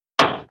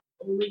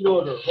We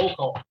go to roll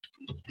call.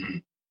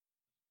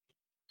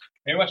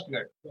 Mayor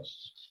Westergaard.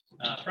 Yes.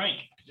 Frank.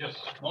 Yes.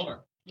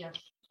 Mulder. Yes.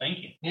 Thank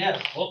you.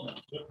 Yes. Boltman.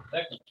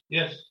 Beckman.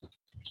 Yes.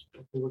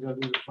 Okay, we're gonna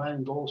do the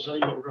plan goal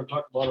setting, but we're gonna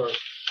talk about our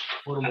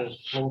portable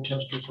flow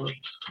tester first.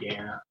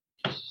 Yeah.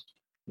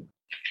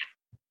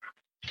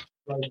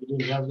 Right, we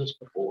didn't have this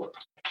before.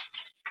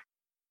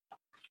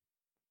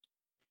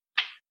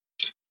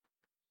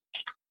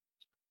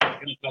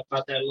 Gonna talk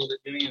about that a little bit,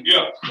 Jimmy. And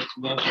Yeah. let's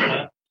move on to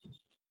that.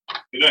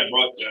 And I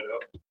brought that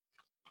up.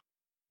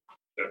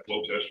 That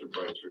flow tester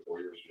probably 3 or 4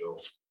 years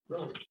ago.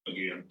 Really?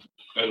 Again.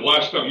 And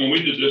last time when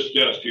we did this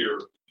test here,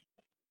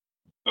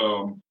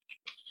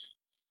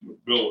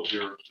 Bill was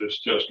here,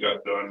 this test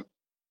got done.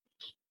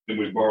 And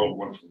we borrowed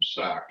one from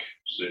Sac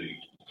City.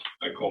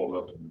 I called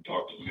up and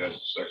talked to the guys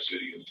at Sac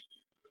City,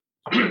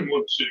 and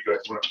one of the city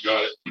guys went and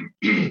got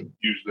it,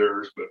 used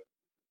theirs, but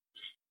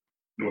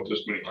with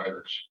this many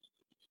hydrants,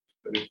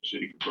 I think the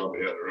city could probably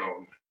have their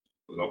own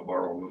without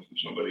borrowing them from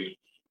somebody.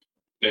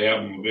 They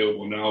have them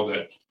available now.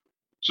 That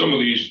some of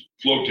these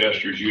flow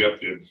testers, you have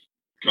to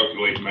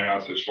calculate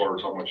math as far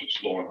as how much it's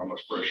flowing, how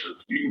much pressure.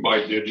 You can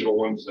buy digital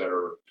ones that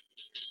are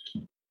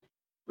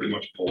pretty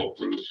much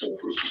foolproof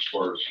as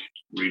far as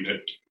reading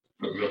it.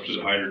 Hook it up to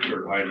the hydrant,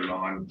 turn the hydrant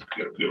on,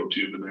 got a pitot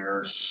tube in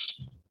there.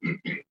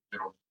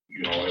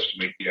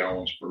 Estimate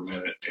gallons per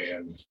minute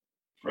and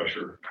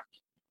pressure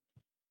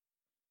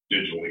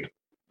digitally.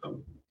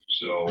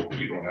 So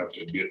you don't have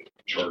to get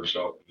charts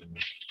out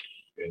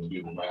and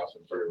do the math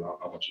and figure out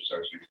how much it's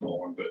actually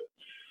flowing. But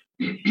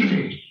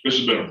this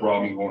has been a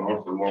problem going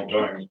on for a long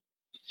time.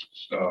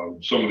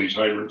 Some of these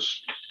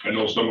hydrants, I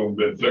know some of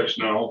them have been fixed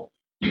now,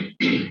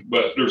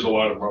 but there's a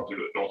lot of them out there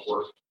that don't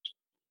work.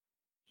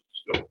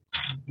 So,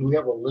 Do we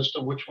have a list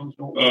of which ones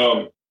don't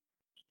work?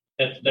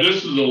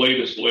 This is the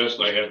latest list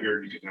I have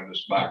here. You can have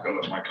this back. I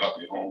left my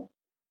copy at home.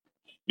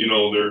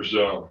 There's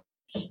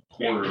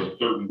corner of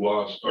Third and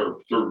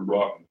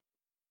Broughton,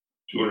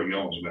 200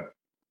 gallons a minute.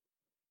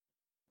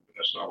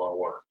 That's not a lot of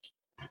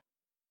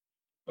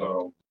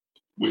water.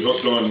 We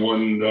hooked on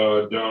one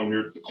down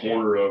here at the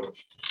corner of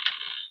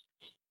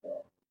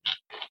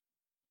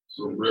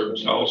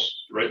Reardon's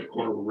house, right in the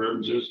corner where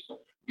Reardon's is.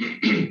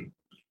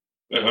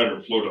 That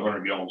hydrant flowed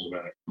 100 gallons a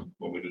minute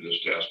when we did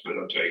this test. But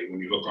I'll tell you, when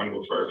you hook onto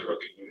a fire truck,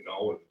 and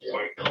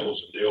Mike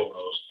knows and Dale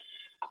knows,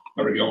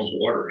 100 gallons of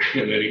water,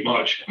 and that ain't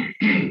much.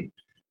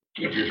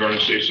 If you're trying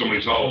to save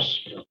somebody's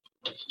house, and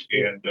we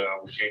can't get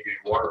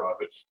any water out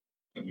of it,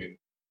 I mean,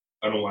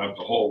 I don't have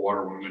to haul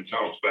water when I'm in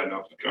town. It's bad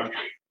enough in the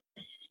country.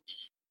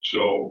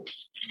 So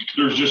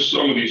there's just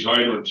some of these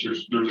hydrants.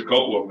 There's a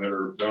couple of them that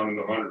are down in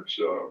the hundreds.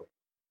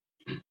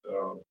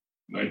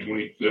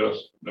 925th,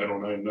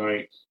 909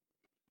 9th.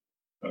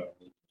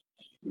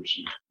 There's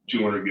some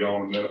 200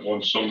 gallon a minute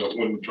ones, some that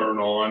wouldn't turn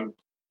on.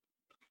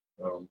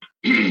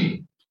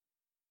 One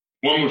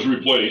was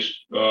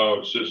replaced.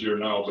 It says here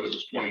now, but it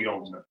was 20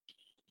 gallons a minute.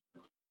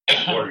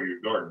 Water your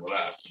garden with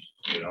that,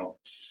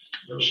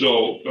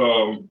 So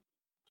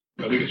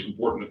I think it's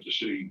important that the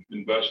city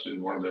invest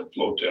in one of their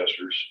flow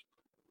testers.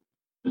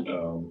 I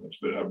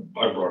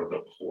brought it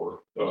up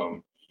before.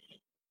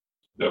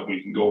 That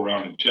we can go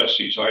around and test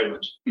these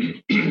hydrants.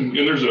 And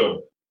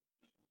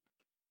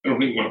I don't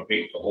think you want to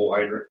paint the whole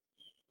hydrant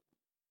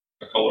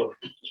a color,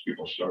 because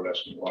people start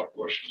asking a lot of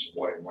questions of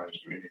why mine's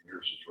green and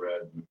yours is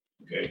red.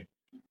 Okay.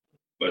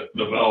 But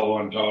the valve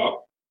on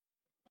top,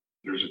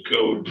 there's a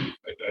code.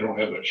 I don't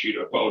have that sheet.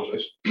 I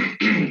apologize.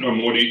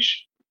 On what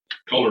each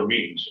color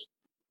means.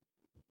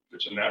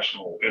 It's a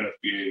national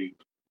NFPA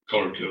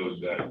color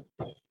code that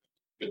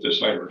if this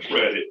hydrant's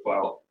red,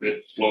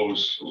 it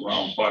flows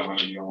around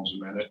 500 gallons a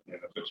minute. And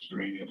if it's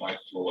green, it might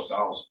flow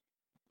 1,000.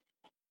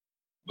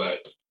 But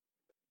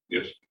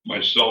if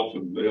myself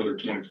and the other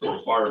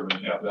 24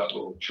 firemen have that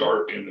little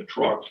chart in the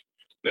truck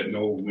that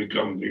know when we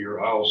come to your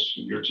house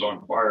and it's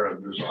on fire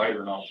and there's a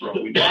hydrant out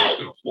front, we know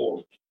it's going to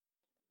flow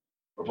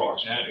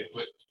approximately.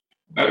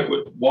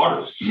 Adequate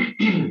water.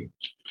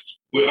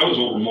 I was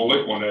over Mole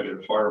Lake one night at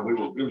a fire.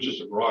 It was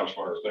just a garage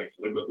fire,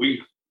 thankfully, but we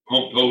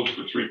pumped hose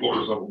for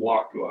 3/4 of a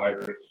block to a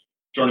hydrant,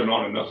 turned it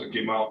on and nothing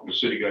came out. And the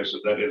city guy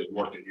said that hasn't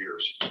worked in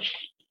years.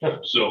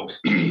 So,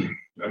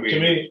 I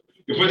mean,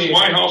 if it's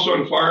my house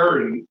on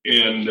fire and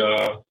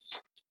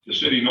the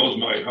city knows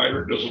my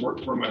hydrant doesn't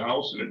work for my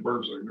house and it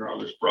burns to the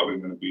ground, there's probably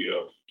going to be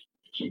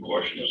some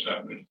questions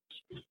happening.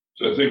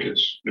 So I think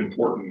it's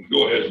important.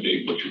 Go ahead,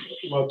 Dave.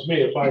 Well, to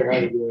me, a fire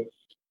hydrant,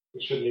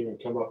 it shouldn't even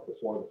come up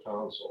before the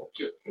council.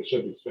 Yeah. It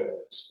should be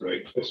fixed.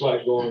 Right. It's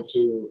like going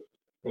to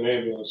an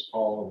ambulance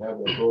call and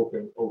having a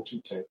broken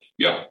O2 tank.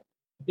 Yeah.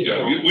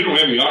 Yeah. We don't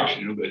have any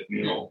oxygen, but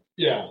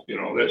Yeah.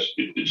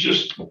 It's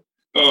just.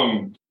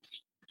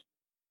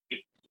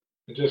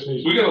 It just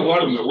needs. We got a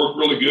lot of them that work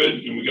really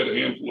good, and we got a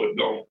handful that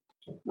don't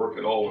work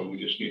at all, and we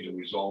just need to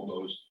resolve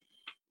those.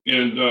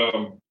 And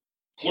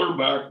clear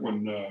back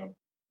when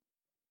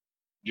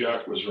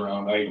Jack was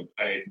around, I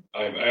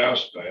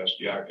asked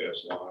Jack,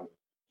 asked Lon,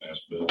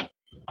 asked Bill.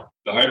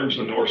 The hydrants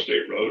on North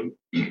State Road.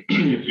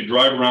 If you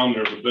drive around,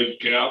 there's a big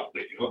cap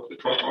that you hook the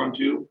truck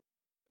onto.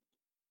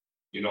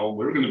 You know,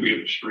 we're gonna be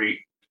in the street,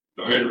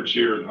 the hydrant's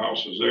here and the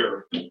house is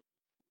there.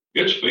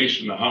 It's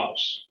facing the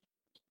house.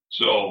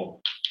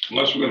 So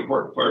unless we're gonna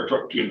park the fire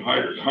truck between the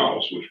hydrant and the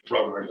house, which we're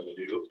probably not gonna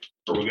do,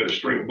 or we're gonna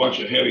string a bunch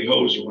of heavy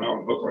hose around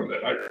and hook on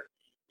that hydrant,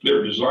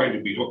 they're designed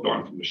to be hooked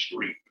on from the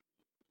street.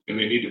 And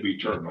they need to be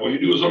turned. All you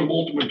do is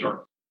unbolt them and turn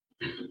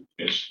them.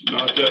 It's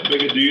not that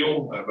big a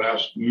deal. I've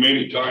asked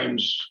many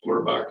times,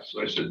 clear back, as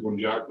I said, when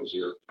Jack was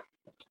here.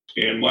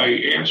 And my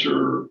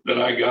answer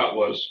that I got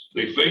was,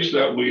 they face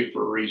that way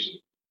for a reason,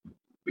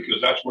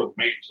 because that's where the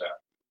main's at.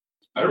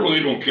 I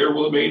really don't care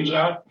where the main's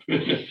at.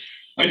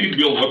 I need to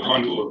be able to hook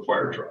onto a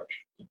fire truck.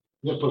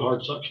 You gotta put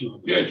hard suction on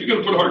it. Yeah, if you're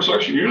gonna put hard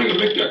suction, you're not gonna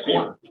make that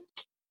corner.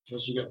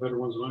 Plus you got better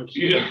ones than I've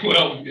seen. Yeah,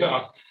 well,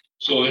 yeah.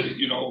 So,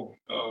 you know,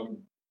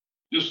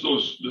 just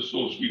those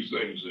few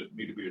things that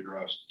need to be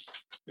addressed.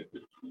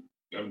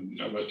 I'm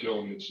not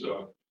telling you it's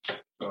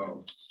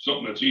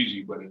something that's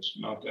easy, but it's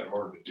not that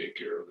hard to take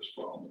care of this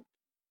problem.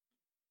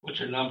 What's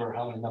your number?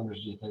 How many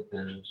numbers do you think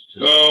there is?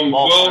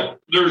 Well,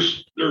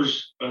 there's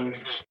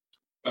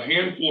a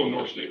handful of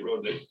North State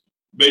Road that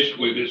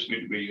basically just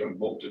need to be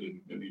unbolted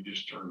and you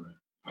just turn the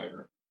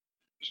hydrant.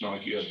 It's not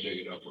like you have to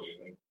dig it up or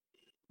anything.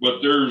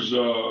 But there's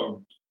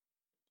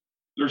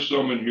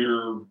some in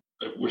here.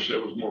 I wish I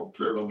was more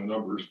prepared on the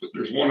numbers, but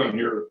there's one on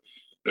here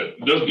that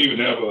doesn't even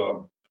have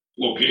a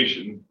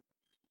location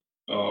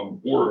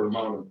or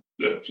amount of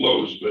that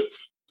flows, but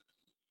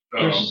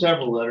There's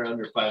several that are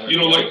under 500. you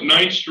know, like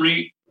 9th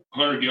Street,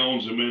 100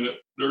 gallons a minute.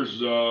 There's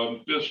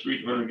 5th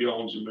Street, 100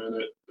 gallons a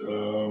minute.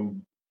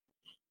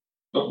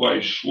 Up by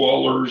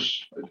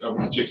Schwallers, I'm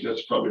gonna take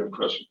that's probably on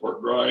Crescent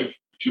Park Drive,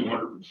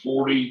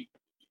 240.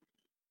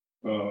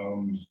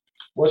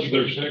 What's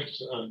your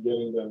fix on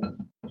getting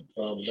them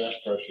from that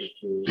pressure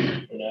to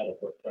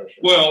inadequate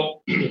pressure?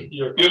 Well,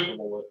 You're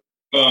comfortable with.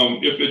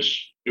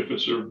 if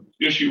it's an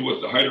issue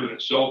with the hydrant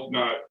itself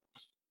not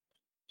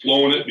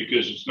flowing it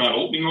because it's not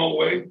opening all the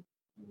way,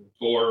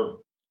 or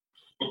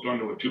hooked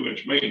onto a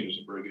 2-inch main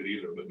isn't very good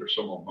either, but there's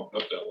some of them hooked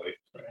up that way.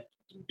 Right.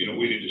 You know,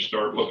 we need to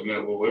start looking at a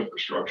little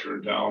infrastructure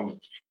in town.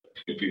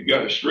 If you've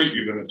got a street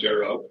you're gonna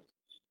tear up,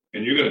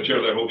 and you're gonna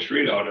tear that whole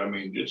street out, I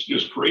mean, it's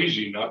just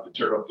crazy not to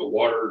tear up the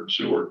water and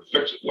sewer and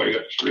fix it while you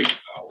got the street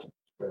out.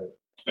 Right.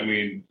 I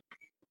mean,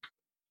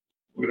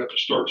 we're gonna have to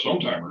start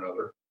sometime or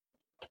another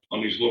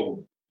on these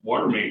little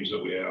water mains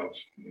that we have.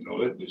 You know,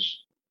 that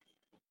this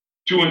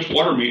 2-inch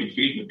water main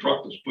feeding a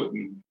truck that's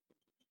putting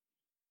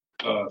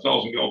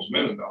 1,000 gallons a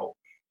minute out.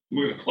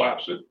 We're gonna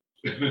collapse it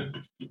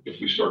if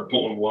we start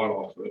pulling water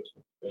off of it.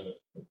 You know,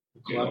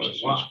 Collapse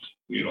it's a lot. just,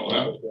 you know,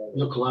 that,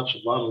 You'll collapse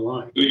a lot of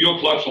lines. you'll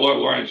collapse a lot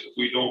of lines if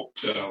we don't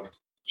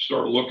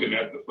start looking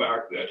at the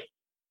fact that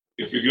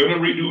if you're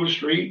gonna redo a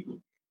street,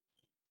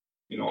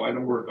 you know, I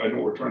know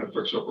we're trying to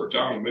fix up our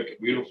town and make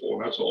it beautiful,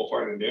 and that's all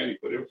fine and dandy,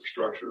 but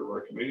infrastructure of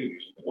our community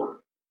is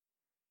important.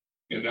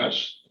 And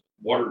that's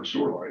water and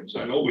sewer lines.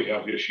 I know we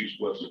have issues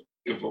with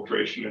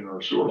infiltration in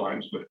our sewer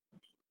lines, but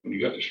when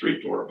you got the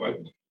street tore up,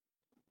 I'd,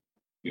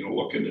 you know,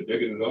 look into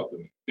digging it up.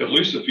 And at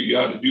least if you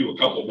got to do a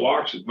couple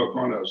blocks and hook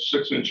on a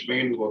 6-inch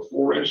main to a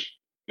 4-inch,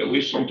 at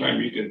least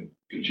sometime you can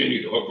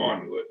continue to hook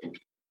onto it.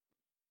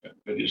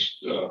 I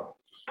just,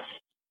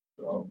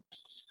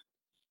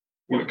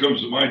 when it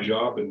comes to my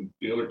job and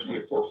the other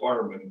 24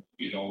 firemen,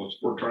 you know,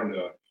 we're trying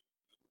to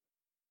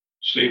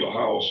save a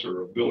house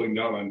or a building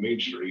down on Main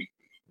Street,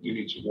 we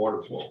need some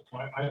water flow.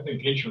 I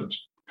think insurance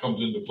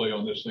comes into play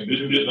on this thing. It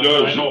too.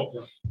 does. I know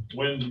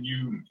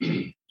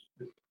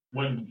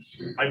when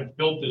I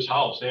built this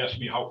house, they asked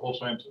me how close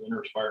I am to the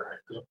nearest fire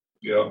hydrant.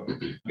 Yeah.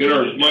 In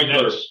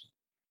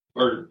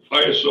our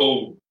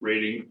ISO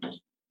rating,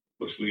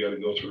 which we got to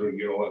go through and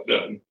get all that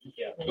done,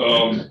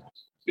 Yeah.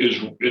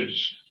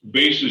 it's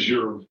bases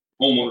your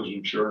homeowner's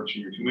insurance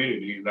in your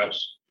community. And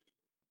that's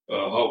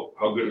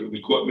how good of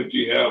equipment do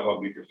you have,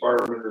 how good your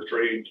firemen are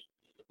trained,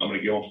 how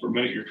many gallons per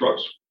minute your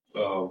trucks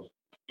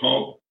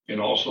pump,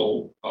 and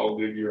also how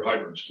good your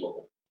hydrants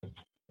flow.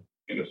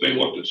 And if they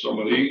looked at some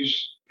of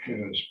these,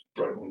 and it's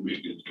probably going to be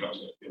a good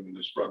comment. I mean,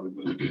 it's probably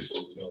really good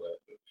for to know that.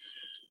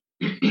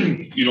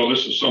 But, you know,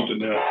 this is something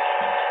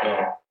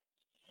that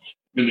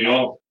in the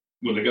off,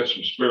 when they got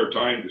some spare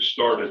time to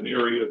start an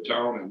area of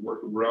town and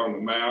work around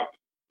the map,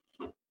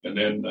 and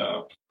then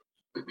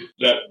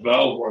that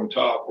valve on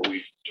top where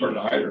we turn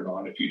the hydrant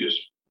on, if you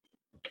just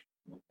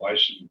buy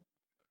some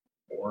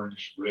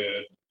orange,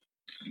 red.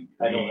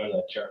 I don't know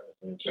that chart.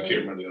 I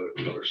can't remember the other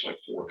colors, like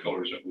 4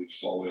 colors that we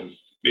fall in.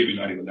 Maybe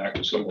not even that,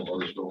 because some of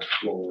ours don't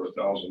flow over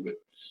 1,000, but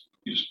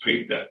you just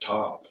paint that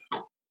top.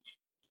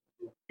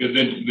 And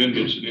then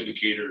it's an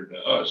indicator to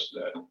us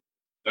that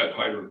that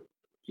hydrant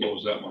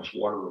flows that much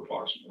water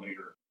approximately,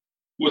 or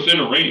within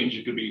a range.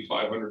 It could be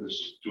 500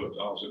 to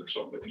 1,000 or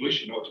something, but at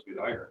least you know it's a good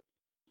hydrant.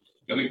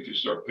 I think if you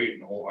start painting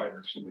the whole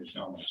hydrant, somebody's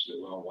down and say,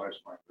 well, why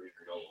is mine green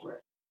or yellow?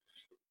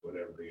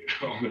 Whatever, you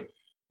know.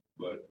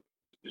 But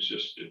it's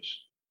just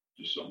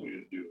something we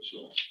need to do. So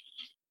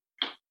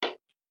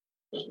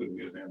hopefully we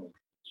get it handled.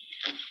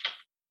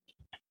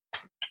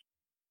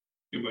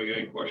 Anybody got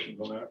any questions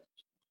on that?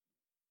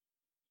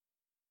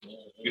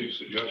 Any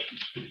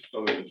suggestions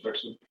other than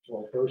fixing?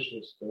 Well, first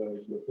is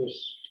with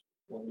this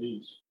one of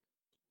these.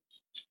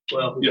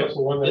 Well, Yeah. That's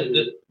the one that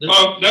you-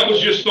 That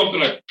was just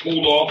something I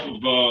pulled off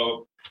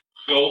of,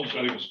 Feld's,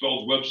 I think it's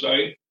Feld's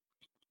website.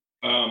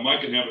 I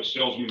can have a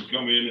salesman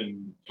come in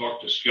and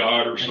talk to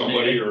Scott or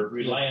somebody or,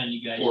 Rely on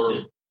you guys or,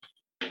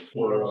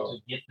 to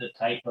get the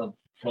type of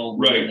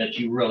program Right. that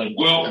you really want.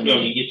 Well, And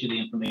then you get you the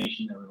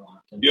information that we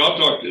want. And yeah, I'll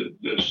talk to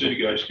the city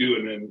guys too,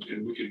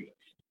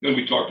 and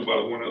we talked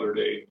about it one other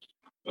day.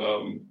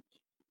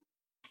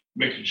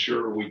 Making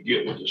sure we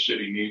get what the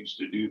city needs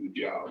to do the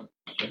job.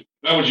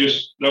 That was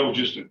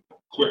just a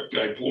quick,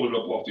 I pulled it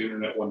up off the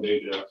internet one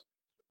day to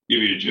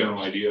give you a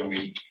general idea. I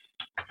mean,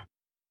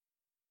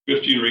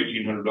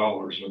 $1,500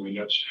 or $1,800. I mean,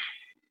 that's,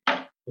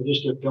 We'll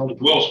just get Feld.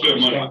 Well spent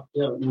money.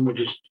 Yeah, and then we'll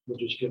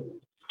just get one.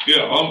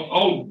 yeah,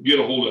 I'll get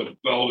a hold of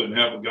Feld and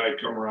have a guy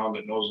come around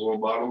that knows a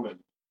little about them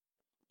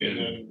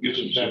and get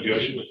some Is that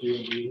suggestions. with you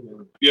and Dean,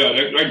 or- Yeah,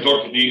 I can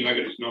talk to Dean. I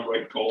got his number. I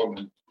can call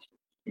him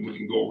and we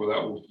can go over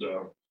that with,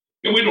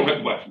 and we don't have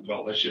to buy from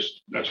Feld.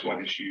 That's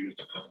one issue.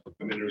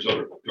 I mean, there's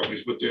other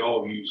companies, but they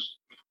all use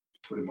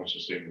pretty much the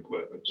same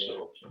equipment.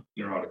 So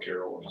they're out of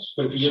Carroll.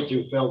 But if you get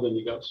through Feld, then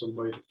you got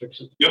somebody to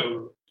fix it. Yep.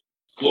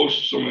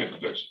 Close, somebody can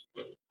fix it.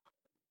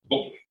 But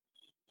hopefully.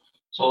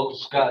 So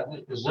Scott,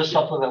 is this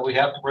something that we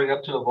have to bring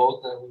up to a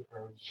vote then?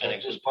 Or I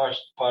think just part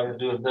of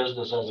doing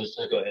business as I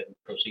said? go ahead and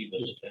proceed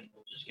with it then.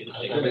 We'll just get it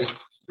I taken.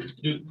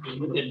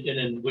 mean, and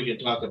then we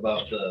can talk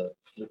about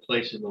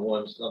replacing the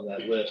ones on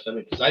that list. I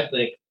mean, because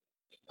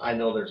I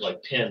know there's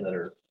like 10 that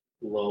are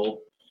low.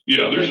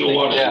 Yeah, there's a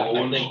lot Yeah, of low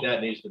I ones. think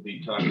that needs to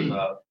be talked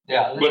about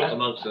Yeah, But-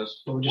 amongst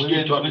us. So we we just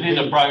need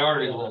a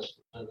priority list.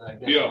 I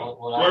guess, Yeah,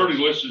 what I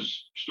priority was- list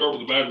is start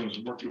with the bad ones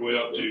and work your way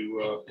up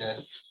to,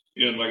 Yeah.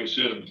 and like I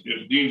said,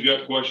 if Dean's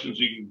got questions,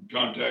 he can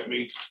contact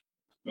me.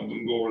 And we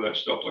can go over that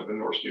stuff like the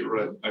North State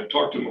Road. I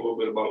talked to him a little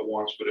bit about it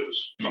once, but it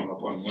was coming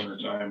up on winter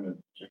time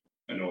and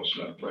I know it's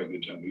not probably a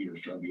good time of year to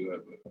try to do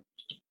that, but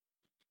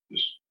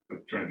just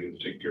trying to get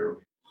it taken care of.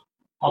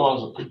 How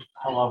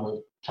long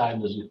of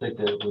time does you think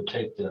that it would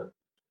take to,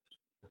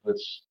 if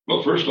it's,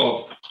 Well, first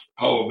off,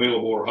 how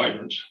available are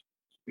hydrants?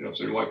 You know, if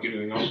they're like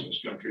anything else in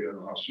this country, I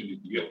don't know how soon you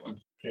can get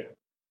one. Yeah.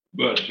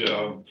 But,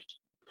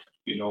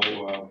 you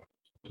know,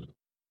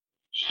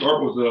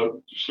 start with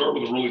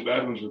the really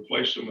bad ones,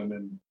 replace them, and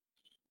then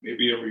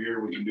maybe every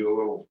year we can do a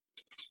little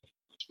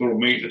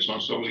maintenance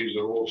on some of these that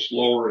are a little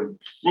slower. And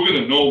we're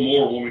gonna know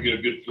more when we get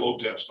a good flow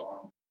test on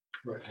them.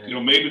 Right. You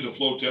know, maybe the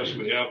flow test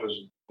we have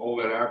is all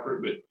that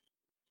accurate, but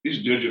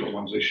these digital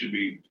ones, they should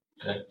be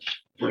Okay.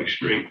 pretty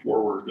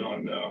straightforward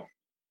on,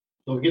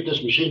 So we get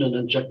this machine and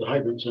then check the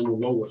hydrants and we'll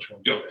know which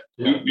one. yeah,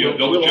 Yeah, yeah,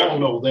 double we'll check. all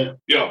know then,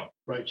 yeah,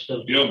 right? Instead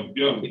of-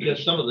 yeah.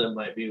 Because some of them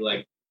might be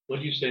like, what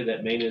do you say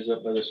that main is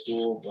up by the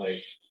school?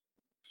 Like,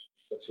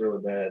 that's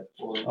really bad.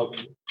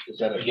 Is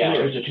that a? Yeah,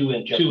 there's a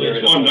 2-inch up 2 there.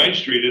 inch. On 9th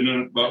Street, isn't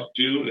it about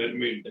 2? I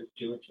mean, There's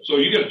 2 inches. so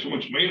you got a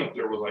 2-inch main up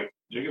there with like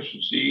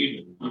Jacobson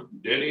Seed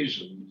and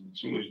Denny's and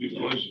some of these new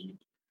places.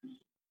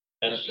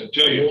 That's, I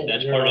tell you,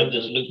 that's part of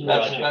this loop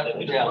that's, project that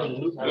we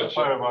do. that's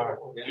part of our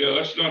yeah,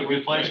 that's not a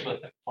good thing.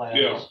 replacement plan.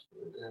 Yeah. is,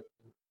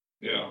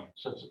 Yeah,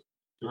 Since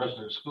the rest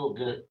of the school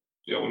get it.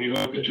 yeah, when you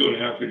hook a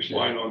 2.5-inch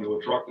line onto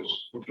a truck that's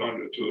hooked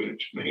onto a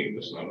 2-inch main,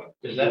 that's not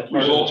Is that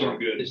part results of,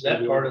 aren't good. is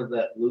that part of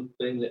that loop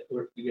thing that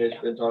you guys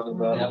been talking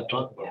about? Yeah. We'll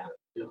talk about that.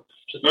 Yeah.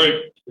 All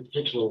right, It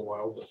takes a little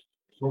while, but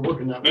we're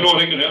working that. I know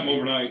it ain't gonna happen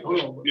overnight. Oh,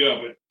 no, but-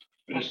 Yeah, but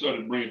I just thought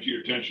I'd bring it to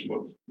your attention.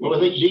 Well, I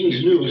think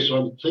Dean's new, so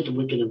I'm thinking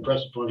we can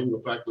impress upon him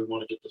the fact we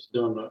want to get this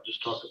done, not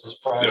just talk about Let's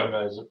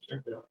prioritize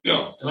it.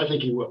 Yeah, And I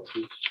think he will.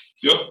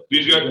 yep,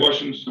 if he's got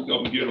questions,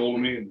 help him get hold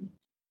of me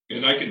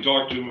and I can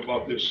talk to him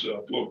about this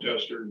flow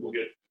tester and we'll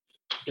get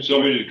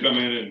somebody to come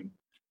in and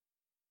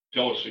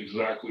tell us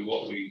exactly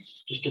what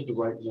Just get the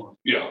right one.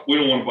 yeah, we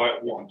don't want to buy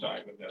it one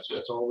time and that's it.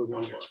 That's all we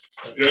want.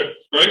 Yeah,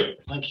 right?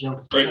 Thanks, Jim.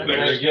 Right, thanks.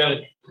 Very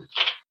good.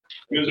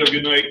 You guys have a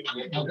good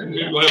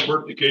night. Go have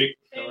birthday cake.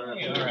 All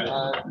right.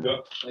 Yeah.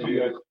 Thank you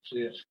guys.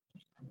 See ya.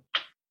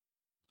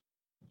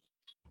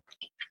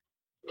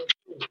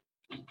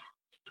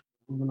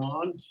 Moving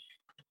on.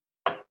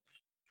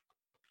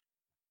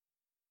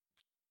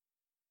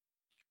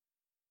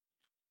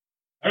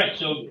 All right,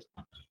 so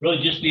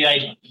really just the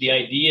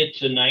idea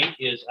tonight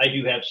is I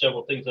do have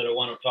several things that I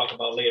want to talk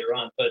about later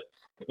on, but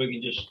if we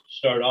can just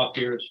start off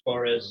here as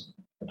far as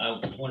I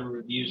want to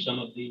review some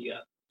of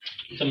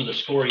the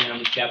scoring on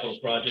these capital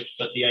projects,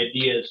 but the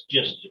idea is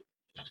just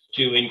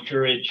to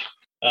encourage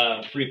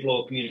free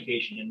flow of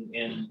communication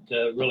and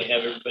really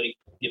have everybody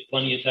get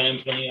plenty of time,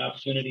 plenty of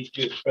opportunity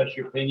to express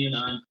your opinion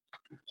on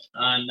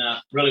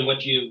really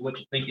what you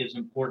think is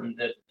important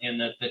that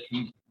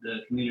the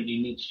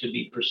community needs to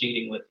be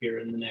proceeding with here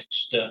in the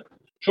next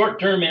short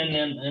term and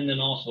then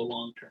also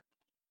long term.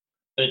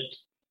 But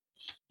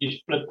you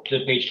flip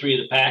to page 3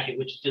 of the packet,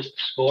 which is just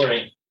the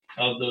scoring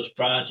of those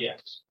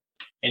projects,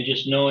 and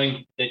just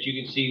knowing that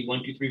you can see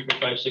 1, 2, 3, 4,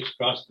 5, 6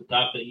 across the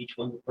top of each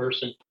one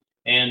person,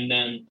 and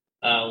then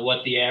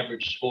what the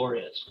average score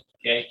is.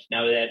 Okay,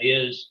 now that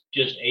is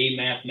just a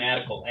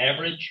mathematical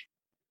average.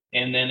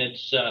 and then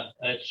it's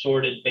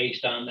sorted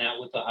based on that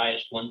with the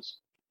highest ones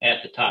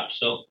at the top.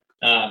 So,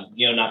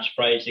 not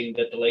surprising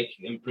that the lake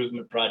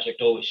improvement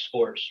project always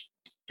scores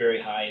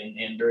very high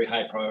and very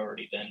high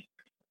priority then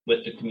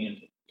with the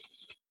community.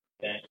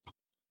 Okay.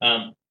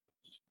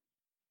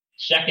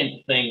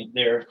 Second thing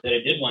there that I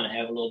did want to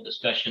have a little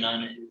discussion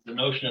on is the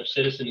notion of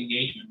citizen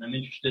engagement. I'm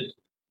interested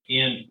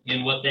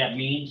in what that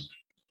means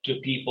to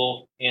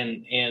people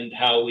and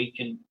how we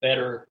can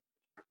better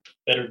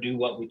do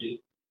what we do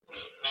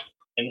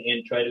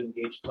and try to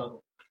engage the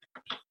public.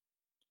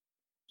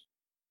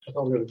 I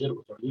thought we were gonna get it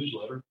with our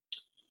newsletter.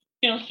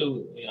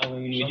 So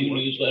we do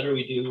newsletter,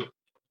 we do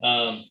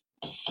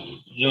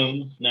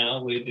Zoom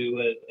now, we do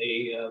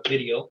a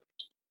video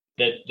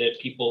that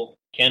people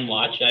can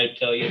watch. I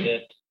tell you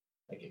that.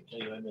 I can tell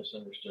you I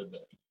misunderstood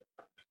that.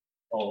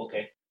 Oh,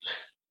 okay.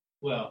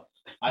 Well,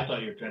 I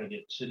thought you were trying to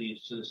get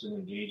citizen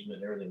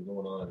engagement, everything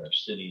going on in our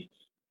city,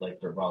 like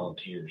for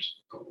volunteers.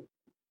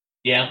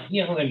 Yeah,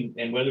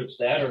 and whether it's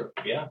that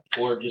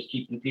or just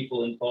keeping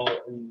people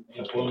involved and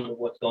informed of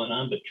what's going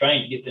on, but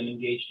trying to get them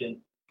engaged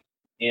in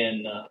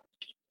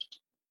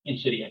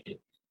city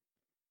activity.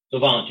 So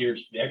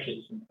volunteers actually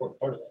is an important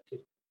part of that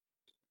too.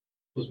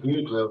 This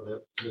community club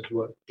has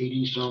what,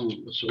 80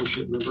 some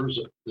associate members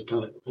that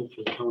kind of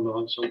hopefully count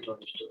on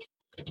sometimes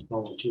to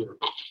volunteer.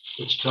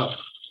 It's tough.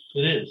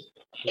 It is.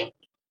 Yeah.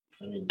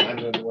 I mean, And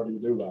then what do you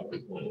do about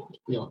it?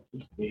 Yeah.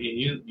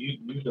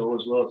 you know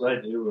as well as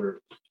I do,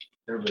 or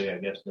everybody I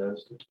guess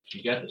does.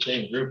 You got the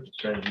same group that's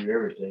trying to do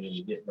everything, and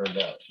you get burned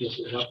out. Yes,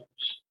 it happens.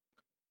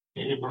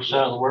 80%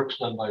 of the work's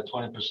done by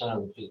 20%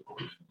 of the people.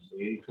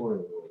 80-20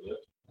 rule, yeah.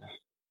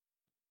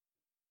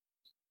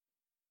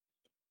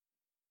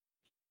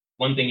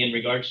 One thing in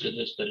regards to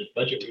this that is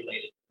budget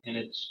related, and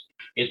it's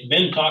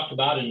been talked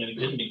about and it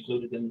didn't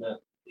include it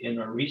in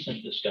our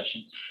recent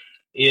discussion,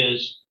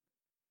 is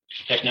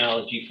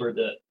technology for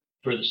the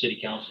city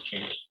council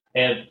chambers.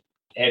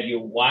 Have you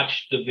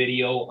watched the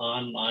video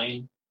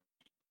online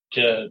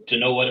to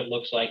know what it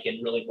looks like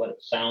and really what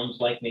it sounds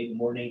like? Maybe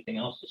more than anything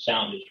else, the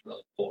sound is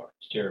really poor.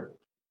 It's terrible,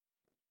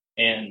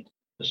 and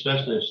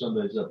Especially if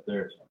somebody's up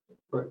there.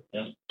 Right.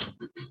 Yeah.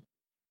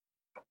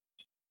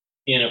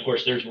 And of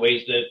course, there's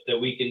ways that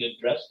we can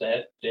address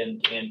that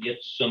and get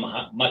some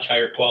much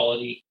higher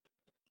quality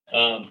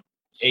AV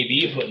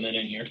equipment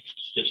in here.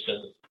 It's just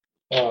a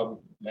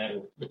matter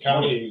of The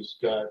county's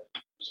got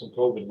some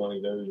COVID money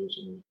they're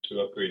using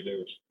to upgrade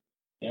theirs.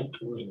 Yeah.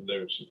 And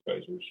their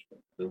supervisors.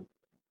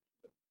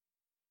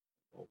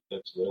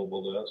 That's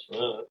available to us for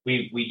that.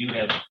 we do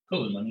have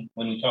COVID money.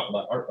 When we talk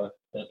about ARPA,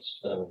 that's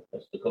the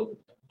COVID.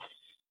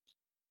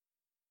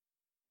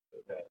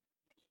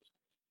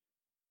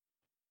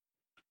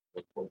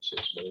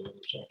 1.6 million or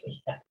something.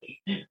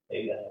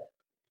 They got a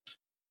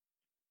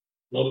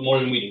little bit more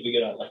than we do. We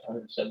got like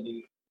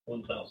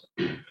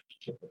 171,000.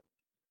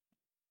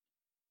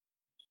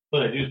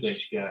 But I do think,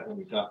 Scott, when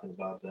you're talking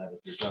about that, if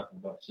you're talking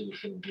about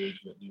citizen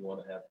engagement, you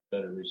want to have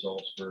better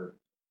results for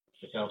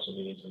the council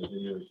meetings and the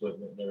video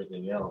equipment and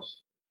everything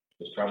else.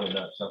 It's probably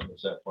not something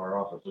that's that far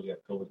off. If we got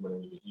COVID money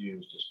we could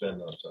use to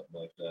spend on something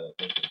like that, I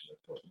think it's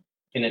important.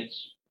 And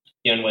it's,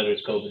 whether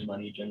it's COVID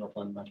money, general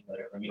fund money,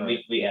 whatever. I mean,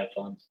 Right. we have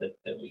funds that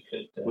we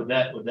could. Would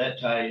that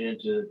tie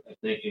into, I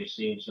think I've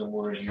seen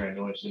somewhere in here, I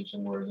know I've seen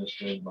somewhere in this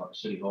thing about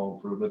city hall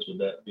improvements, would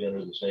that be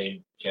under the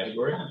same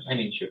category? I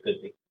mean, sure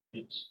could be.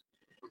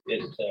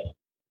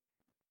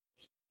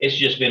 It's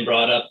just been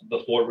brought up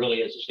before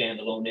really as a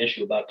standalone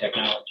issue about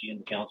technology in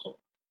the council.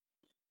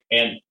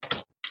 And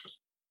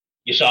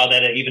you saw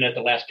that even at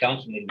the last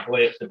council meeting.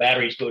 Boy, if the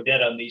batteries go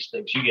dead on these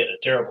things, you get a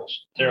terrible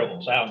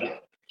sound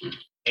out.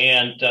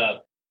 And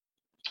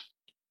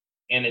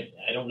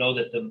I don't know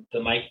that the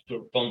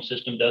microphone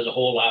system does a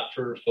whole lot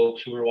for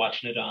folks who are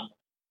watching it on.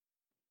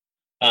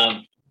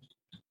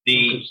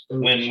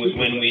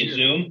 When we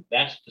Zoom,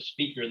 that's the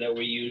speaker that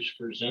we use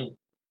for Zoom.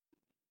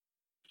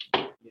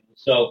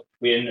 So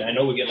I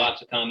know we get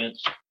lots of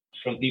comments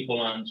from people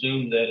on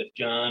Zoom that if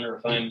John or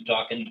if I'm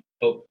talking,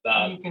 You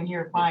can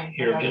hear fine.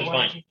 Hear but just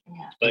otherwise fine. you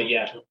can't. but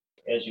yeah,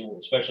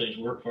 especially as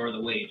you work farther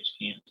away, you just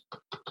can't.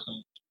 So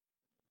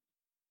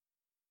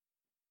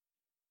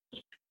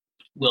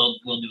we'll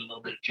do a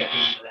little bit of checking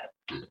into that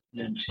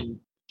then too.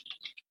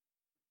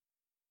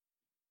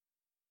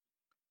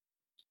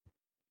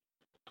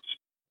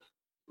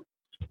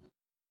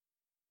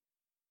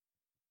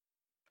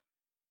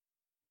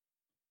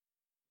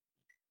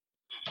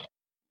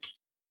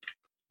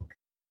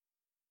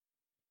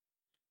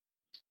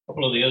 A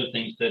couple of the other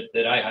things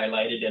that I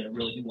highlighted, and I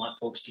really do want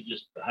folks to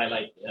just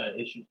highlight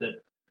issues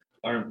that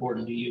are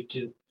important to you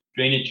too.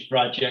 Drainage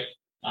project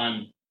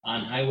on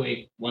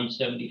Highway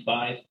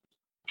 175.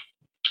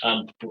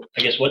 I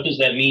guess what does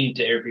that mean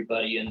to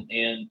everybody, and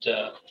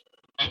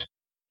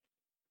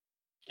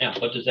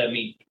what does that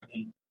mean?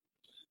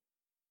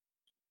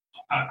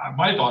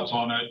 My thoughts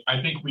on it,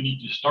 I think we need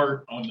to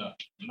start on the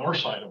north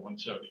side of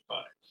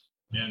 175,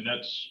 and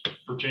that's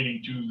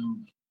pertaining to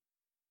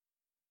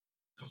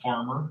the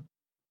farmer,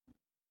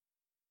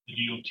 the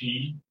DOT.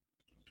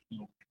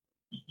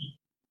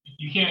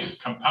 You can't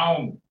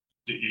compound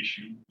the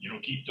issue,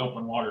 keep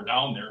dumping water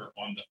down there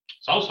on the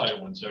south side of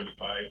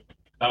 175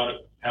 without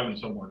it having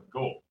somewhere to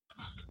go.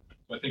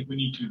 I think we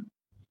need to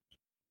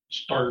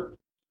start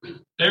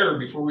there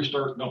before we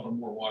start dumping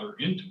more water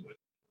into it.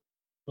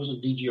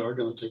 Wasn't DGR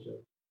gonna take a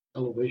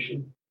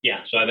elevation?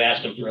 Yeah, so I've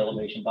asked them for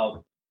elevation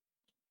about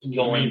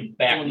going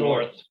back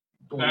north.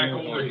 Back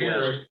over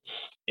here.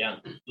 Yeah.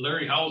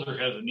 Larry Hauser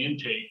has an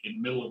intake in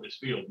the middle of his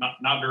field,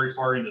 not very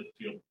far into the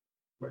field,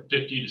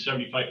 50 to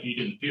 75 feet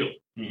in the field.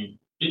 Mhm.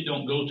 It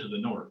don't go to the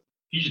north.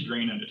 He's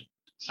draining it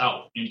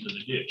south into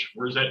the ditch.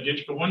 Where's that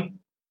ditch going?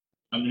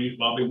 Underneath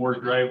Bobby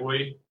Moore's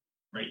driveway,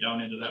 right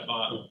down into that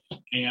bottom,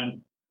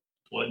 and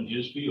flooding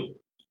his field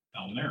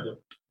down there.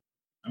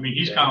 I mean,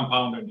 he's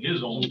compounding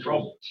his own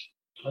troubles.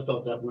 I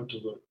thought that went to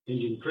the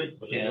Indian Creek,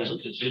 but it Yeah,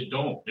 doesn't. It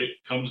don't.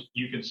 It comes,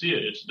 you can see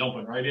it. It's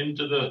dumping right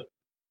into the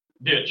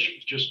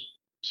ditch, just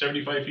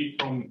 75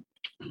 feet from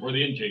where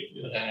the intake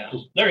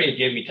is. Larry had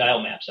gave me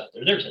tile maps out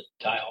there. There's a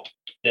tile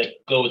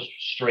that goes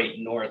straight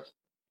north,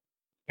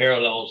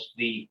 parallels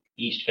the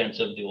east fence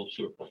of the old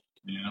sewer plant.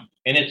 Yeah.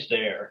 And it's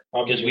there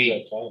How big because is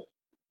that tile?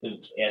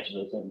 it adds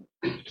within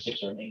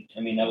 6 or 8. I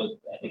mean, that was,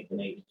 I think, an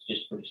 8. It's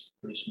just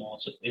pretty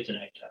small. It's an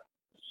ag tile.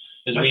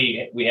 Because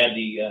we had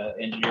the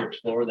engineer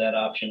explore that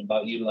option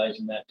about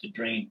utilizing that to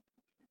drain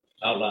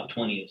Outlot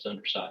 20. It's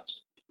undersized.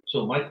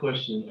 So my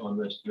question on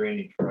this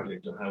drainage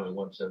project on Highway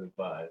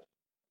 175,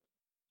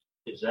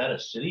 is that a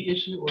city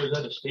issue or is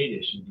that a state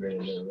issue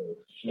draining their road?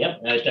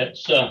 Yep,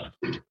 that's.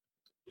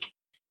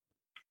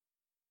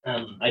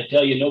 I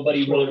tell you,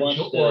 nobody really wants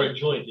to. Or a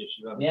joint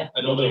issue. I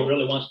don't Nobody know.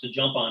 really wants to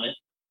jump on it.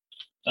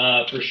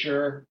 For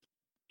sure,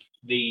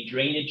 the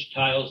drainage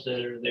tiles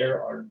that are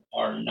there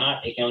are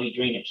not a county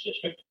drainage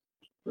district,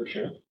 for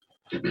sure.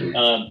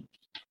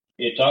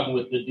 You're talking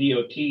with the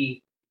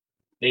DOT,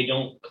 they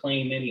don't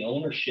claim any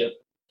ownership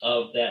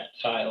of that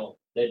tile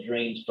that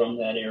drains from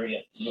that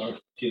area north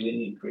to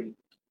Indian Creek,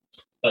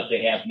 but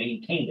they have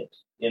maintained it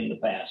in the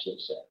past, they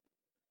said.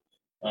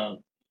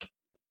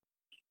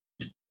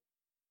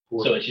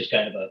 So it's just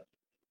kind of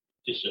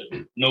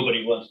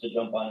nobody wants to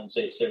jump on and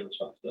say it's their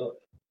responsibility.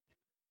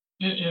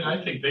 And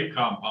I think they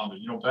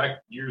compounded, back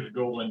years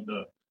ago when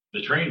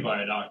the train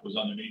viaduct was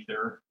underneath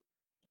there,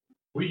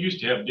 we used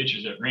to have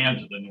ditches that ran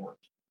to the north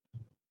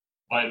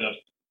by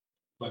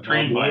the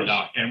train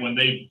viaduct. And when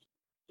they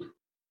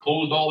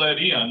closed all that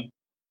in,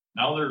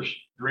 now there's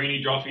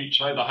drainage off each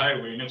side of the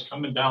highway and it's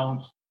coming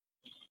down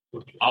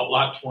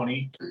Outlot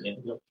 20.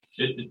 Yeah.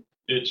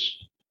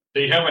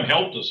 They haven't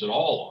helped us at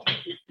all on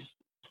it.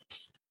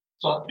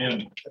 So,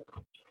 And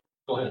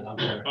go ahead, I'm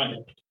sorry.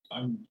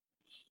 I'm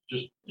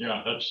just,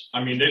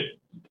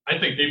 I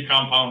think they've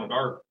compounded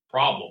our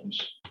problems.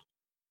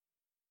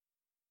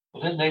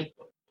 Well, didn't they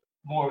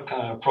more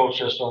kind of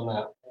approach us on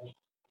that,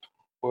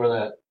 where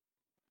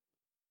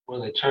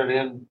they turn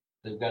in,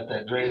 they've got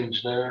that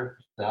drainage there,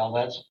 how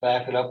that's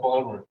backing up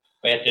on, or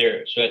At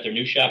their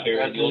new shop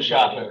area, that little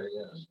shop area,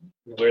 yes.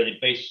 where they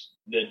DOT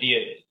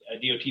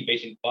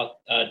basically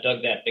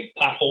dug that big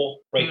pothole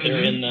right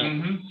there in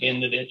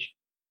the ditch.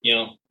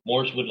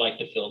 Morse would like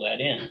to fill that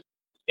in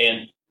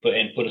and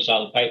put a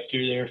solid pipe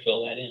through there,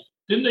 fill that in.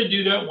 Didn't they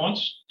do that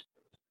once,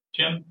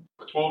 10,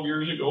 12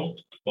 years ago,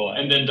 Boy,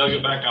 and then dug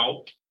it back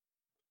out?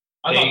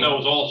 I thought that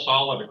was all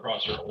solid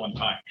across there at one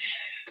time.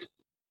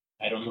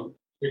 I don't know,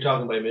 You're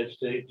talking by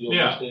Mid-State? the old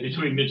Yeah, Mid-State?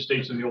 between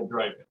Mid-States and the old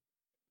drive-in.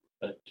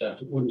 but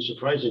It wouldn't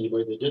surprise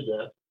anybody they did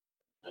that.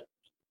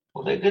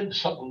 Well, they did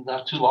something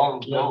not too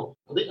long ago.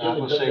 They I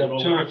would did say that 2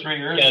 all or 3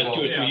 years Yeah, ago.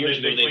 2 or 3 years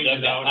ago, they cleaned dug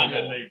it that out and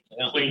then pothole. they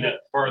Yeah. cleaned it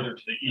farther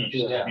to the east,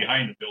 Yeah.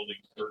 behind the building,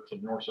 or to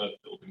the north side of the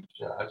building.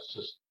 Yeah, it's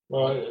just,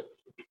 Well,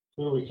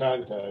 who do we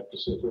contact to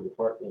see if the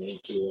department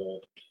need to,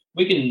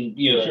 we can,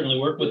 Right. certainly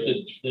work with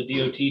the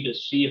DOT to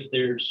see if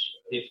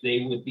they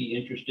would be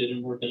interested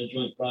in working a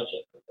joint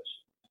project with us.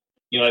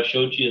 I've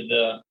showed you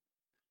the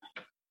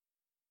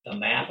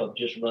map of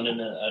just running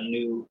a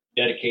new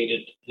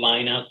dedicated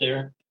line out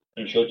there,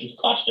 and showed you the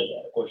cost of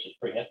that. Of course, it's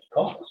pretty hefty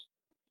cost.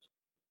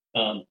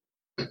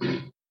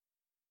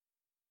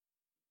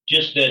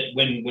 Just that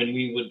when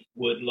we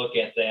would look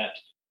at that,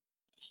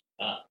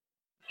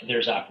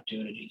 there's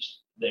opportunities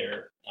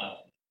there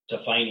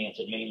to finance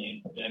it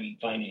mainly. I mean,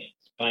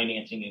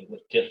 financing it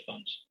with TIF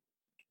funds.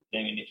 I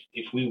mean,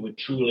 if we would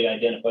truly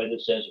identify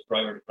this as a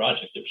priority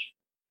project,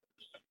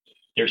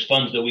 there's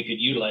funds that we could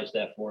utilize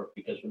that for,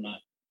 because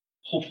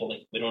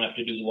hopefully we don't have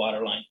to do the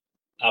water line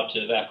out to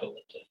Evaco.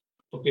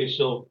 Okay,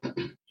 so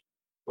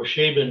where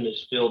Shaben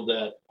has filled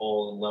that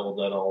all and leveled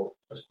that all,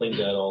 cleaned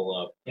that all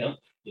up. Yeah.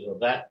 Did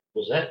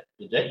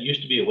that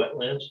used to be a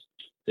wetlands?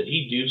 Did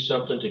he do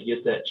something to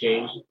get that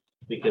changed?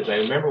 Because I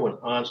remember when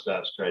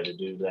Onstot's tried to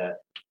do that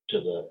to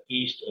the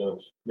east of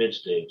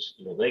Mid-States,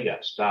 they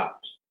got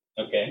stopped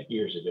Okay.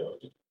 years ago.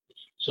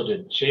 So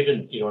did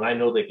Shaven, and I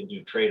know they can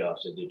do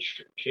trade-offs. Did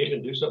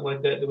Shaven do something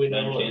like that? Do we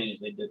My know? understanding is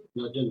they did.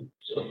 No, it didn't.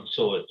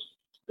 So it's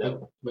that.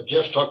 But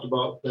Jeff talked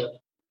about that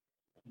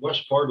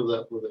west part of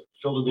that where they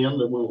filled it in,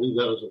 they want to leave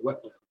that as a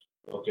wetland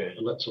Okay.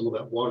 and let some of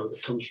that water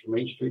that comes from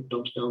Main Street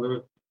dumps down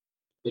there.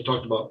 They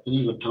talked about, and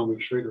even Tommy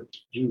Schrader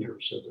Jr.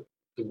 said that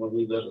they want to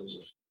leave that as a,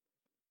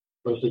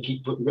 but if they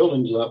keep putting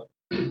buildings up,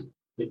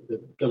 they're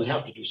gonna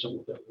have to do something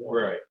with that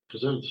water. Right.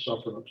 Because they're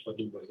suffering up like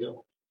anybody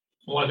else.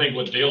 Well, I think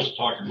what Dale's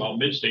talking about,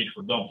 Mid-State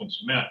were dumping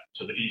cement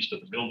to the east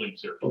of the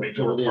buildings there to make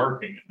more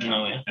parking,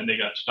 Oh, yeah. and they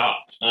got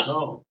stopped.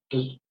 No,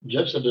 because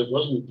Jeff said it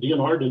wasn't,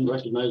 DNR didn't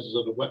recognize it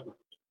as a wetland.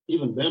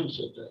 Even Ben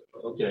said that.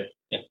 Okay.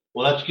 Yeah.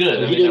 Well, that's good.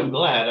 So I he mean, I'm didn't-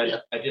 glad. yeah.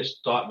 I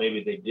just thought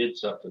maybe they did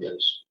something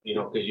that's,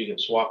 because you can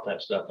swap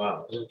that stuff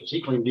out. Because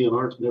he claimed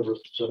DNR never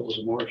said it was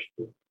a marsh,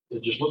 but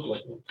it just looked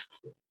like one.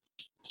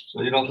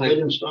 So you don't They think,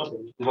 didn't stop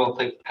him. you don't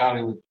think the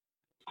county would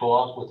go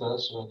off with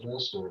us on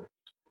this, or?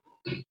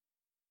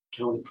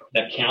 County.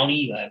 The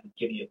county, I would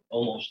give you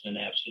almost an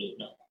absolute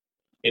no.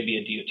 It'd be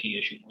a DOT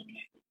issue more than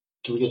anything.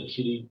 Can we get a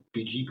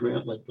CDBG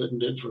grant like Clinton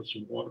did for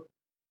some water?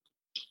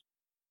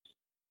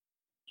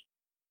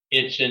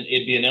 It'd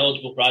be an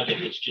eligible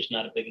project. It's just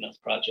not a big enough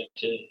project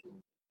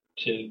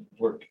to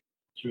work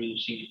through the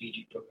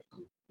CDBG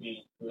program.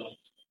 Really.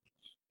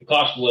 The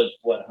cost was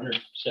what, $170,000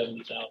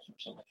 or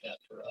something like that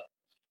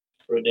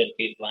for a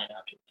dedicated line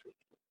out to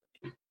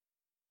the tree.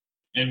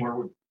 And where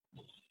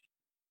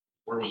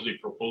was he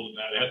proposing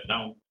that at,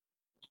 down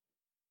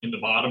in the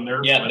bottom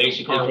there? Yeah, by the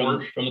basically car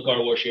wash? from the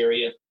car wash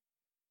area,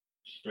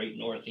 straight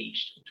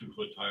northeast.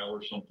 2-foot tile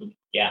or something.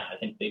 Yeah, I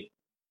think they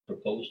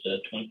proposed a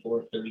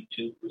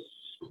 24-32.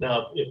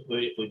 Now, if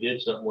we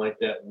did something like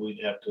that, we'd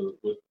have to,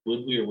 would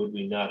we or would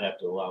we not have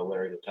to allow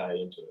Larry to tie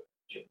into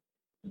it?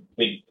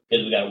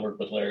 Because we got to work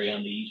with Larry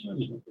on the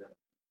easement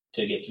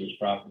to get to his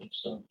property.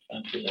 So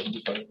I'm sure that would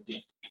be part of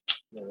the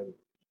deal.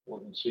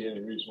 Wouldn't see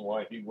any reason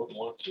why he wouldn't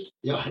want to.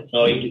 Yeah.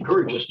 Oh, I'd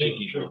encourage us to. think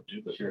he should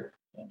do, but Sure.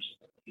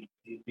 Absolutely.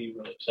 He'd be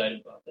really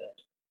excited about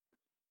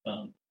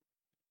that.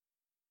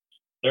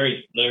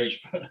 Larry's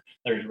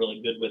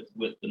really good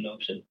with the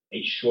notion.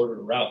 A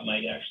shorter route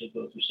might actually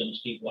go through some of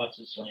Steve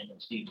Watts' land,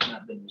 and Steve's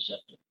not been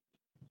receptive.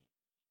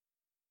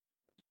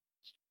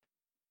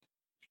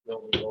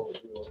 No, we always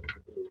do what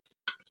we do.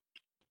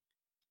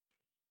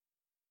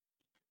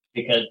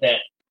 Because that,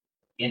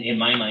 in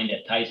my mind,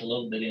 that ties a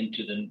little bit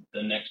into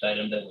the next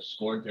item that was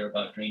scored there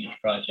about drainage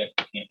project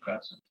at Camp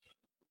Crescent.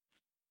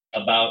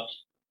 About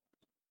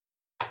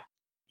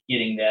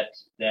getting that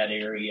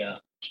area,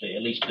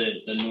 at least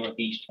the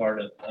northeast part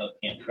of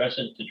Camp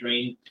Crescent to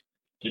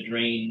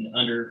drain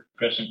under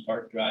Crescent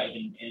Park Drive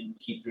and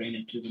keep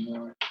draining to the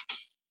north.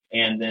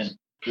 And then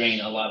drain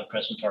a lot of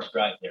Crescent Park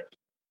Drive there.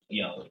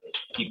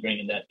 Keep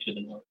draining that to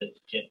the north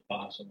if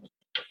possible.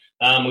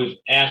 We've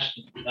asked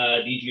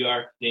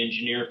DGR, the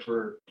engineer,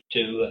 to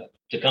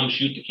come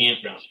shoot the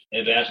campground.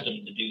 They've asked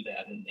them to do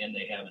that, and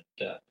they haven't,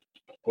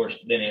 of course,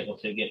 been able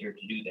to get here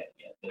to do that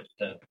yet. But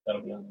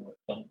that'll be on the work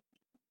plan.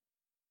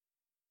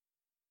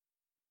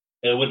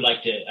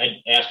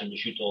 I'd ask them to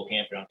shoot the whole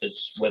campground.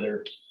 It's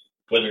whether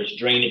it's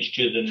drainage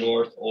to the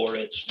north or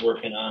it's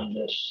working on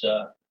this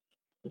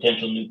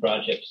potential new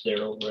projects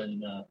there over in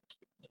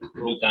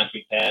new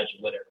concrete pads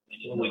or whatever.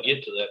 when we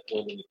get to that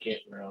point in the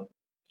campground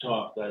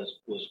talk, that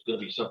was going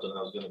to be something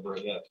I was going to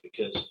bring up,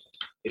 because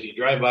if you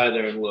drive by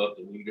there and look,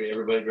 and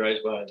everybody drives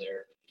by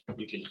there,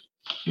 you can,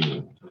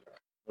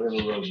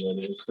 whatever road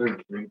that is,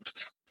 3rd Street,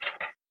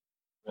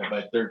 right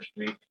by 3rd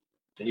Street,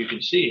 and you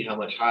can see how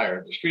much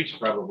higher. The street's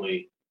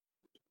probably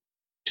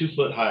 2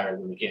 foot higher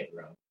than the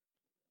campground.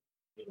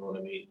 You know what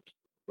I mean?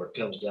 Where it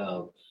comes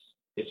down.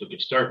 If we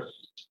could start,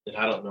 and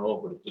I don't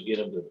know, but if we get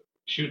them to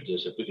shoot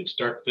this, if we could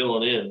start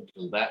filling in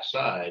from that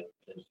side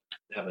and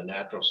have a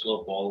natural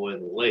slope all the way to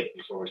the lake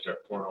before we start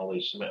pouring all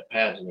these cement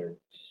pads in there,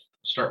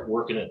 start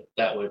working it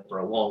that way for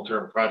a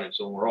long-term project.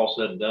 So when we're all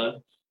said and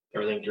done,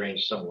 everything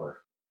drains somewhere.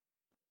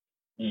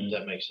 Does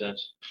that make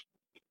sense?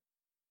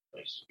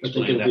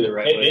 Explain that the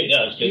right way. It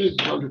does. Huge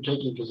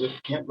undertaking, because the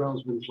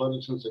campground's been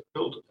flooded since they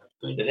built it.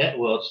 I think.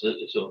 Well,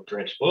 it's a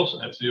drainage spoil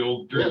site. That's the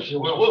old Yeah, dredge it's a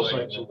spoil well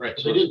site. site, Right,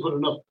 but so- they didn't put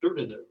enough dirt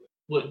in there.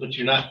 But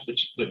you're not,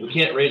 but we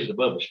can't raise it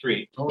above the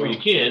street, or you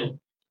can,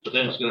 but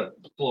then it's gonna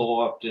flow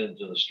off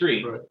into the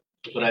street. Right.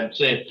 But I'm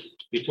saying,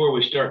 before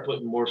we start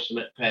putting more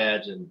cement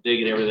pads and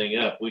digging everything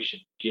up, we should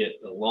get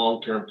a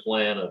long-term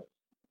plan of,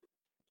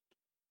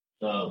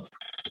 all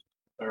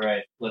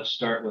right, let's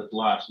start with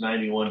lots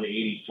 91 to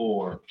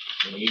 84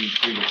 and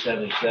 83 to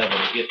 77,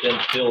 and get them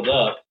filled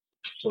up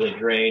so they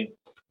drain,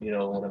 you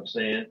know what I'm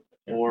saying?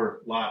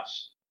 Or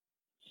lots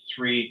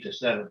 3 to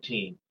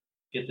 17.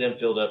 Get them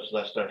filled up so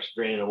that starts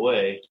draining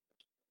away,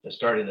 and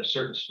start in a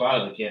certain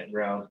spot of the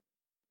campground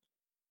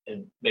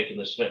and making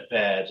the cement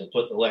pads and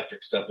putting the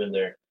electric stuff in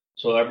there.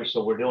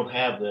 So we don't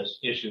have this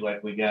issue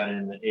like we got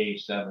in the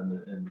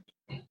A7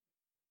 and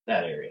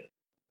that area.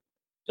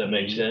 Does that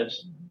make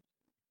sense?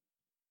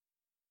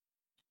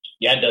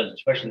 Yeah, it does,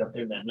 especially up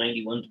there in that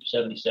 91 to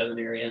 77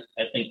 area.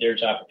 I think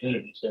there's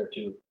opportunities there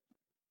to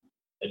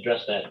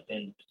address that.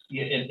 And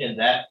Yeah, and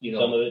that, you know.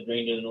 some of it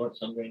drain to the north,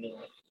 some drain to the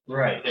west.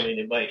 Right, I mean,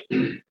 it might,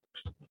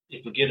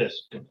 if we get a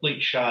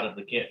complete shot of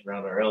the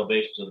campground, our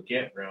elevations of the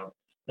campground,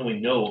 then we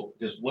know,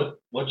 because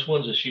which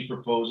ones is she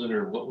proposing,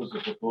 or what was the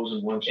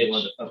proposing one she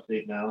wanted to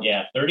update now?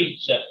 Yeah,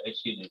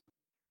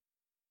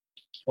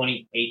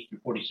 28 through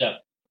 47.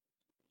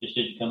 Just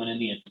as you're coming in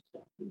the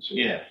entrance.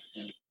 Yeah,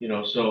 you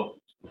know, so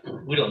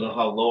we don't know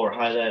how low or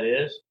high that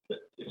is, but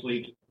if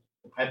we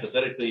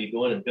hypothetically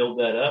go in and build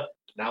that up,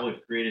 now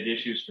we've created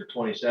issues for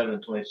 27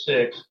 and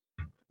 26,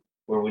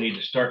 where we need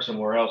to start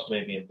somewhere else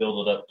maybe and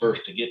build it up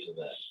first to get to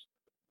that.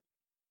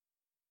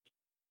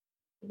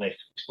 Am I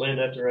explaining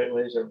that the right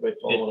way? Is everybody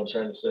follow what I'm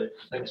trying to say?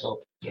 I think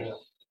so, yeah.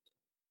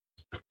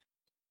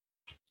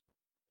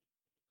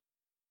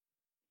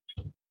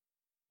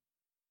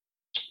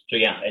 So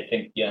yeah, I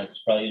think,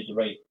 it's probably the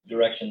right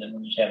direction, then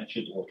we'll just have them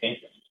shoot the whole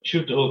campground.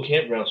 Shoot the whole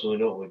campground so we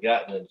know what we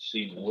got and then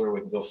see where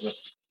we can go from there.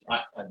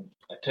 I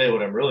tell you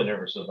what I'm really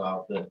nervous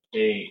about, the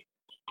A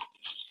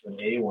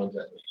ones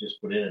that was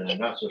just put in, and I'm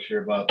not so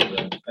sure about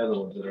the other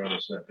ones that are on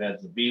the cement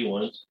pads. The B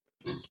ones,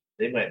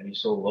 they might be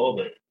so low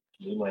that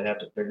we might have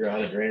to figure out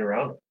how to drain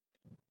around them.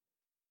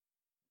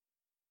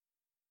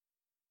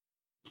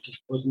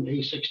 Wasn't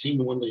A16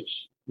 the one that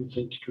you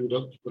think screwed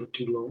up, put it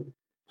too low?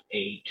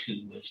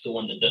 A2 is the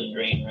one that doesn't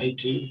drain, right?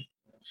 A2?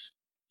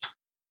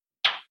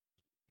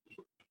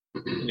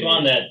 So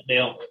on that,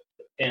 Dale,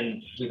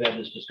 and we've had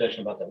this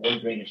discussion about that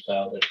one drainage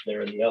tile that's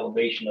there, the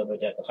elevation of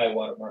it at the high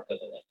water mark of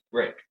that.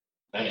 Right.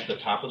 That's the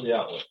top of the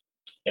outlet.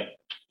 Yep.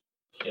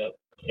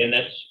 And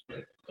that's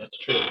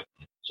true.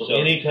 So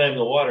anytime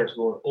the water's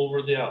going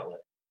over the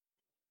outlet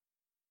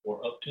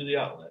or up to the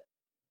outlet,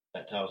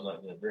 that tile's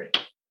not going to drain.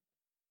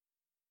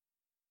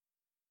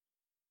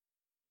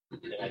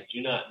 And I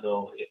do not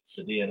know if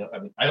the DNO, I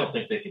mean, I don't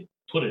think they could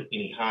put it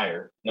any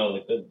higher. No,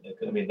 they couldn't.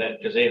 I mean, that,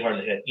 because they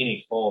hardly had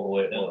any fall the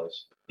way it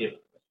was. If,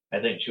 I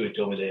think Chewy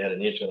told me they had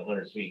an inch on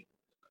 100 feet.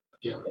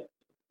 Yeah.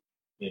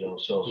 You know,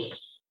 so,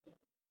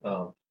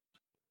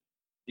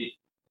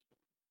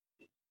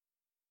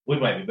 we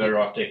might be better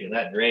off taking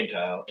that drain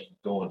tile and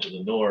going to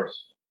the north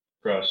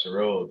across the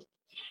road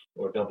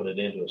or dumping it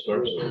into a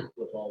storm sewer.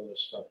 With all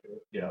this stuff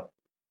here. Yeah.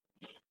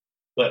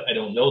 But I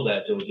don't know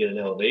that till we get an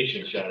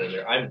elevation shot in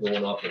there. I'm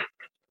going off of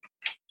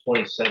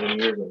 27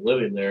 years of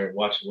living there and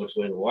watching which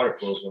way the water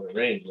flows when it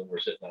rains when we're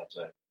sitting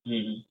outside.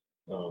 Mm-hmm.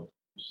 You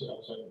sit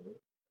outside of it.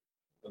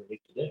 A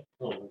week today.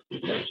 Oh,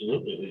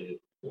 Absolutely,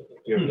 we do.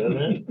 You ever done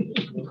that?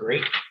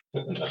 Great.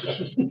 In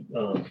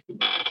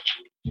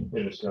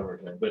the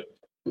summertime, but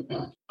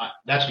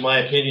that's my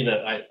opinion.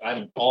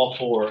 I'm all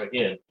for,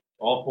 again,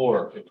 all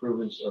for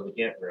improvements of the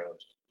campground,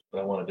 but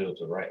I want to do it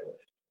the right way.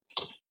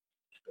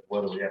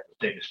 Whether we have to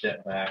take a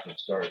step back and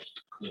start,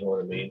 you know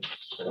what I mean?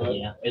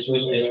 Yeah, as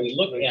we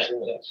look at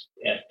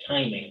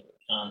timing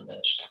on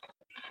this,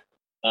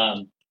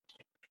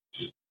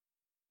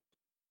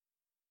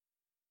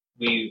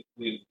 we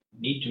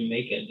need to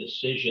make a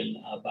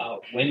decision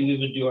about when we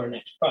would do our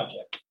next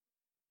project,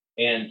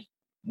 and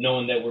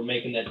knowing that we're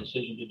making that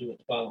decision to do it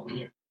the following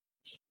year.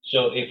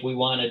 So if we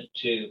wanted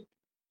to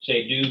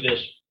say do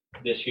this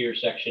here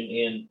section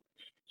in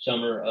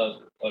summer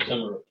or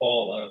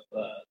fall of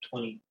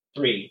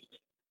 23,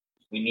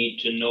 we need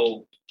to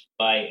know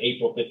by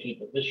April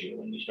 15th of this year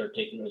when we start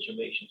taking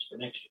reservations for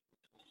next year.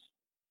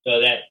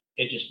 So that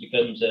it just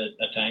becomes a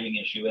timing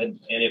issue, and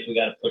if we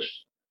got to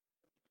push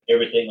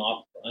everything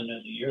off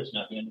another year, it's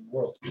not the end of the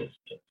world.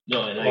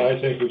 No, and I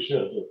think we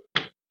should.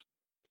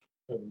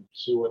 And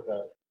see what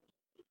that.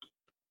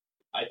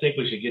 I think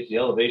we should get the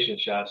elevation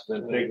shots,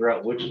 then figure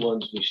out which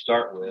ones we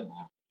start with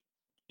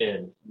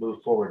and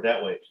move forward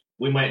that way.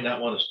 We might not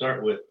want to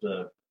start with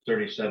the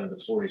 37 to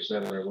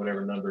 47 or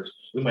whatever numbers.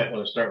 We might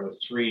want to start with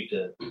 3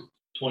 to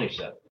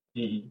 27.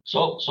 Mm-hmm.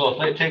 So if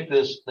they take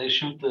this, they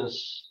shoot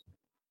this,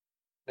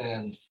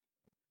 and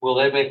will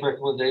they make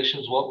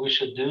recommendations what we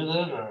should do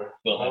then, or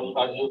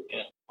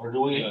or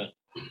do we,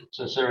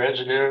 since they're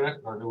engineering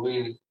it, or do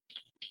we?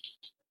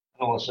 I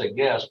don't want to say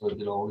guess, but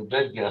we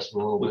been guessing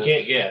a little bit. We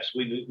can't guess.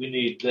 We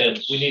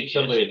need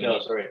somebody to tell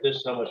us, all right, this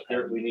is how much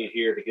dirt we need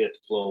here to get it to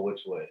flow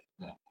which way.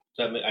 Yeah.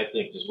 That I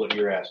think is what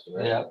you're asking,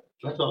 right? Yeah.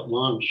 I thought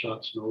Lon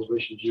shot some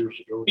elevations years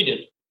ago. He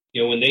did.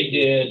 When they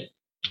did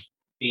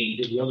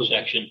Did the other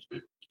section,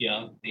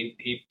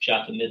 he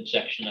shot the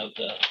midsection of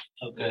the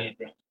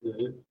campground.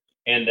 Mhm.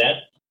 And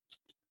that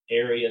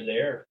area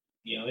there,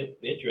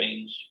 it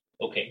drains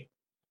okay.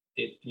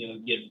 It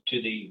get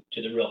to the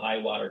real high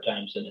water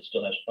times, and it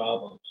still has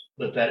problems.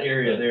 But that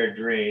area there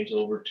drains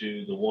over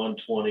to the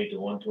 120 to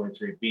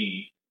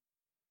 123B,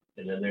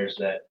 and then there's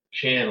that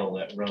channel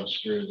that runs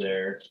through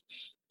there,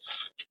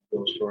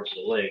 goes towards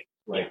the lake,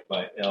 like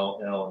by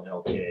LL and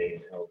LK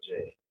and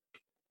LJ.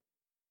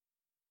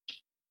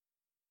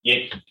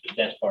 Yeah,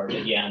 that's part of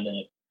it. Yeah, and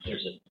then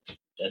there's a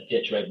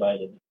ditch right by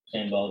the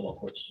sand volleyball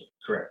courts.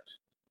 Correct.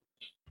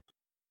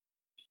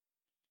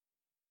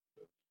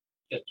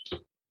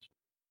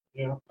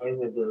 Yeah, I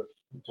remember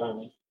the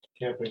time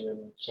camping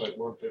in Site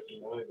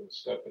 159 and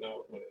stepping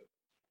out my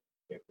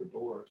camper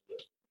door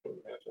that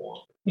wouldn't have to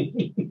walk.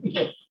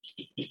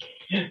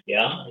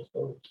 Yeah, I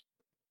suppose.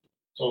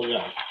 So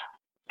yeah,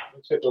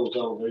 let's get those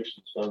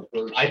elevations done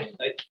first.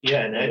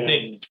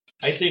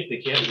 I think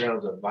the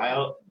campground's a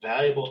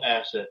valuable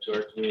asset to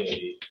our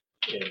community,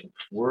 and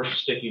we're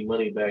sticking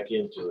money back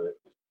into it.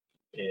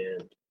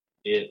 And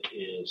it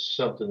is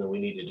something that we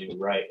need to do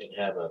right and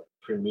have a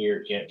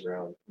premier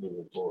campground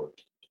moving forward.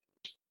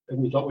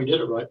 And we thought we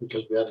did it right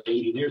because we had an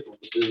engineer going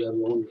to do that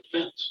along the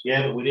fence.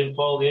 Yeah, but we didn't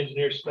follow the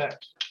engineer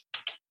specs.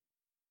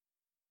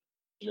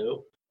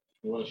 Nope.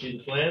 You wanna see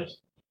the plans?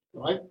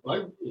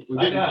 If we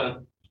I didn't-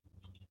 got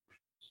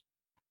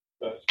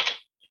them.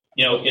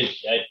 You know,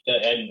 because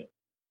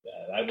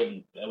I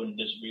wouldn't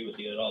disagree with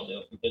you at all,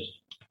 Dale, because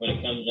when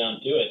it comes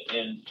down to it,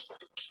 and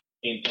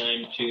came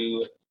time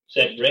to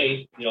set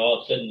grade, you know, all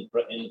of a sudden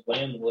in the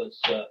plan was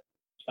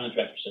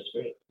contractor sets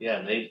grade. Yeah,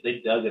 and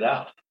they dug it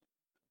out.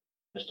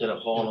 Instead of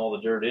hauling all the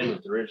dirt in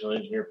that the original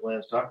engineer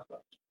plans talked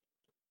about.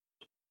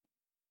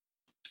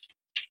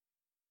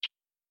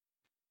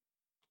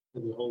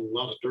 There's a whole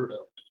lot of dirt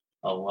out.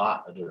 A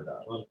lot of dirt A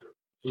out. lot of dirt.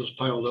 It was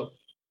piled up.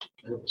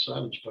 I have the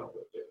silage piled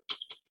up there.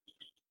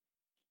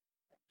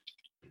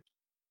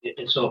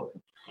 And so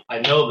I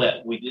know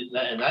that we did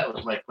that, and that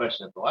was my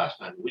question at the last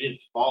time. We didn't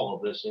follow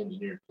this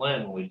engineered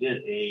plan when we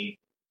did A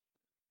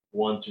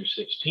 1 through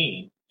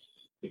 16,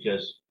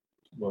 because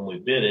when we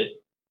bid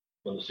it,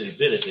 when the city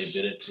bid it, they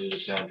bid it to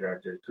the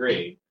contractor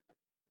grade,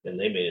 and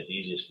they made it the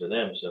easiest for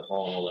them to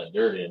haul all that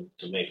dirt in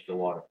to make the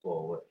water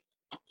flow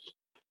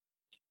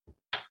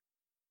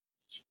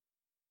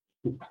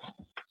away.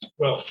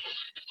 Well,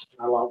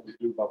 not a lot we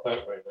do about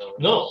that right now.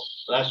 No,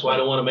 that's why I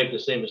don't want to make the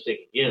same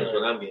mistake again. Is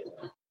what I'm getting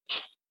at.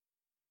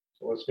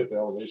 So let's get the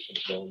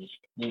elevations done.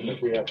 Mm-hmm.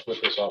 If we have to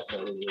put this off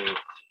another year.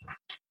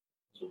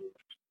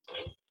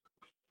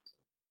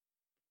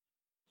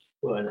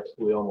 Well, and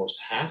we almost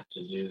have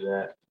to do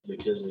that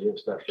because we didn't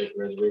start taking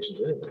reservations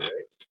anyway,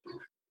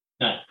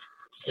 right?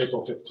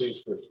 April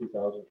 15th for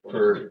 2000.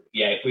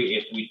 Yeah, if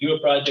we do a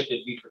project,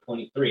 it'd be for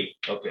 23.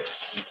 Okay.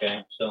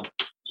 Okay, so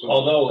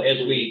although as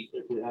if we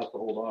we have to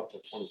hold off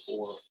for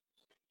 24,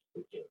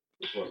 we can,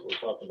 is what we're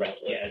talking about. right,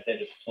 yeah,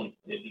 that is 20.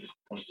 It'd be a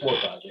 24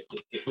 project.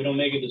 If we don't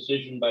make a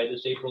decision by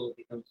this April, it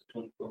becomes a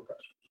 24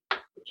 project.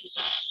 Which is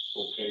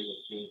okay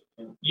with me.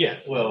 Yeah,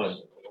 well, and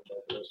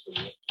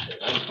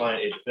I'm fine.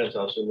 It depends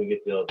how soon we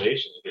get the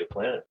elevations, get a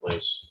plan in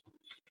place.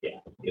 Yeah,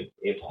 if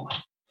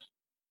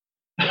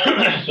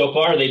so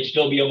far they'd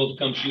still be able to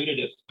come shoot it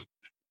if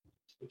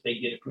they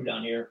get a crew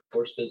down here, of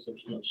course, because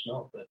there's no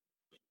snow. But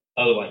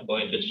otherwise,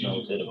 boy, if it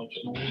snows, it'll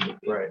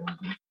Right.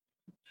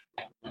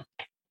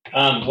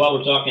 While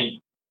we're talking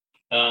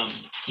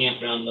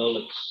campground, though,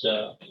 let's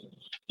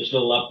just a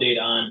little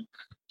update on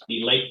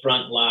the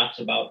lakefront lots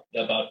about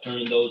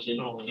turning those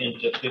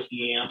into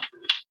 50 amp,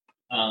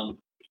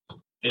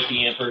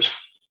 50 ampers,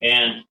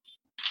 and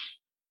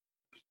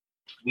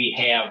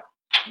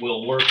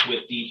we'll work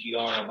with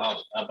DGR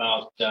about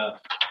the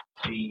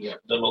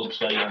load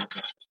study on.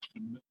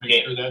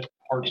 Make sure that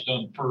part's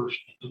done first,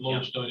 the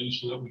load study,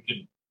 so that we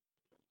can.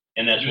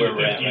 And that's where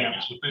we're at right now.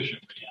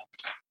 Sufficiently.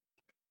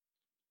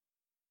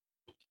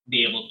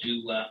 Be able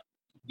to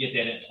get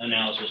that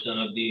analysis done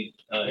of the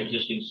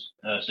existing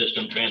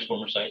system,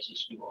 transformer sites, and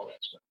do all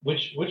that stuff.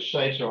 Which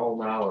sites are all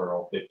now or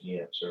all 50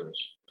 amp service?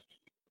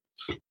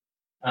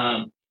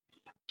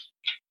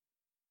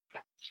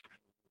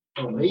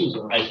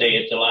 Amazing. I say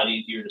it's a lot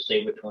easier to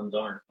say which ones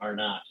are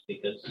not,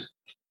 because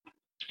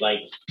like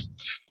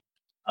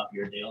up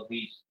your Dale,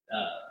 these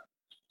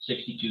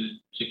 62,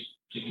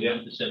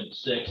 61 to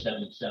 76,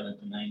 77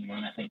 to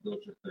 91, I think those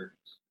are 30s.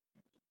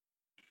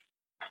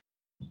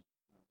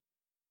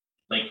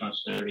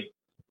 Lakefront's 30.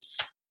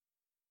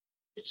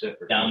 Except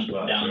for Down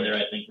spots, down right? there,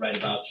 I think right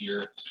about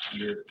your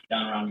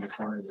down around your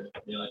corner there,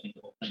 I think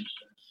the whole thing's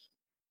 30.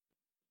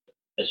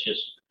 That's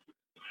just,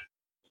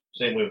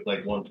 Same with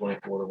like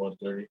 124 to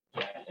 130.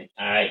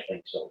 I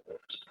think so.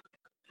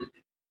 If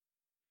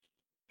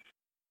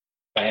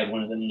I had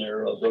one of them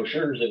their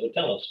brochures, it would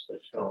tell us.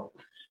 But, Oh.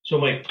 So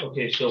Mike,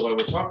 okay, so while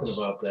we're talking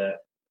about that,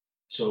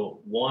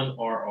 so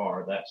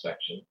 1RR, that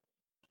section,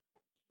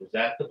 is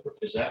that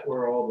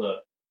where all the,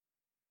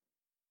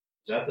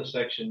 is that the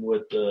section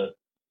with the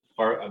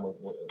I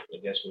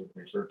guess we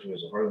refer to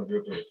as a Harlan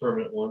group or the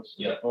permanent ones?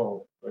 Yeah.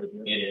 Oh, right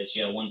here. it is,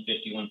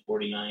 150,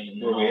 149,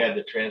 and Where we had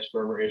the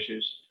transformer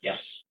issues? Yeah.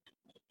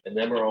 And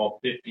them are all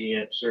 50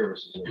 amp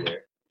services in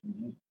there.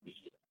 Mhm.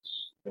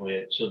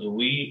 And so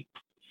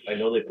I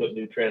know they put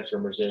new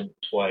transformers in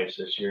twice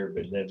this year,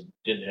 but then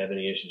didn't have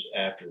any issues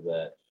after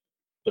that.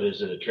 But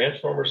is it a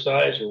transformer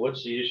size, or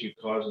what's the issue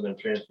causing them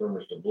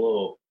transformers to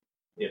blow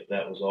if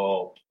that was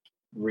all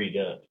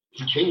redone?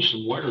 He changed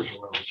some wires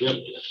around, Jim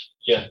did.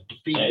 Yeah. To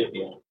feed Yeah, it.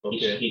 yeah.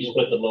 Okay. He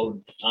split the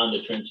load on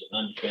the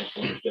transformers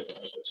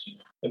differently,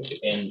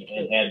 and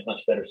had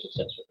much better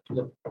success with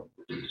it.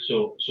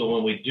 So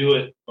when we do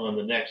it on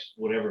the next,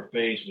 whatever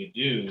phase we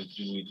do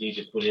we need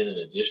to put in an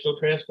additional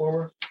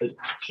transformer?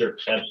 Sure,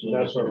 absolutely.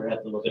 That's what we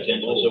have to look at.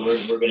 Potential. So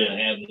we're gonna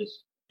have an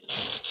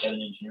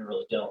engineer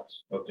really tell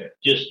us. Okay.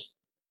 Just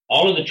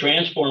all of the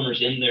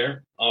transformers in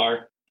there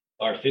are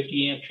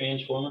 50 amp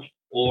transformers,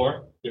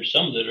 or there's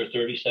some that are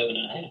 37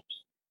 and a half.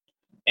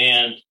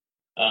 And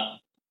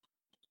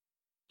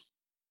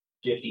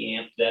 50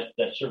 amp, that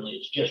certainly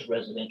it's just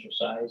residential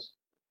size,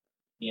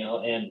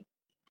 and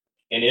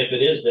And if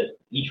it is that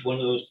each one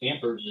of those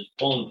campers is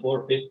pulling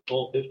full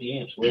 50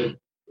 amps, we'll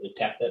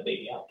tap that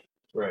baby out.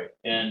 Right.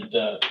 And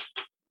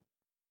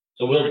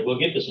so we'll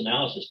get this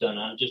analysis done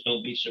on it. Just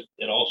don't be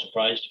at all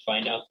surprised to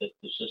find out that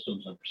the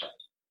system's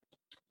undersized.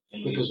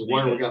 And Because the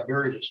wire we got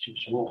buried is too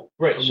small.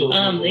 Right. So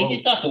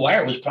they thought the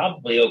wire was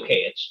probably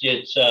okay.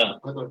 It's I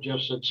thought Jeff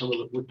said some of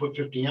the, we put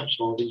 50 amps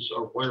and all these,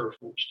 our wires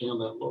won't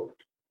stand that low.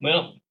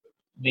 well,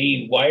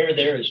 the wire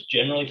there is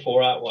generally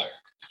 4-aught wire,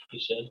 he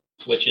said,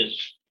 which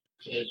is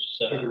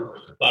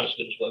about as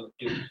good as what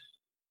we do.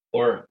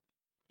 Or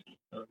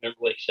I don't remember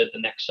what he said the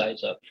next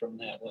size up from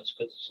that was,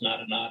 because it's not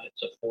a aught,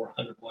 it's a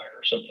 400 wire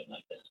or something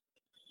like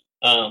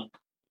that.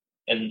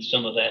 And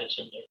some of that is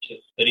in there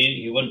too. But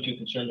he wasn't too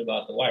concerned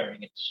about the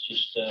wiring. It's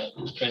just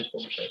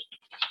transformer size.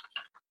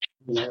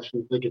 And I asked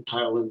him if they could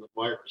tile in the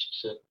wires.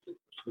 He said they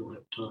don't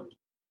have time.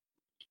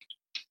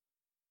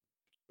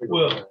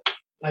 Well,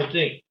 I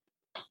think,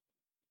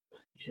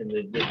 and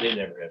they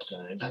never have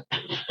time.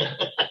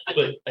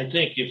 But I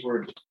think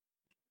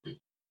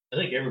I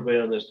think everybody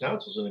on this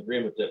council is in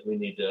agreement that we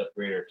need to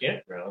upgrade our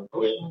campground.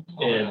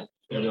 And,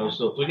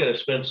 so if we gotta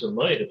spend some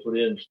money to put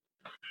in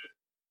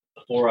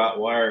a 4-aught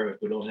wire,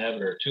 if we don't have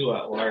it, or a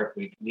 2-aught wire, if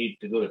we need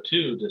to go to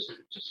 2 to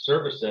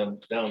service them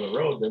down the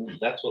road, then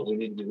that's what we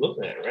need to be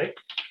looking at, right?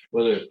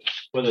 Whether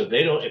if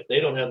they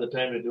don't have the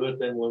time to do it,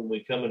 then when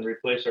we come and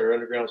replace our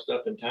underground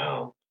stuff in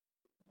town,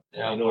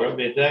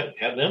 update that,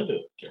 have them do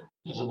it.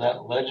 Isn't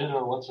that Legend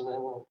or what's the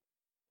name of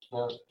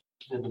it?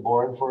 Did the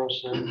boring for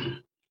us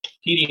then?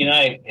 TD and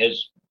I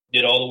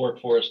did all the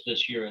work for us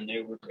this year, and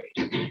they were great.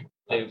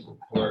 They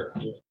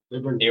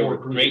were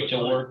great to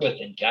work with,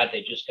 and God,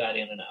 they just got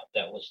in and out.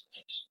 That was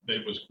nice.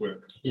 It was quick.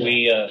 Yeah.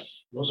 We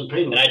wasn't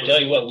painful. and I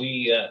tell you what,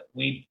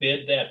 we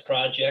bid that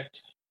project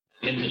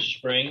in the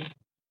spring,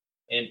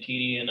 and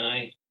TD and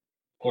I,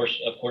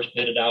 of course,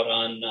 bid it out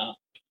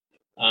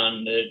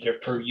on their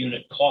per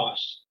unit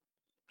costs,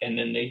 and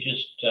then they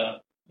just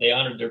they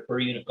honored their per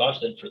unit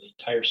cost then for the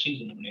entire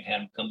season when they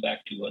had them come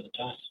back 2 other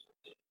times.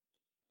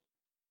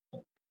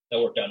 That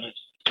worked out nice.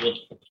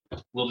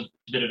 We'll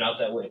bid it out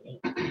that way.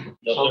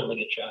 They'll certainly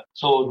get shot.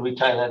 So would we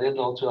tie that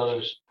into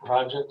other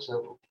projects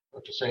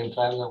at the same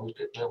time that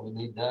we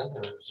need done,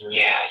 or is there?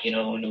 Yeah,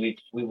 when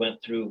we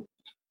went through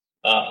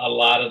a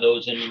lot of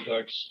those in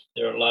regards.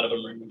 There are a lot of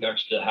them in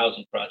regards to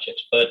housing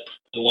projects, but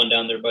the one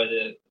down there by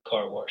the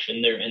car wash,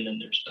 and then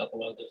there's a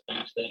couple other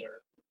things that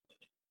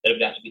have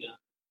got to be done.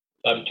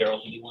 Bobby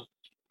Terrell, do you want?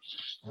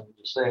 I'm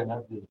just saying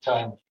that'd be the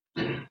time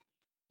we're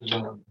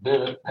gonna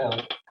bid it.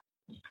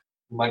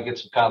 We might get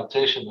some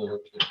competition, but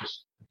if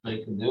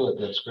they can do it,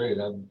 that's great.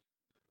 I'm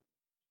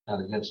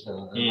not against that at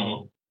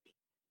all.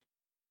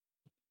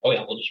 Oh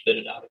yeah, we'll just bid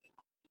it out.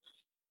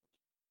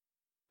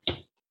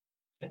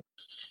 Okay.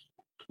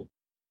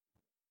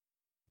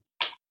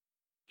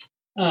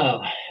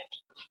 Oh.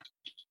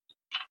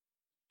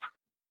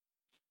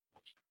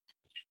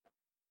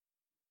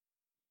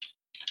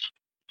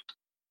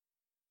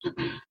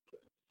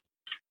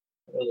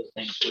 What other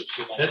things would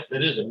you like?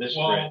 That is a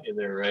misprint in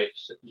there, right?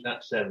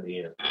 Not 70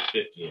 amp,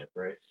 50 amp,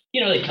 right?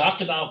 They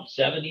talked about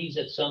 70s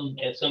at some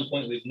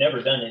point. We've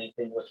never done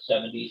anything with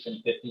 70s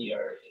and 50,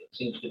 or it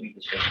seems to be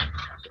the same.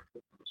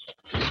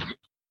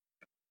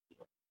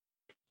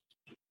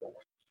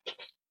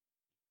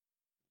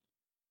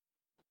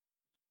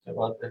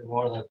 About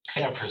more than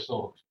campers,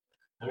 so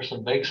there's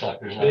some big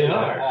suckers. They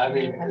are. I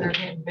mean, And they're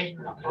getting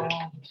bigger all the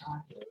time.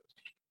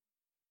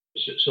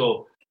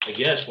 So I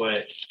guess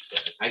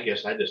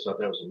I just thought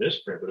that was a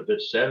misprint, but if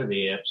it's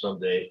 70 amp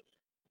someday,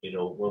 if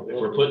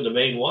we're putting the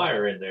main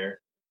wire in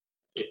there,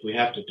 if we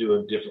have to do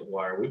a different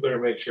wire, we better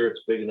make sure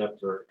it's big enough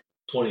for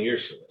 20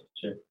 years from now.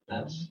 Sure.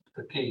 That's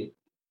the key.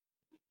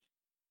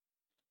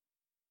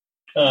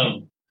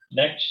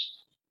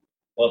 Next,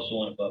 what's the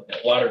one above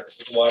that? Water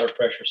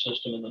pressure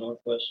system in the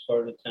northwest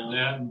part of town.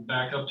 That and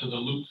back up to the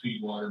loop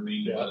feed water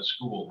main by the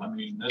school. I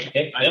mean, I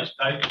think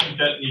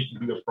that needs to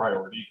be a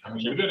priority. I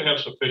mean, you're gonna have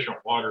sufficient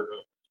water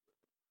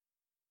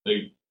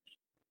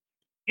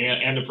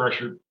and the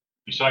pressure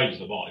besides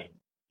the volume.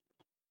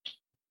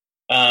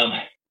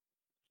 I'm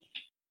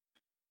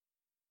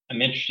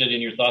interested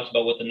in your thoughts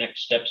about what the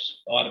next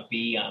steps ought to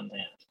be on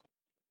that.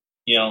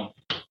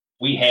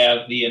 We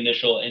have the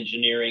initial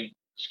engineering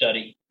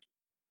study,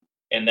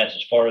 and that's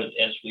as far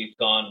as we've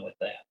gone with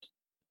that.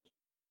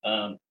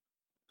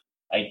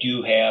 I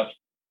do have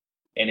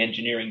an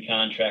engineering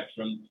contract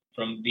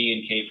from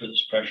B&K for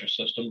this pressure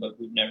system, but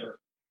we've never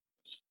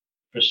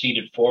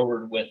proceeded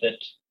forward with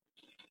it.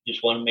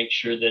 Just want to make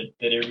sure that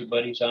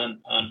everybody's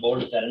on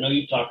board with that. I know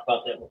you talked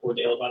about that before,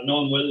 Dale, about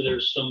knowing whether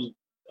there's some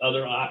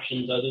other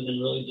options other than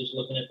really just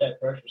looking at that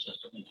pressure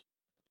system.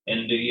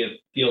 And do you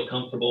feel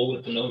comfortable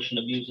with the notion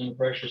of using a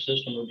pressure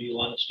system, or do you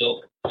want to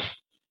still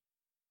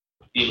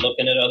be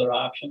looking at other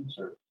options,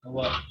 or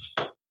what?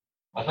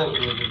 I think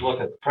when you look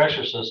at the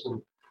pressure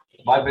system,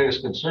 my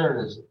biggest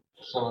concern is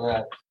some of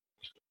that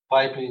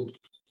piping.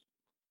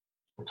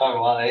 We're talking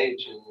a lot of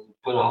age, and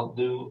put a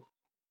new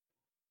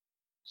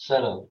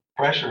set of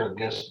pressure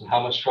against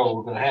how much trouble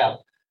we're going to have,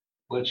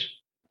 which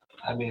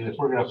I mean, if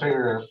we're gonna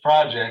figure a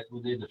project,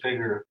 we need to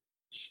figure,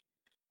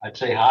 I'd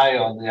say high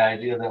on the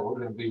idea that we're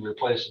gonna be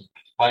replacing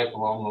pipe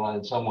along the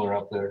line somewhere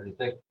up there. Do you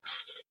think,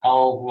 how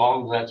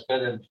long that's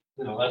been in,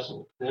 that's,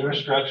 the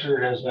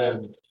infrastructure has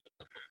been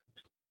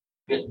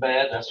getting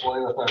bad. That's why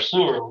with our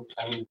sewer,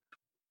 I mean,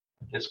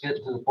 it's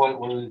getting to the point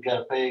where we've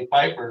gotta pay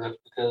Piper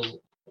because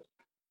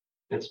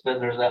it's been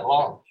there that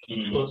long.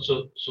 Mhm. Well,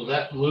 so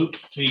that loop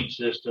feed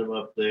system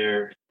up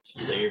there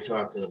that you're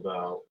talking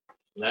about,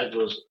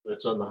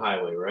 that's on the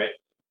highway, right?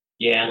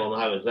 Yeah, On the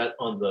highway, is that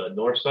on the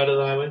north side of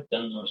the highway?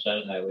 down the north side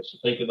of the highway. So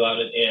think about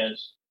it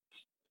as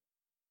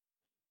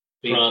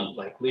Feeds From-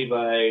 like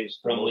Levi's,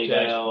 from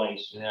Levi's motel.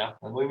 place. Yeah,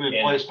 and we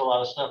replaced a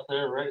lot of stuff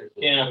there already.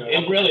 Yeah,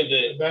 and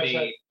really That's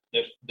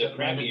the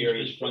crappy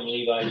areas from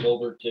Levi's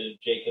over to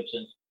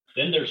Jacobson.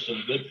 Then there's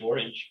some good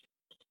 4-inch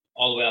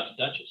all the way out to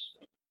Dutchess.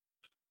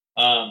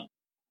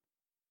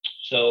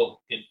 So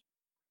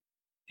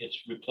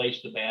it's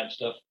replaced the bad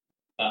stuff.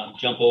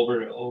 Jump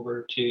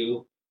over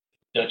to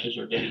Dutchess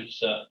or Denny's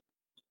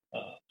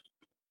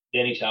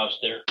house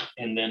there,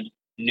 and then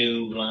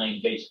new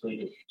line basically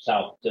to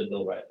south to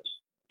Bill Riley's,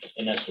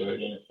 and that's where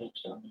it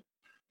intersects down there.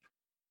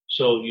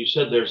 So you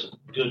said there's a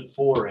good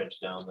 4-inch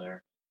down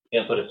there.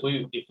 Yeah. But if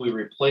we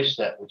replace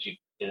that, and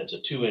it's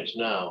a 2-inch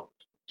now,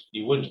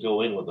 you wouldn't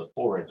go in with a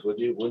 4-inch, would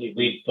you? Wouldn't you?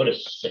 We'd put a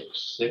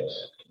 6.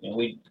 And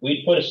we'd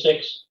put a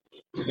 6.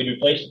 We'd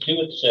replace the 2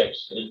 with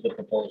 6 is the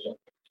proposal.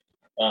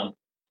 I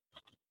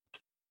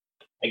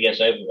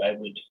guess I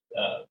would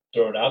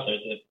throw it out there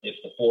that if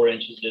the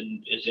 4-inch is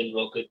in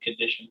real good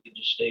condition, we could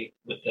just stay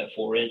with that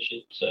 4-inch.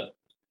 It's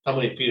How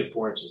many feet of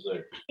 4-inch is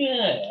there?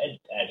 yeah,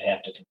 I'd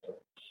have to confirm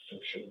for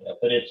sure that,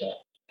 but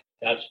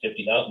that's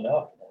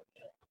 $50,000.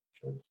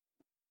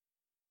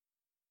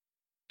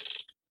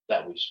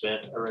 That we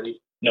spent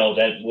already? No,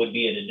 that would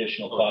be an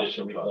additional cost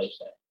to Additional replace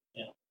that.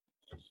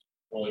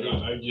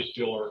 Well, I just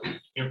feel our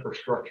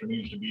infrastructure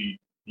needs to be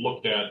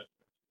looked at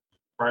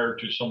prior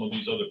to some of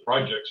these other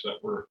projects that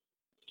we're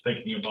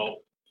thinking about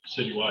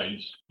citywide,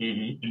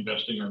 Mm-hmm.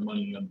 investing our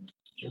money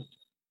in.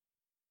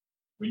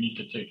 We need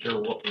to take care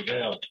of what we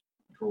have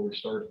before we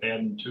start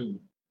adding to.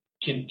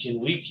 Can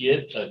we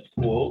get a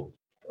quote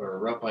or a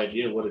rough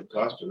idea of what it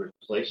costs to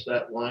replace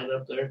that line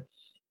up there?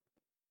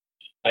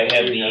 I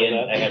have You have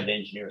that? I have the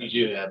engineer.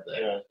 You do have that.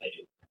 Yeah, I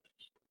do.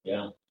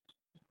 Yeah,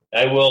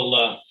 I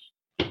will.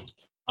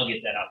 I'll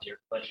get that out there,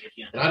 but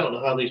again, And I don't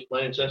know how these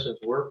planning sessions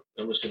work.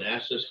 I'm just gonna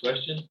ask this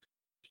question.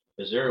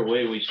 Is there a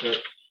way we start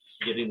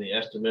getting the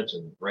estimates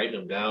and writing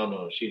them down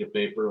on a sheet of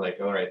paper? Like,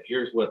 all right,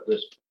 here's what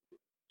this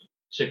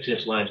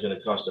 6-inch line is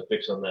gonna cost to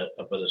fix on that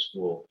up at the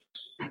school.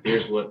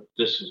 Here's what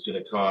this is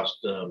gonna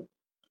cost to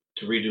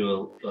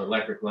redo an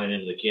electric line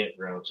into the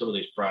campground. Some of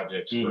these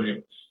projects.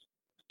 Mhm.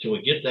 Can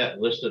we get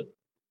that listed?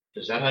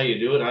 Is that how you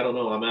do it? I don't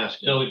know. I'm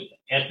asking. so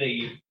at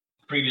the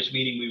previous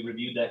meeting, we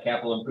reviewed that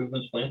capital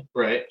improvements plan.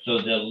 Right. So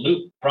the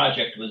loop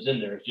project was in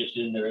there. It's just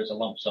in there as a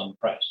lump sum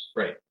price.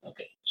 Right.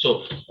 Okay.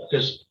 So,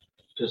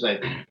 because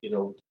I, we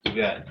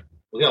got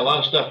a lot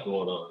of stuff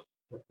going on.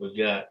 We've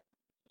got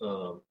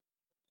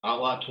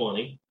Outlot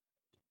 20.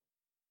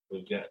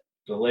 We've got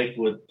the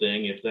Lakewood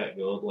thing, if that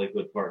goes,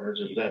 Lakewood Partners,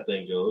 if that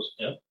thing goes.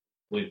 Yep.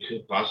 We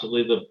could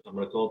possibly I'm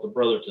going to call it the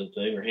Brotherton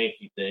thing or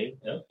Hankey thing.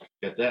 Yep.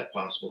 Got that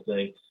possible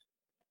thing.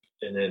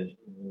 And then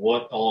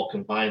what all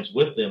combines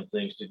with them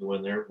things to go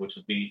in there, which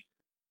would be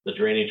the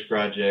drainage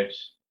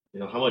projects.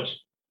 How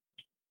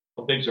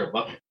big's our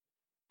bucket?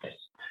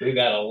 We've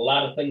got a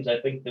lot of things I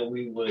think that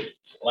we would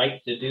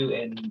like to do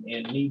and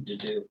need to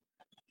do,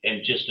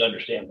 and just to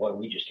understand why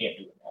we just can't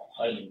do them all.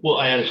 I mean, Well,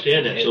 I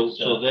understand that. It's,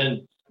 So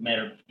then,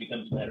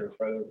 becomes a matter of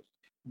priority.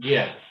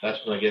 yeah,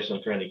 that's what I guess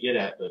I'm trying to get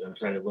at, but I'm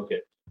trying to look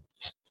at,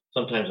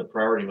 sometimes a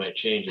priority might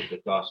change if the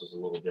cost is a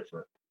little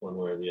different one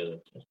way or the other.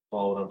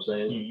 Follow what I'm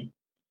saying? Mm-hmm.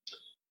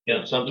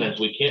 Yeah. Sometimes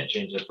we can't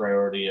change the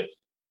priority if,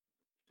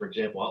 for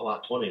example,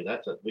 Outlot 20,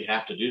 we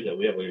have to do that.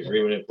 We have an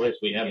agreement in place.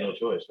 We have no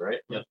choice, right?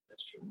 Yep,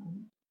 that's true.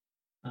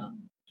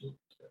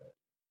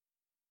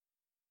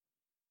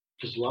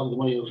 Because a lot of the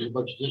money in the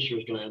budget this year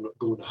is gonna end up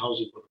going to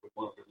housing, whether we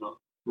want it or not.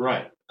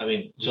 Right. I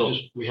mean, so.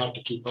 We have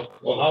to keep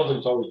up. Well,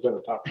 housing's always been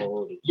a top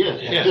priority. Yes,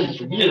 Yeah, it's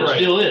been for it years.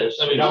 still is.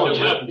 I mean, Now it it's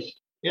still happening. is.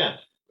 Yeah,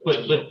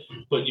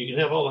 but you can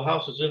have all the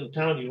houses in the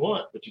town you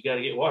want, but you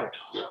gotta get water.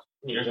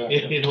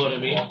 Exactly. You know what I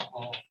mean?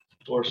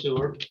 Or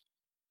sewer.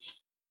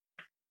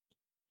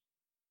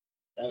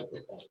 Yeah.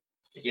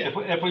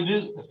 If we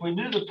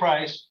knew the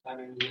price, I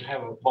mean, we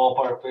have a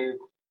ballpark figure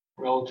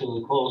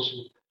relatively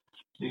close.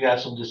 You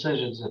got some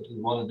decisions if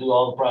you want to do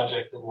all the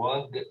project at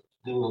once,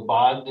 do a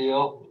bond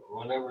deal,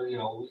 whatever, we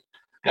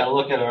got to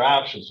look at our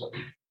options.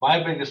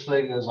 My biggest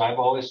thing is I've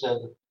always said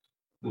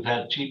we've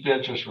had cheap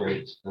interest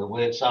rates. The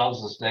way it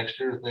sounds this next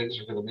year, things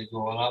are going to be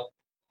going up.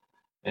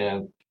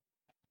 And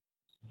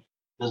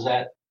does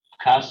that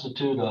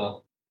constitute a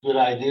good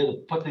idea to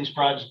put these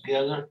projects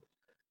together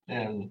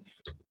and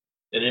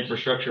An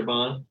infrastructure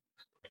bond,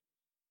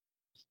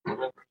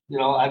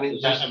 I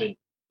mean, just,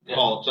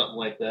 call it something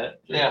like that.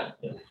 yeah.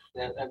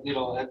 And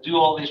do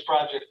all these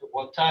projects at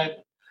one time,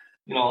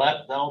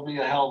 that'll be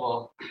a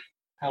hell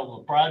hell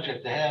of a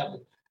project to have.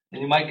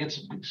 And you might get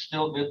some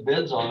still good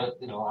bids on it.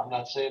 I'm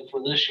not saying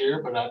for this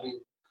year, but I'd be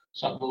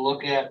something to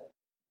look at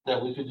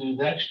that we could do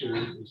next year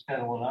is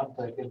kind of what I'm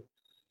thinking.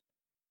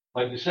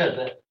 Like you said,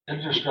 that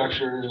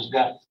infrastructure has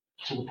got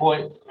to the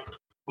point,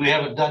 we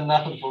haven't done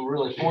nothing for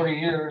really 40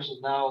 years,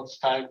 and now it's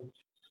time.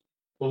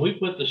 When we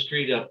put the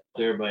street up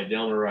there by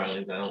Delmer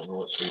Riley's, I don't know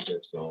what street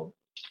that's called.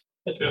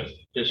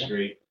 Fifth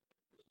Street.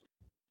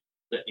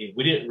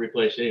 We didn't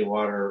replace any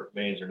water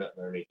mains or nothing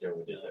underneath there.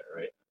 We did that,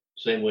 right?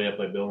 Same way up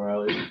by Bill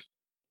Riley's.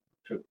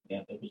 True.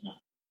 Yeah, it was not.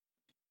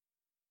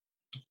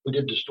 We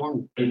did the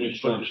storm. Storm right,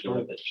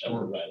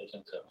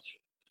 so.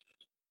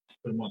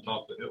 Put them on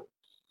top of the hill.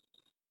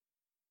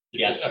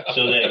 Yeah,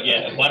 so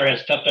that water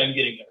has a tough time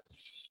getting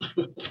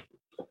there.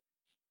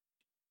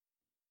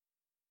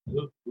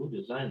 Who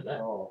designed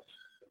that? Oh.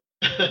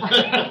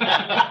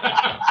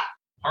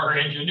 Our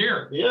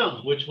engineer. Yeah,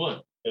 Which one?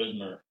 It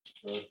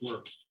was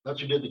Murr. that's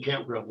who did the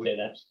campground. Okay,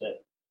 that's that.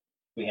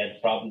 We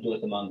had problems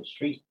with them on the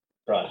street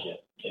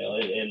project,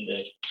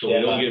 and So we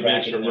don't get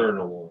bids from Murr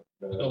no more.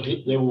 Oh,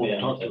 they won't Yeah.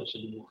 talk to us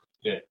anymore.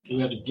 Okay. We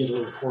had to get a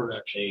report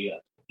actually.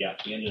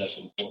 we ended up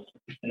in court,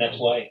 and that's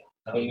why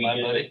That when was we my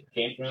did buddy. the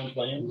campground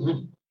plan,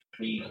 Mhm.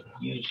 we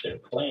used their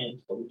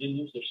plans, but we didn't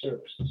use their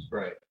services.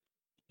 Right.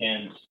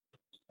 And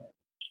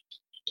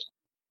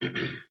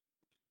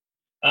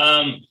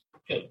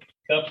a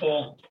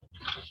couple.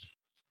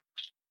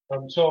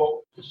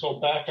 So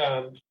back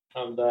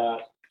on that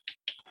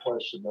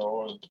question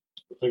though, and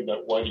the thing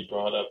that Whitey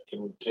brought up,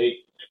 can we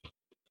take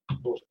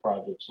those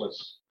projects,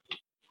 let's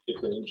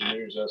get the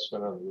engineer's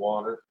estimate on the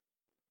water,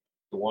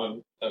 the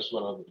one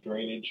estimate on the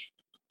drainage,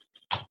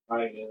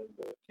 in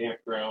the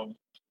campground,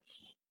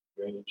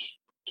 drainage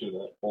to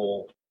that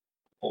whole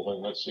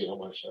thing, let's see how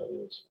much that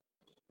is.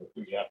 If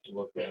we have to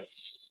look at.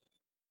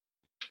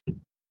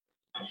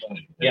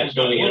 Yeah,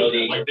 so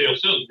Like Dale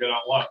says, we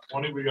got a lot,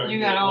 20, we got. You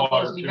got all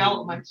water those too.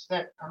 developments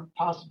that are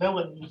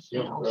possibilities,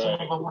 Yep, some right.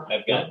 of them are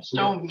I've got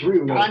stone Three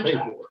we gotta pay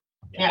contract. for.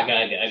 I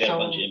got a so-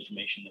 bunch of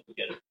information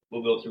that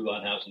we'll go through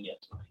on housing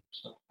yet tonight.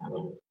 So.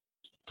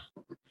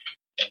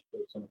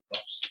 Some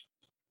costs.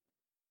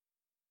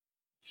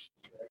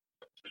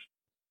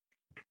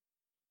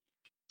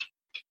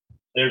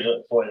 There's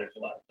a lot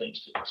of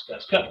things to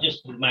discuss.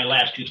 Just my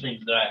last two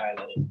things that I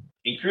highlighted.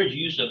 Encourage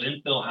use of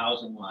infill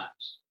housing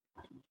lots.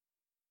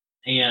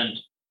 And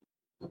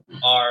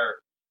our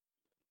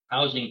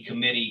housing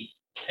committee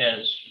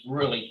has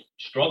really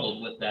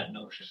struggled with that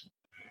notion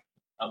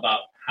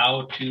about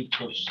how to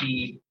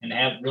proceed and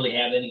have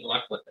any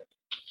luck with it.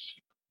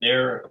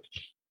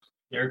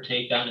 Their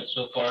take on it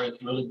so far has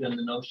really been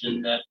the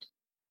notion that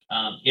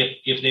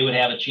if they would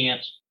have a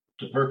chance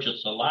to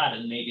purchase a lot,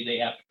 and maybe they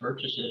have to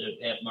purchase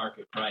it at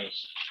market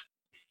price,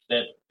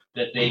 that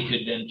they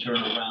could then turn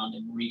around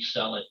and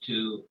resell it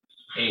to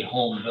a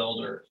home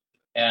builder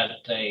at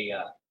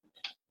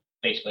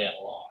basically at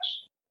a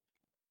loss.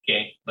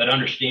 Okay, but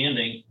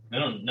understanding they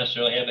don't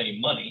necessarily have any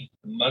money.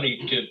 The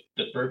money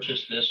to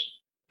purchase this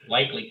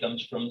likely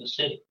comes from the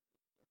city.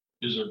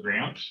 Is there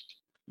grants?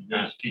 You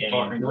guys keep And-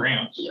 talking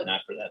grants.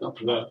 Not for that. Not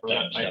for that.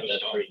 that type of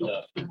That's stuff. pretty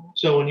tough.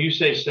 So when you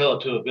say sell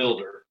it to a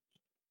builder,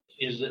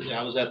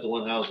 I was at the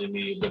one housing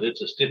meeting, but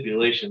it's a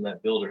stipulation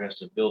that builder has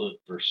to build it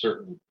for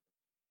certain.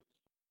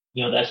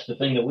 That's the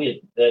thing that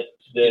we Because-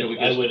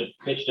 I would have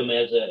pitched them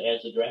as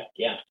a draft.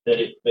 Yeah, that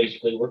it's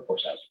basically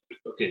workforce housing.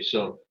 Okay,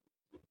 so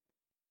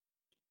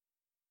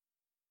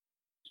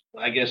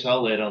I guess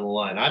I'll lay it on the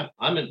line.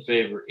 I'm in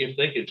favor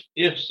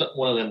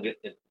one of them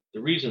the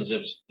reasons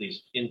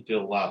these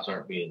infill lots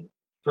aren't being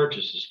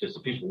purchased is because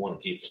the people want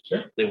to keep it.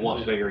 Sure. They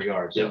want bigger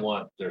yards. They Yeah.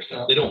 want their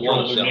stuff. They don't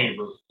want to Their sell.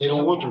 neighbor. They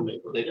don't want their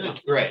neighbor.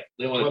 Right.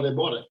 They That's why want they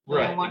bought it. They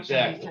don't right. want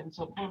somebody Exactly. sitting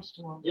so close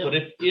to them.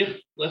 Yeah.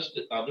 But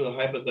I'll do a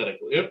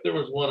hypothetical. If there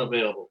was one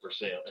available for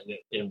sale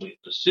and the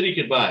city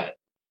could buy it,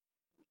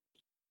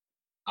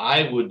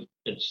 I'd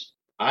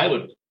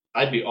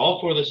be all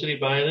for the city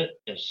buying it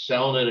and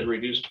selling it at a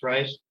reduced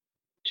price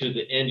to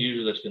the end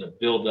user that's going to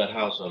build that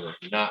house on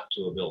it, not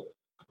to a builder.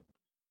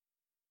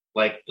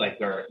 Like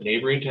our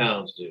neighboring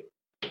towns do.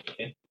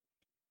 Okay.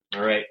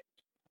 All right.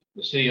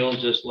 The city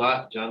owns this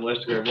lot. John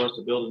Westergaard wants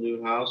to build a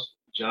new house.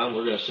 John,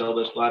 we're going to sell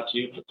this lot to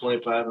you for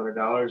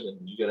 $2,500,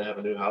 and you got to have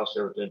a new house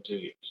there within 2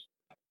 years.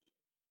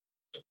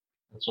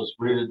 That's what's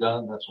Rita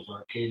done. That's what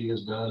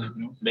Arcadia's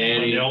done.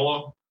 Manny,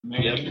 Manila,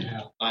 Yep.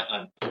 Yeah.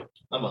 I'm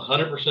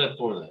 100%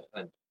 for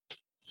that.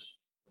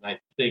 I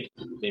think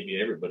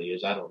maybe everybody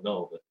is. I don't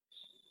know, but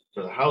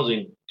for the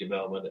housing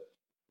development,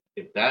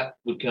 if that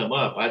would come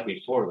up, I'd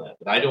be for that.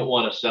 But I don't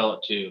want to sell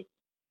it to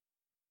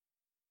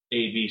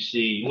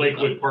ABC.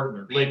 Lakewood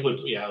Partners.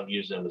 Lakewood, yeah, I'll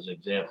use them as an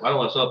example. I don't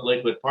want to sell it to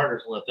Lakewood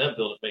Partners and let them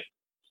build it.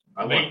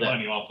 I Make want that.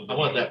 money off of it. I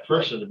want that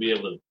person to be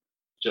able to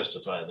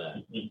justify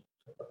that. Mhm.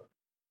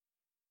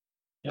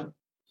 Yep. Does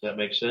that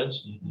make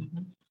sense? We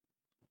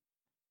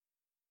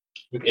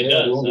It can have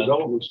does, their own so-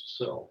 developments to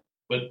sell.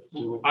 But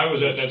I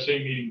was at that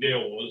same meeting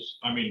Dale was.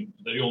 I mean,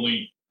 the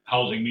only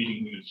housing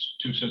meeting is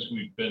since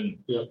we've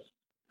been. Yeah,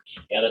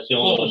 that's the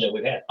only one that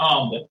we've had.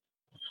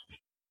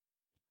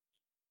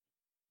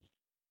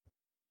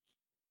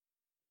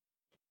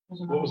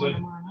 There's What was another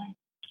it? one tomorrow night.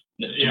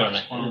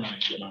 Yeah, Tomorrow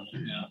night.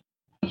 yeah.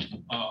 I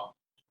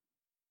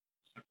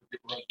forget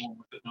where I was going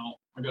with it now.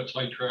 I got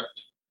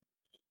sidetracked.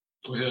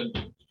 Go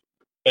ahead.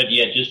 But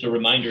yeah, just a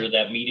reminder of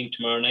that meeting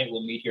tomorrow night.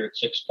 We'll meet here at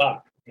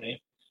 6:00,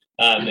 right?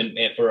 And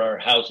for our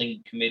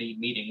housing committee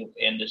meeting,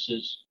 and this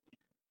is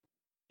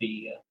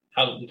the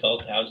how we call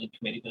it the housing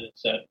committee, but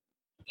it's that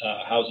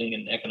housing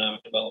and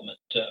economic development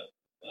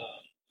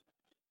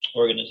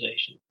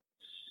organization.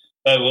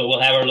 But we'll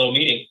have our little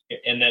meeting,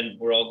 and then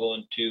we're all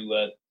going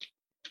to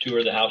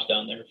tour the house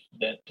down there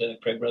that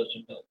Craig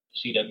Brotherson built,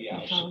 the CW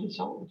It's house. already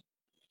sold.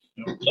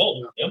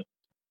 Sold. Yep.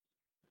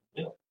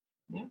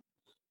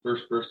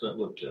 First person that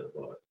looked at it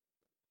bought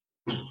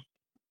it.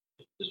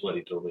 Is what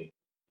he told me.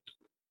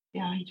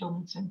 Yeah, he told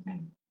me the same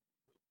thing.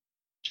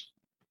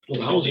 Well,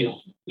 the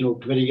housing,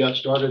 committee got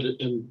started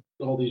and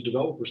all these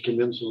developers came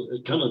in, so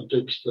it kind of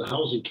takes the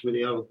housing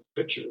committee out of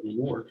the picture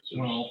anymore.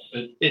 Well,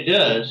 It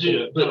does,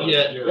 but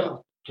yet, Yeah,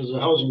 because the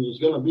housing is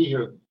gonna be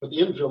here, but the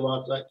infill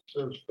lots,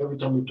 every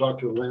time we talk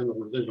to a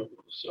landowner, they don't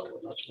want to sell it,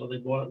 that's why they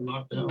bought it and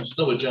knocked down.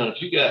 no, but John,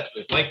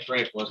 if Mike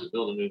Frank wants to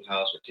build a new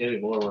house, or Tammy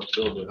Moore wants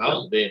to build a new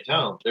house today in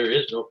town, there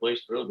is no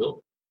place to really build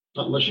it,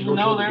 Not unless you go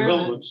No, to the there isn't.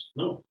 developments,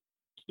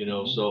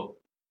 no. so.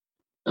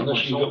 I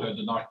Unless you myself go, had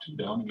to knock 2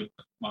 down to get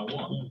my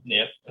one.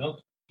 Yep.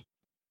 Well,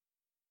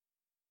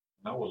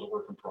 That was a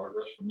work in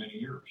progress for many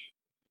years.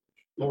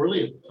 no,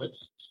 really,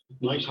 it's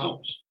a nice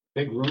house,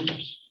 big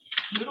rooms,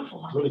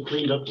 Beautiful. Huh? really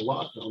cleaned up a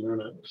lot down there in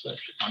that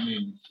section. I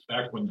mean,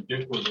 back when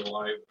Dick was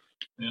alive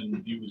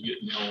and he was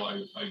getting,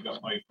 I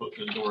got my foot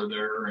in the door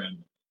there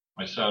and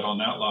I sat on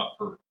that lot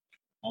for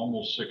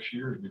almost 6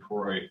 years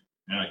before I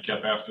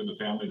kept after the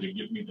family to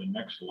give me the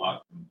next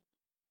lot.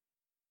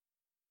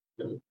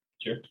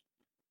 sure.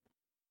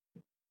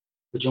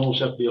 But you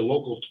almost have to be a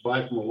local to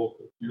buy from a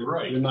local. You're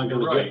right. You're not you're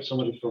gonna right. get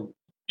somebody from,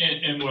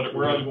 And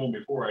where I was going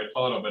before, I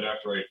thought of it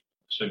after I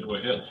said, go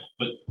ahead.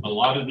 But a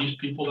lot of these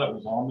people that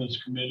was on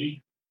this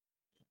committee,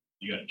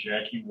 you got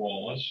Jackie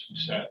Wallace, who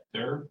sat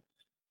there,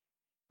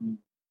 who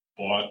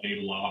bought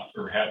a lot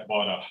or had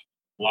bought a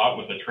lot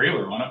with a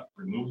trailer on it,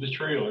 removed the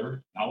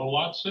trailer. Now the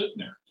lot's sitting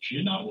there.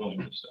 She's not willing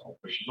to sell,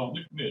 but she's on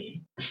the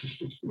committee.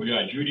 We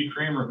got Judy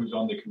Kramer, who's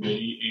on the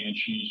committee, and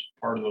she's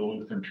part of the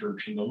Lutheran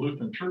Church. And the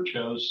Lutheran Church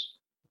has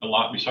a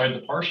lot beside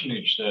the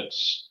parsonage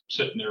that's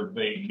sitting there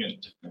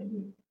vacant.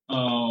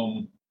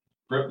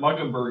 Brett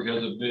Muggenberg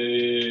has a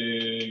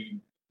big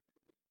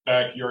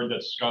backyard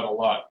that's got a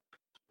lot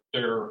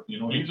there.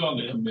 He's on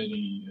the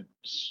committee.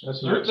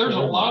 There's a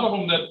lot of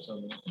them that,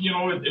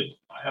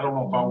 I don't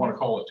know if I want to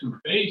call it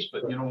two-faced,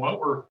 but you know what,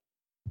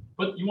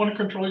 but you want to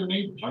control your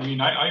neighbors. I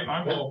mean,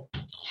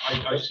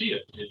 I see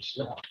it. It's,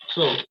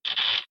 So,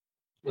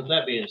 with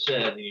that being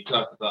said, you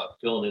talked about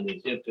filling in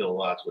these infill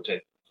lots, which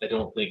I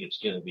don't think it's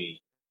gonna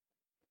be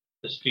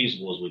as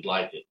feasible as we'd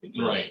like it.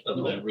 Because Right.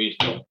 of that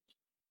reason.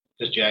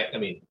 Because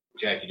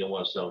Jackie don't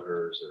want to sell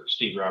hers, or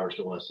Steve Roberts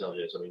don't want to sell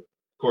his. I mean,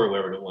 Corey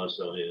Weber don't want to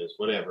sell his,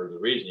 whatever the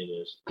reasoning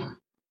is.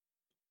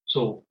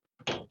 So,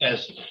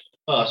 as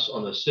us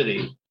on the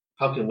city,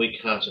 how can we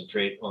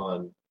concentrate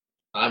on,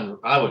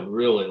 I would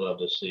really love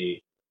to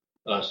see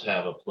us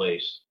have a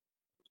place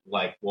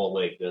like Wall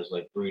Lake does,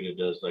 like Breda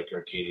does, like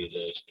Arcadia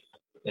does.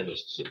 And the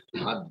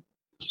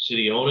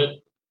city own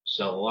it,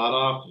 sell a lot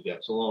off, we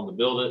got so long to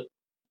build it,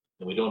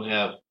 and we don't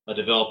have a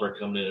developer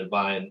coming in and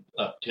buying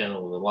up 10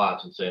 of the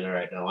lots and saying, all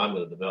right, now I'm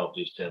going to develop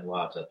these 10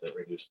 lots at that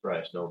reduced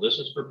price. No, this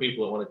is for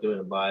people that want to go in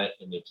and buy it,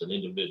 and it's an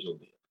individual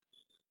deal.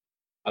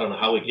 I don't know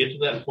how we get to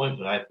that point,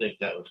 but I think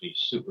that would be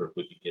super if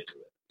we could get to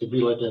it. to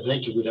be like that,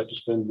 thank you, we'd have to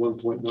spend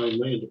 1.9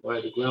 million to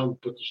buy the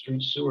ground, put the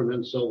street sewer, and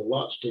then sell the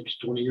lots. Takes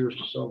 20 years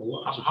to sell the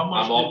lots.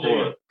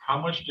 how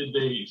much did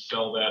they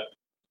sell that?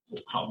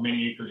 How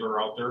many acres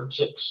are out there?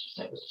 6.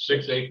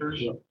 6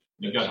 acres? Yeah.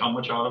 You got how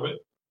much out of it?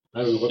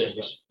 I don't know what they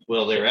got.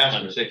 Well, they were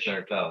asking for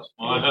 600,000.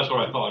 Well, that's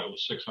what I thought. It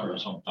was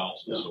 600 some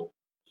thousand. Yeah.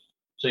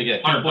 So you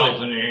got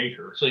 100,000 an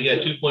acre. So you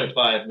got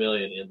 2.5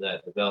 million in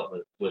that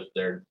development with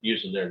their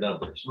using their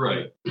numbers.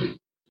 Right.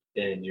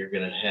 And you're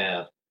gonna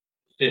have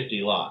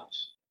 50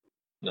 lots.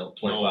 No,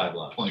 25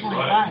 lots.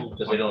 25.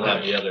 Because they don't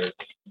have the other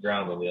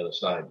ground on the other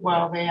side.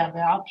 Well, they have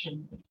the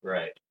option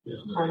Right.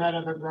 for that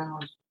other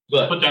ground.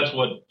 But But that's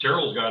what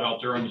Terrell's got out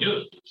there on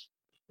his,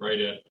 right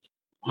at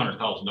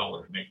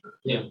 $100,000 an acre.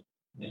 Yeah,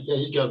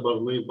 he's got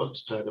about $1 million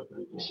tied up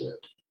in it, he said.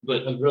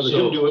 but I'd rather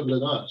so- him do it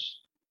than us.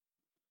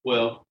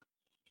 Well,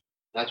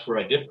 that's where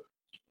I differ,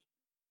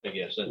 I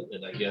guess,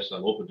 and I guess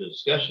I'm open to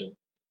discussion.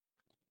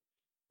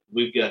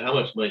 We've got how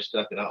much money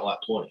stuck in Outlot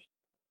 20?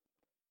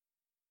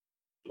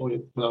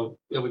 Well,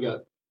 yeah, we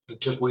got,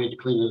 it took money to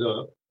clean it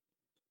up.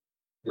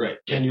 Right.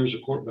 10 years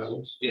of court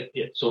battles. Yeah.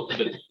 So,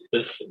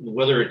 but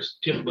whether it's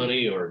tip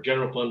money or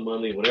general fund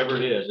money, whatever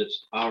it is,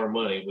 it's our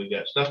money. We've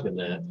got stuff in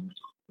that.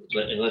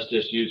 And let's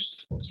just use,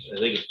 I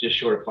think it's just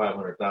short of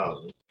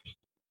 500,000.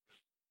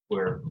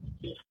 Where,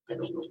 I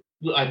don't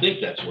know. I think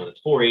that's what it's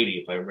 480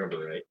 if I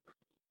remember right.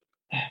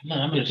 No,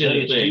 I'm gonna It's tell you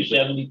in it's the thing,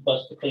 270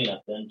 plus the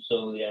cleanup then,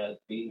 so yeah, it'd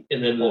be.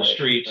 And then the 480.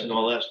 streets and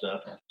all that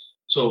stuff.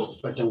 So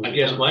By the time we I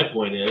guess get my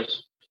point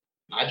is,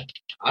 I'd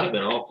have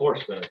been all for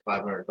spending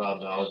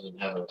 $500,000 and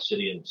having a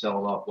city and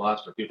selling off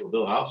lots for people to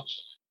build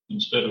houses.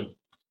 Instead of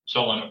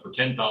selling it for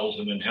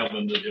 10,000 and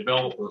having the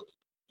developer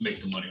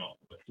make the money off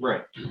of it.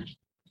 Right.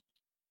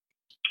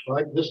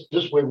 Like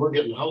this way, we're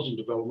getting housing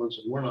developments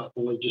and we're not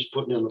only just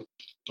putting in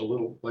a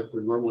little like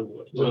we normally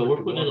would. Well,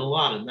 we're putting in a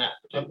lot in that.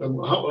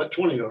 How about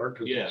 20 are?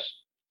 Yes.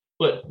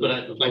 But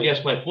I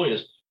guess my point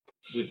is,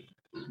 we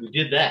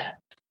did that.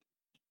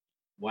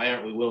 Why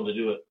aren't we willing to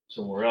do it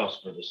somewhere else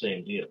for the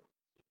same deal?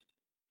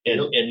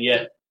 And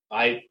yet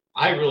I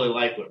really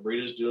like what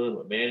Rita's doing,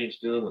 what Manning's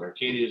doing, what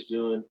Arcadia's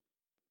doing,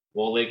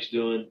 Wall Lake's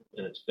doing,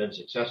 and it's been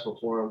successful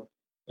for them.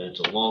 And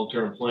it's a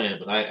long-term plan,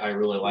 but I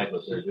really like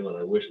what they're doing.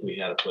 I wish we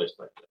had a place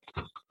like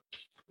that.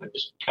 I'm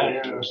just kind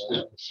of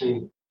interested to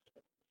see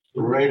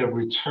the rate of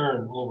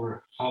return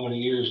over how many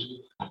years.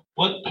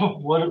 What's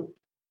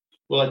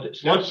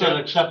an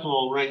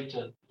acceptable rate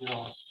to,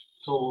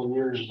 total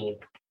years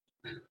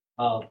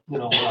of,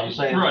 what I'm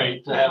saying?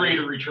 Right, to have, rate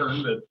of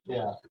return that.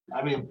 Yeah,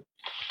 I mean.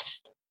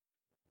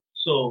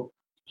 So,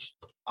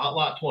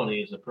 Outlot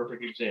 20 is a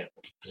perfect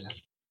example. Yeah.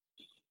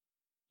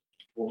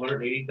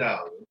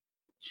 480,000.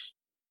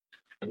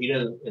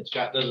 And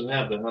Scott doesn't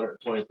have the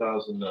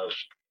 120,000 of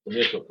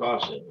initial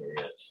cost in here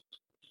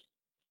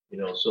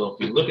yet. So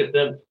if you look at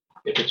them,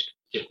 if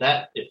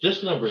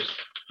this number is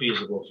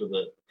feasible for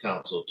the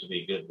council to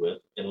be good with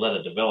and let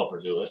a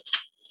developer do it,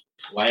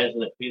 why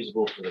isn't it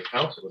feasible for the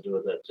council to do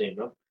it that same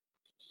number?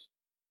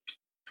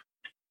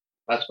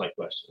 That's my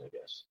question, I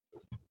guess.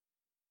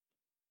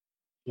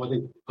 I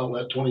think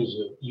Outlet 20 is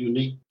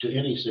unique to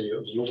any city. It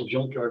was an old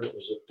junkyard that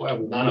was a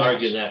viable. Not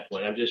arguing that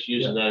point. I'm just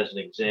using that as an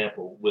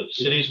example. With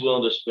cities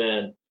willing to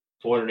spend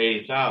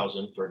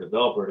 480,000 for a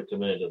developer to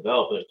come in and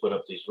develop it and put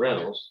up these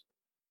rentals,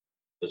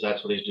 because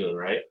that's what he's doing,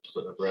 right?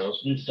 Putting up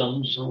rentals. And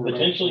some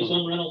potentially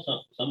some rentals,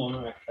 some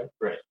owner.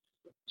 Right.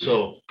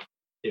 So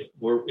if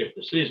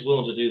the city's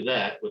willing to do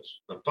that, which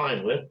I'm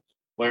fine with,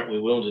 why aren't we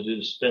willing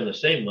to spend the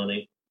same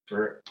money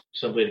for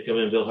somebody to come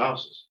in and build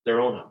houses, their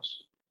own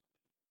house?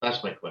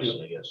 That's my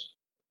question, I guess.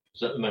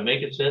 Am I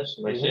making sense?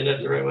 Am I saying that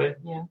the right way?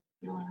 Yeah,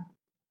 you are.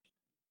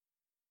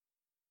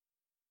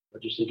 I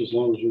just think as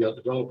long as we got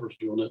developers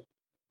doing it,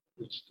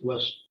 it's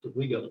less that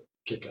we got to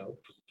kick out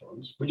for the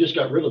funds. We just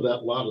got rid of that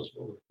lot as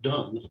what we've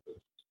done,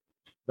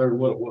 better than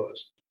what it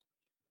was.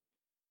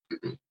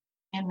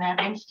 In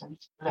that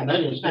instance, In that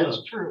instance,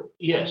 that's true.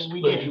 Yes, I mean,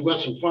 we But if did. you've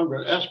got some farm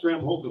ground, ask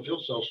Graham Holt if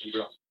he'll sell some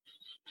ground.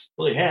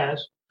 Well, he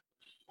has.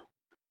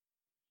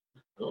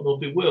 I don't know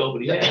if he will,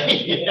 but he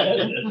has.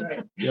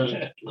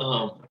 Yeah,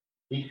 Um,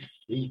 he's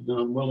been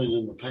unwilling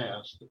in the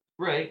past.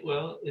 right.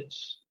 Well,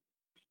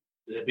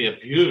 that'd be a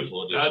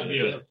beautiful addition. That'd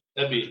be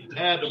That'd be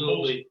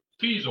absolutely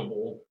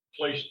feasible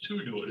place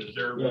to do it is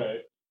there.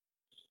 Right.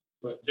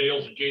 But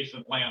Dale's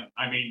adjacent land,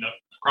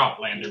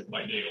 cropland there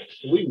by Dale.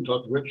 We even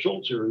talked to Rick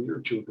Schultz here a year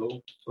or two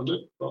ago,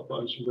 wasn't it? About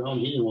buying some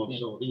ground. He didn't want to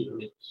sell it either.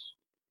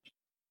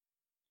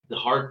 The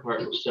hard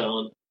part was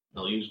selling.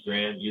 I'll use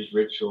Graham, use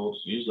Rich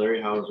Schultz, use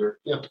Larry Hauser.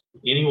 Yeah.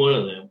 Any one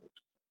of them.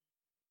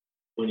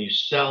 When you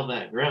sell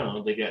that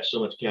ground, they got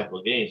so much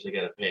capital gains, they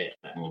got to pay it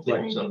back.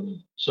 Right.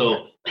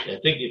 So I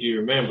think if you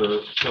remember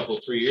a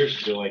 3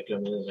 years ago, I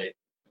come in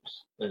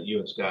and you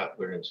and Scott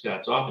were in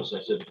Scott's office.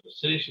 I said, the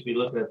city should be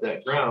looking at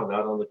that ground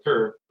out on the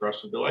curb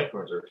across from Bill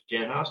Eichhorn's or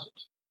Jan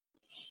Hostings.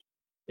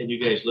 And you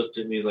guys looked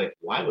at me like,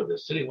 why would the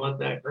city want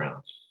that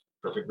ground?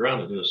 Perfect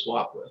ground to do a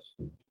swap with.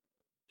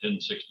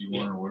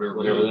 1061 or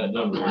Whatever that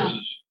number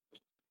is.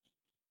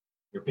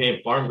 You're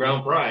paying farm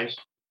ground price.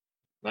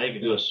 Now you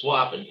can do a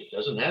swap, and it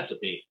doesn't have to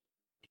be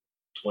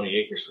 20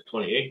 acres for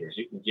 20 acres.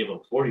 You can give them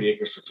 40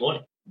 acres for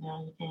 20.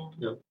 Yeah, you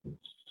can.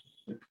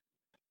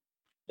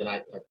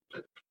 And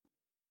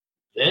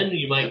then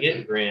you might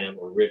get Graham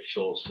or Rich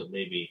Schultz to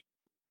maybe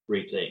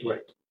rethink.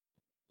 Right.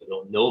 I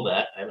don't know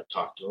that. I haven't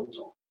talked to them.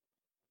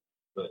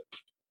 But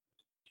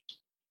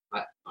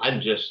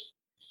I'm just,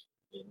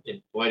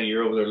 and Whitey,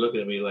 you're over there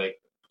looking at me like,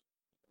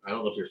 I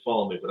don't know if you're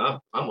following me, but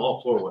I'm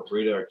all for what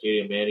Rita,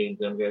 Arcadia, Manning, and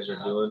them guys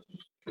are doing.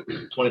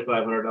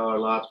 $2,500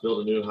 lots,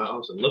 build a new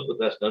house, and look what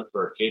that's done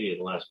for Arcadia in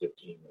the last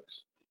 15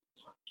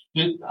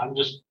 years. I'm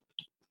just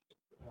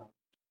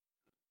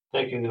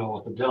thinking,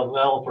 with the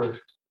developer,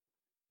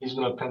 he's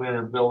going to come in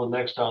and build the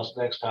next house.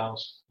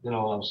 You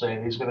know what I'm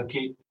saying? He's going to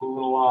keep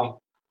moving along.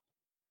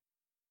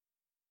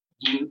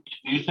 Do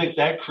you think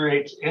that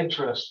creates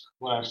interest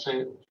when I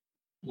say,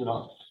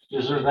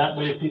 is there that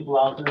many people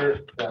out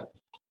there that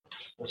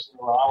are saying,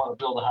 well, I want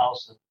to build a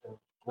house in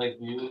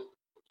Lakeview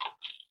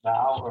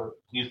now? Or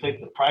do you think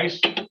the price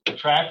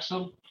attracts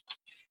them?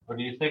 Or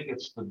do you think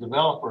it's the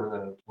developer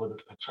that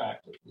would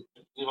attract it?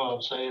 You know what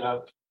I'm saying?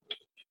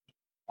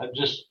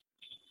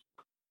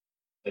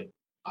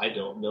 I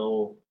don't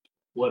know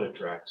what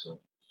attracts them.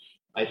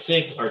 I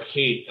think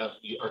Arcadia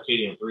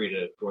and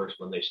Brita, of course,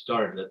 when they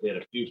started it, they had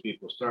a few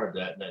people started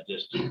that, and that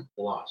just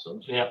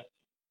blossomed. Yeah.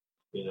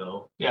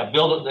 Yeah,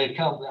 build it, they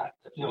come back.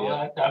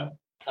 Yeah.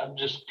 I'm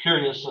just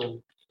curious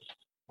on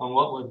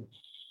what would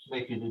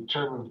make you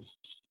determine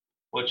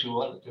what you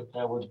want, if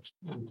that would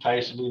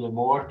entice them even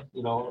more,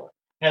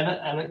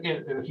 And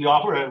again, if you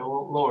offer it at a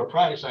lower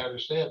price, I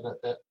understand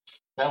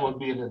that would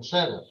be an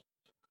incentive.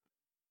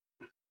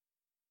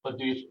 But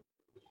we'd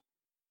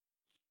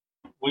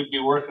be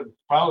working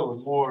probably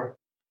with more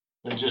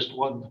than just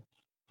one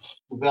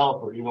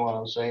developer, you know what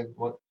I'm saying?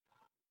 What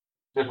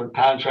different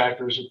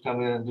contractors would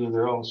come in and do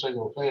their own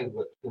single thing,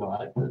 but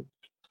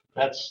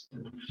that's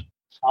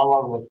how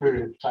long of a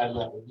period of time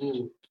that would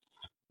do,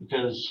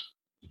 because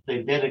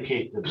they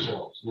dedicate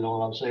themselves, you know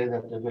what I'm saying?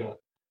 That they're gonna,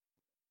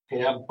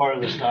 okay, I'm part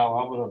of this now,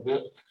 I'm gonna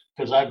build,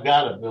 because I've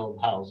gotta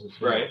build houses.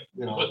 Right.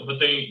 You know, But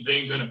they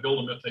ain't gonna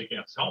build them if they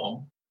can't sell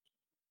them.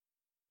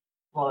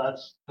 well,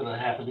 that's gonna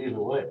happen either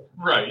way,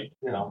 Right.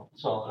 you know,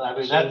 so, I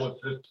mean, that's,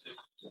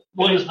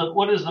 what is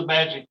the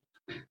magic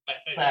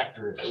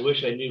factor? I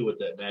wish I knew what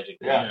that magic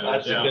Yeah,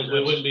 was, that's- because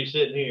we wouldn't be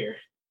sitting here.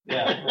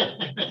 Yeah,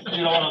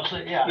 you know what I'm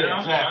saying? Yeah, Yeah,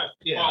 exactly.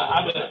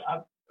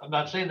 Yeah, I'm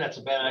not saying that's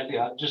a bad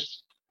idea. I'm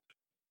just,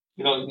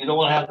 you don't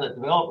want to have that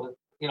development.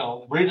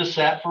 Rita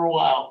sat for a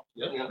while.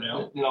 Yep.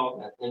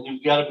 And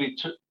you've got to be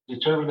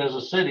determined as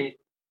a city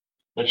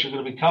that you're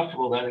going to be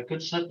comfortable that it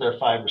could sit there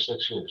 5 or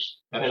 6 years.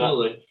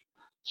 absolutely.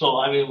 So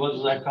I mean, what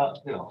does that cost?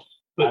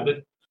 But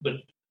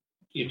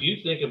if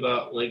you think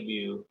about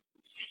Lakeview,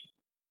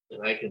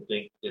 and I can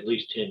think at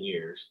least 10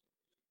 years,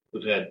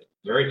 we've had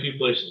very few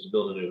places to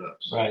build a new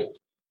house. Right.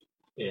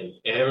 And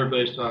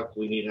everybody's talking,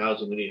 we need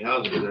housing,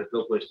 but there's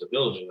no place to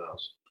build a new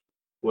house.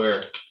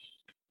 Where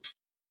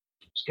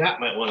Scott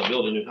might want to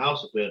build a new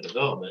house if we had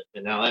development,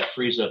 and now that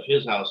frees up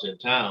his house in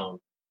town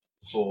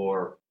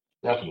for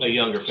Definitely. a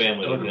younger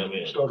family to come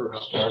in. Starter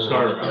house.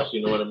 Starter house,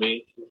 you know what I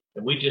mean?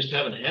 And we just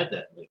haven't had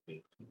that in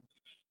Lakeview.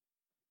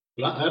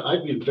 But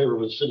I'd be in favor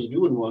of the city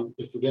doing one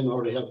if we didn't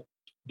already have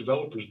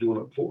developers doing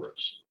it for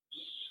us.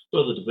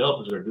 So the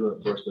developers are doing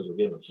it for us because we're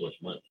giving them so much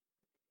money.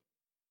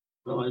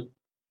 Well,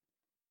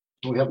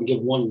 we haven't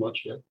given one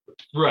much yet,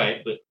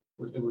 Right, but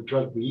we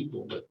try to be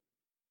equal,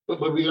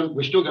 but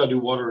we still gotta do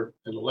water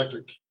and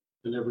electric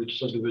in every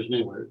subdivision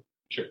anyway.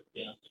 Sure,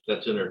 yeah.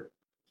 that's in our,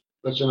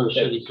 That's in our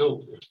city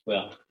code.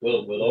 Well,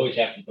 we'll always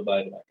have to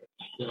provide electric.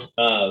 Yeah.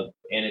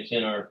 And it's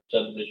in our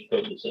subdivision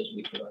code that says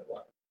we provide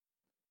water.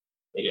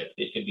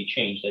 It can be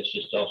changed. That's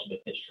just also been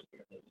history.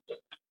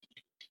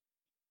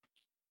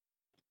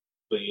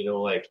 but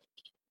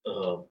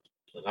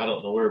and I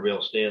don't know where everybody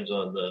else stands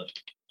on the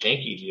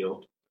Yankee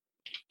deal.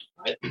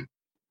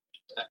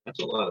 That's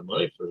a lot of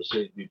money for the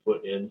city to be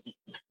put in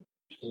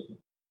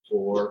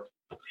for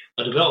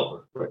a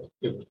developer. Right.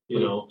 If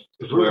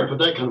we're gonna put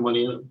that kind of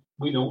money in it,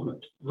 we don't own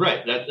it.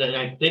 Right. And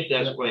I think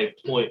that's my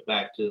point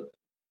back to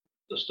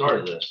the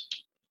start of this.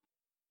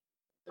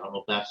 I don't know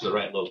if that's the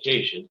right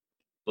location,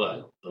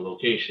 but a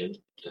location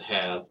to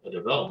have a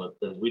development,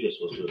 then we just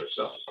will do it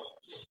ourselves.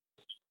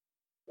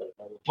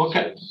 With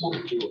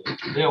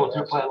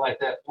your plan like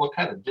that, what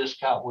kind of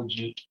discount would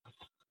you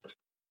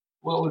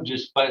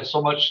buy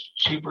so much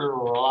cheaper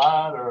or a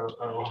lot, or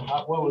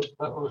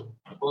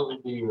what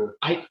would be your?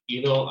 I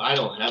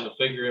don't have a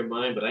figure in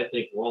mind, but I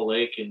think Wall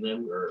Lake and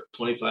them are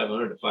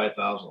 2,500 to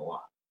 5,000 a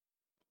lot.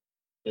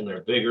 And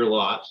they're bigger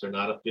lots. They're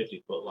not a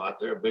 50-foot lot.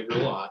 They're a bigger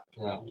lot.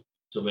 Yeah.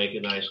 To make a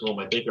nice home.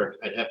 I think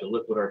I'd have to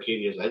look what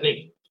Arcadia is. I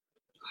think,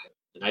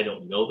 and I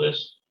don't know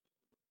this,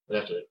 I'd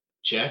have to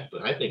check,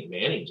 but I think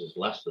Manning's is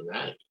less than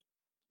that.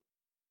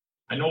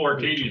 I know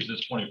Arcadia's is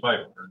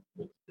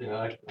 2,500. Yeah,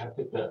 I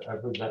think that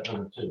I've heard that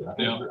number too.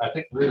 Yeah. I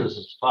think Rita's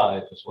is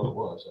 5 is what it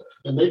was.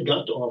 And they've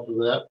got to offer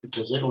that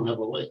because they don't have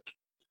a lake.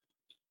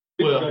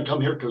 People are gonna come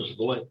here because of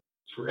the lake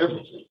for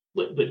everything.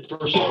 But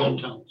Versus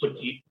downtown. But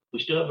we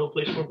still have no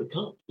place for them to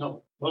come.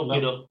 No, well,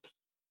 no.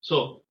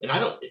 So, and I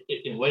don't,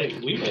 in way,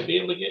 we might be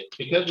able to get,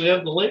 because we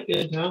have the lake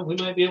in town, we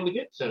might be able to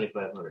get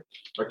 7,500.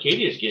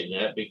 Arcadia's getting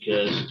that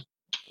because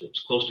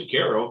it's close to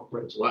Carroll.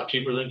 It's a lot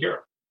cheaper than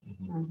Carroll.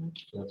 Mm-hmm.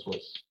 That's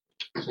what's.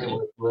 Same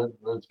with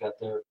Red's got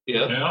their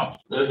Yeah.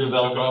 their Took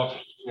development. off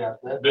Yeah.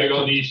 big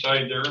on the east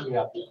side there.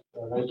 Yeah.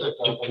 That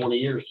took 20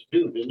 years to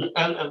do, didn't it?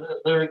 And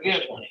there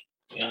again,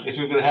 Yeah. if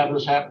you're gonna have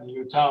this happen in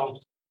your town,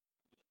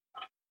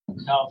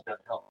 the town's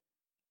gotta help.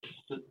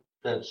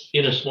 That's,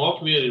 In a small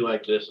community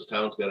like this, the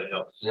town's got to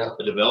help. yeah.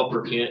 The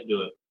developer can't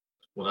do it.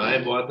 When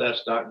I bought that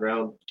stock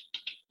ground,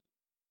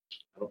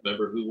 I don't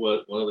remember who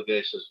was, one of the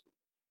guys says,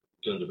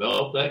 can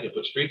develop that, can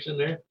put streets in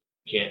there,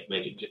 can't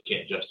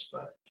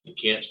justify it. You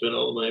can't spend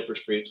all the money for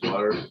streets,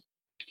 water,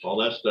 all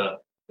that stuff,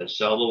 and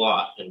sell the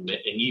lot and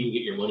even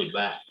get your money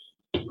back.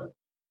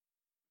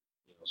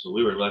 So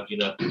we were lucky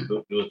enough to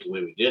do it the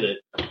way we did it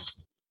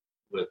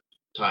with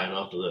tying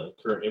off of the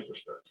current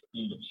infrastructure.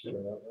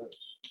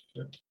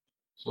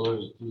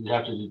 So you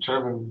have to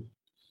determine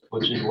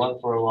what you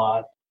want for a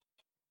lot.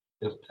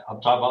 If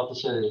I'm talking about the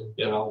city,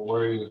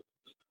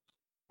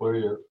 where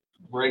your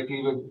break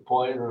even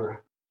point,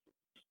 or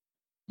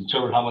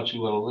determine how much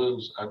you want to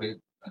lose. I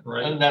mean,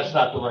 Right. and that's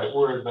not the right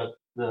word, but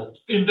the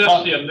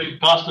Invest in the,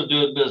 cost of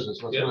doing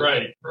business. Let's yeah,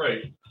 put it.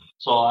 right.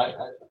 So I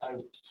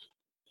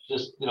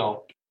just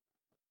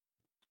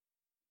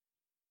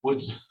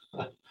would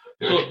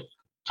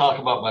talk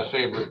about my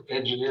favorite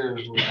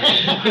engineers.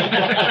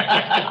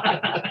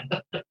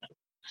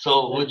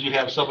 So would you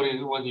have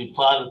somebody, when you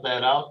plotted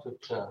that out,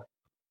 that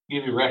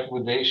give you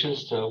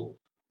recommendations to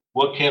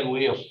what can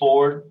we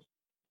afford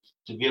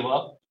to give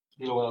up?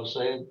 You know what I'm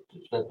saying?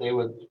 That they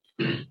would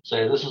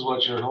say, this is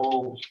what your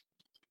whole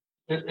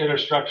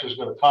infrastructure is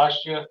going to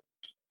cost you.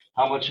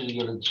 How much are you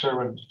going to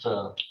determine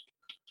to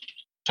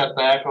cut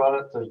back on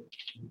it to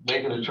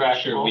make it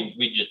attractive? Sure,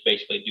 we just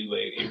basically do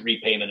a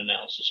repayment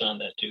analysis on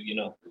that too, you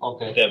know.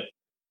 Okay.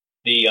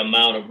 The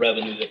amount of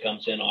revenue that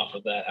comes in off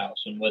of that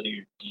house, and whether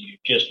you're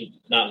just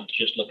not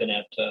just looking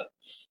at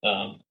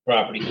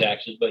property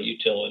taxes, but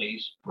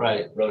utilities,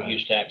 Right. road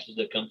use taxes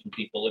that come from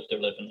people if they're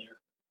living there.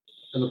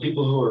 And the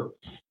people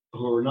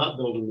who are not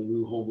building the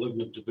new home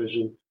living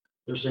division,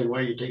 they're saying, why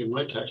are you taking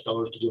my tax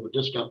dollars to give a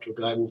discount to a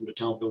guy moving to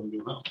town building a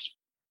new house?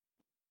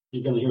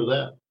 You're gonna hear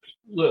that.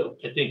 Look,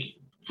 I think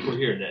we're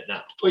hearing that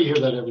now. Well, you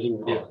hear that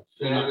everything.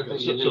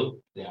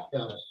 Yeah.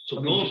 So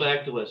going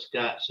back to what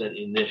Scott said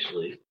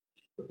initially,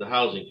 with the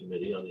housing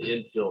committee on the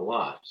infill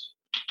lots,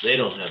 they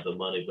don't have the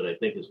money, but I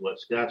think is what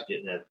Scott's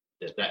getting at,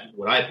 that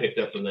what I picked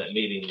up from that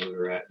meeting we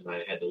were at, and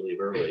I had to leave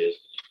early, is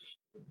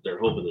they're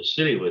hoping the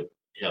city would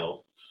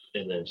help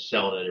and then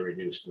sell it at a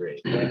reduced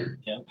rate. Yeah.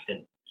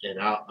 And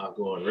I'll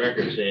go on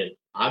record saying,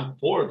 I'm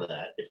for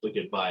that if we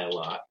could buy a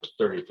lot for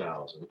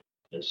 30,000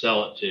 and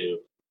sell it to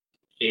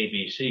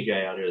ABC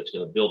guy out here that's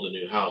gonna build a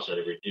new house at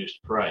a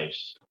reduced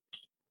price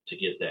to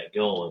get that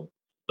going,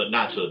 but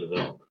not to a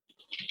developer.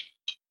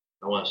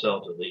 I want to sell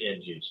it to the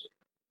end user.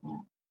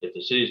 If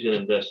the city's going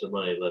to invest the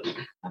money, let's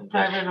A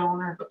private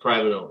owner, a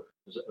private owner.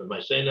 Am I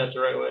saying that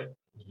the right way?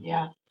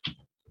 yeah,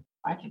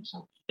 I think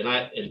so. And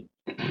I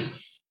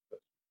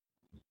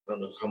don't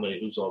know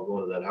who's all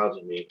going to that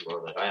housing meeting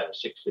tomorrow night. I have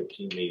a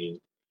 6:15 meeting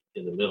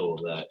in the middle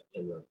of that,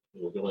 and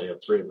we can only have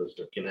three of us.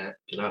 There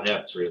cannot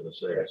have three of us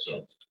there.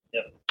 So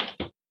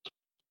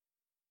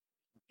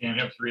Can't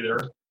have three there.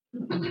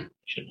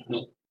 Should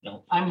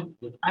no. I'm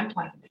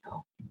planning to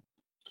go.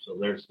 so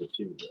there's the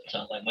two.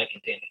 Sounds like my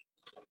container.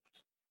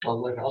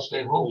 I'll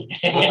stay home.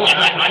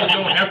 I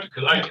don't have to,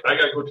 because I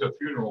gotta go to a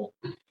funeral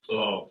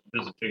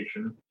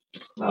visitation.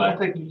 No, I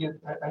think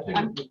I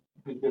think it'd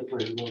be good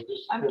for you.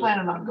 I'm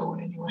planning on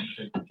going anyway.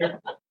 Good.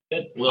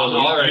 Well,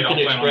 All right, you I'll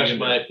can plan on express getting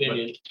my there, but-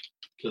 opinion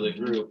to the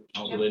group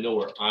so they know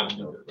where I'm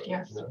coming from.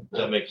 Yes, Does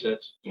that make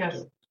sense?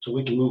 yes. So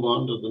we can move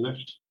on to the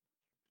next.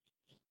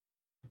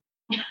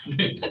 Well,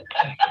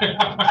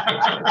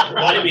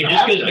 I mean,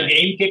 just because the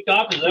game kicked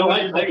off, is that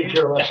what you're I can saying?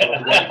 care less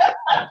about that.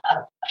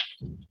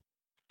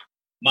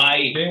 My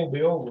Day will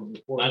be over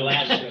before. My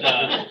last,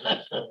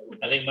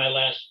 I think my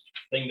last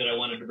thing that I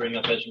wanted to bring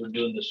up as we're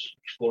doing this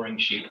scoring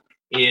sheet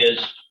is,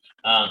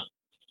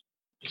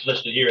 it's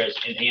listed here as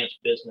enhanced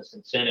business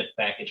incentive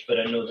package, but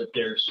I know that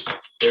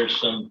there's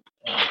some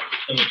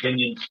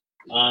opinions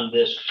on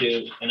this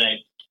too. And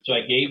so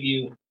I gave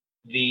you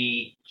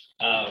the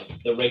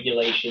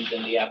regulations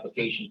and the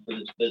application for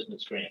this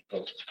business grant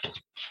program.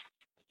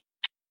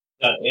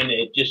 And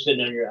it just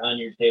sitting on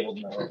your table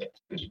now.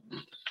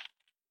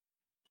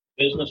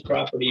 Business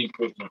property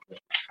improvement.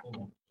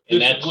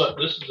 And that's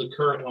This is the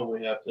current one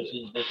we have. this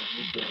is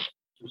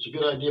It's a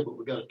good idea, but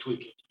we gotta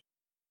tweak it.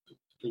 I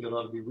think it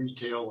ought to be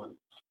retail and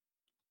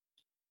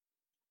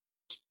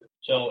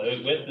so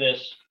with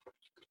this,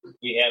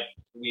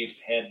 we've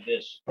had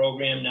this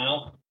program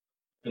now,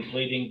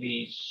 completing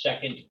the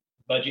second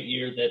budget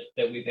year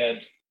that we've had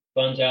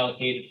funds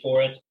allocated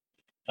for it.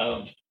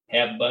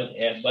 Have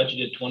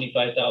budgeted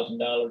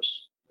 $25,000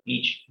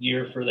 each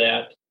year for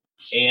that,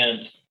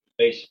 and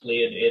basically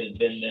it had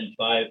been then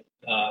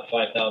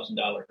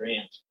 $5,000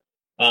 grants,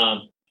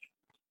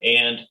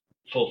 and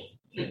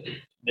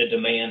the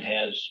demand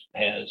has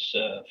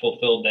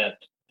fulfilled that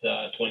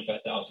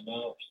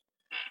 $25,000.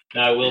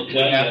 Now I will We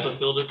tell have you,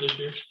 fulfilled it this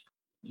year.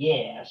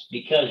 yes,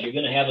 because you're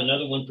going to have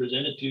another one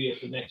presented to you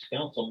at the next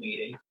council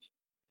meeting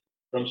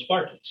from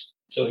Sparky's.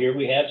 So here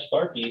we have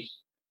Sparky's,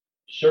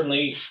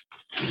 certainly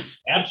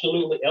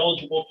absolutely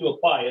eligible to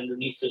apply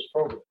underneath this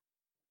program.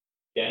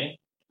 Okay.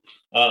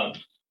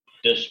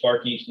 Does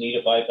Sparky's need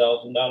a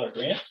 $5,000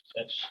 grant?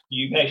 That's,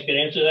 you guys can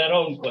answer that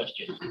own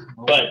question,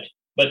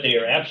 but they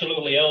are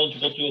absolutely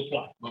eligible to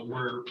apply. But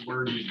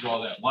where do you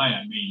draw that line?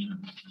 I mean,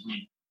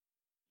 we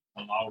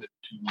allowed it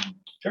to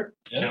Sure.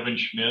 Yeah. Kevin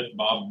Schmidt,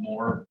 Bob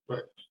Moore,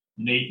 Right.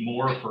 Nate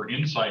Moore for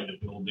inside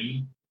the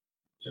building.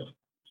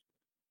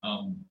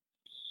 Yeah.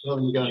 So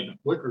you got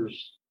Wickers,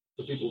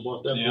 the people who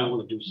bought that, they Yeah.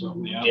 want to do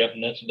something. Yeah. Yep,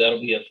 and that'll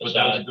be a but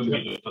that was facade. gonna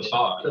be the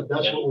facade.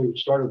 That's what we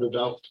started it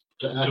out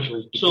to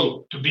actually.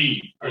 So To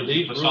be, Are or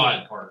these the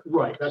facade part.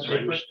 Right, that's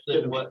what we Different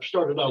than what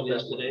started out it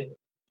is that way. today?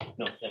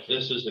 No, that's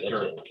This is the that's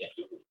current. it, okay.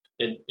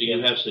 And do you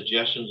have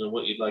suggestions on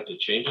what you'd like to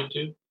change it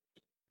to?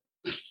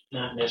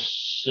 Not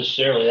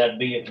necessarily, that'd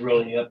be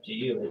really up to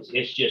you.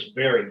 It's just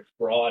very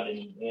broad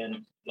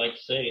and like I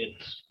say,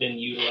 it's been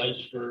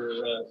utilized for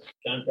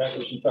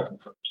contractors and trucking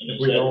firms. And If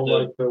it's we at don't the-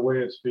 like the way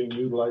it's being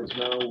utilized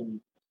now, we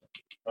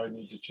probably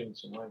need to change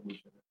some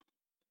language.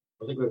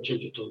 I think we'll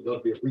change it to,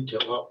 there'll be a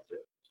retail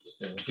outfit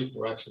that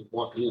people are actually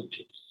walking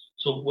into.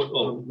 So what,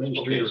 On Main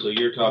Street okay, or- so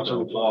you're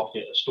talking walk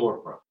in a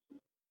storefront.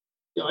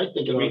 Yeah, I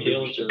think it ought to be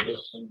retail restricted.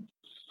 service. And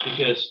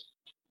Because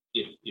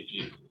if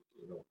you,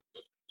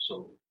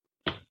 so,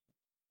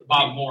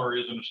 Bob Moore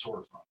isn't a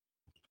storefront.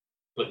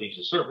 but he's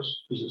a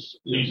service, He's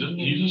He's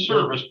a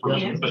service It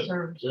person, is but a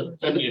service.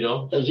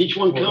 And as each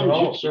one Well, they're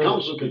all comes, the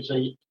council service could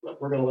say,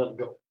 we're gonna let it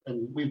go,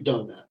 and we've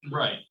done that,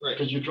 right.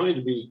 because you're trying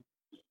to be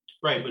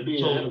but ahead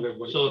of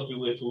everybody. so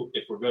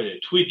if we're going to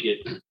tweak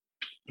it,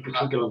 You could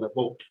take it on the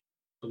vote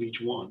of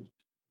each one.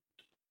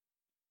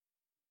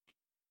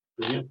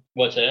 Yeah,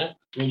 what's that?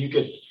 and you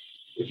could,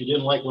 if you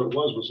didn't like what it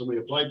was when somebody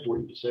applied for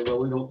it, you could say, well,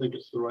 we don't think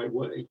it's the right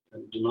way,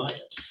 and deny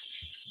it.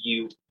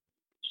 You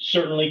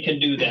certainly can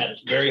do that.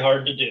 It's very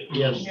hard to do.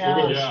 Yes,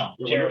 Yeah. it is. Yeah.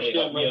 We'll Terribly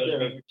hard, understand right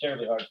there. it'd be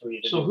terribly hard for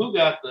you to so do. who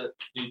got the,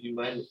 do you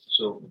mind,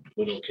 so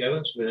we know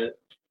Kevin Smith,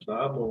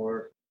 Bob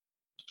Moore,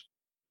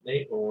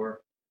 Nate Moore.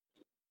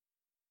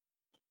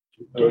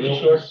 Grocery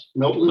store?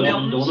 Milton,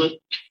 Milton's.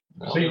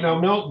 Donut, See, now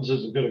Milton's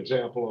is a good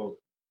example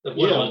That's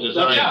what it was Yeah,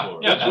 designed Yeah, for.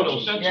 yeah, That's what it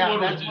was- that's Yeah, what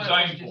it was that's what it was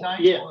designed for.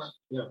 designed yes, for.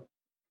 yeah.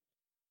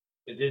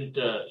 It didn't,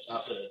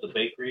 the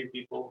bakery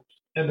people,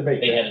 and the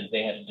bacon.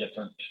 They had a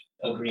different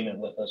agreement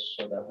with us,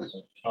 so that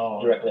wasn't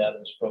Oh, directly out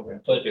of this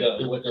program. But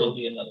Okay. Wicker will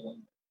be another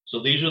one. so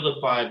these are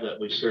the 5 that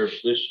we served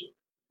this year.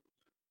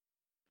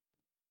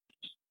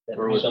 That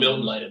Or was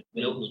someone might have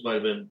Milton's been. might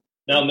have been,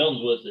 No,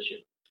 Milton's was this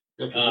year,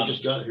 Yeah, 'cause we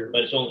just got here.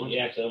 but it's only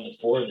actually only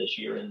 4 this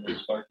year, and the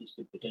Sparky's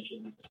could potentially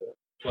be the 5th.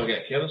 well, I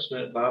got Kevin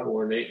Smith, Bob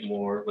Moore, Nate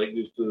Moore,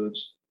 Lakeview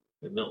Foods,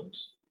 and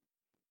Milton's.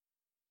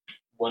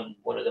 One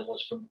of them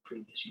was from the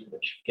previous year,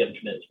 which Kevin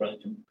Schmidt is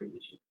probably from the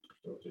previous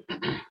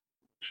year.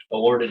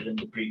 Awarded in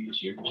the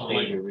previous year. just Well,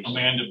 later like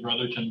recently. Amanda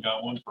Brotherton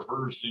got one for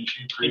hers, didn't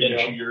she, She did.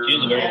 previous year? She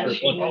was the very Yeah, first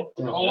she one.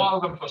 did. A lot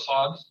of them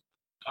facades,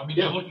 I mean,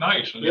 they Yeah. look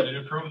nice, and Yep. it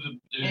improved, It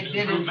it did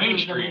improved Main improve the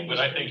Street, Main but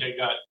I Street. think they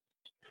got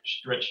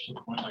stretched to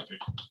the point like they.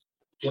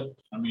 Yep.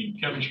 I mean,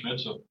 Kevin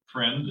Schmidt's a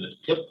friend that.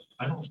 Yep.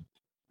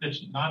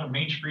 It's not a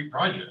Main Street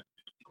project.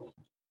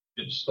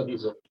 It's But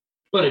he's a,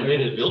 But it made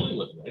the building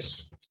look nice.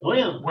 oh,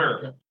 yeah.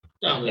 where?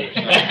 Down there.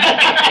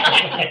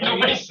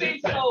 Nobody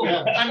sees so.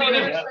 Yeah. I mean,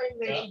 they're it's- saying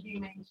they should be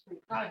Main Street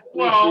project.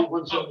 Well,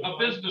 One a seventy-five.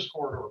 business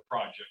corridor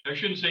project. I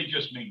shouldn't say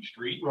just Main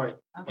Street. Right,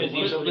 Okay.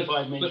 one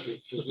seventy-five Main But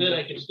Street. but then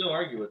I can still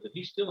argue with it,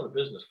 he's still in a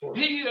business for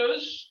it. He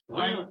is.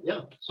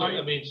 Yeah, So,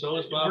 I mean, so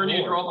is Bob Where do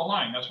you draw Moore. the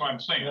line? That's why I'm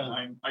saying,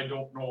 Yeah. I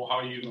don't know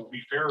how you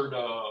be fair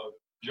to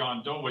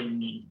John Doe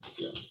and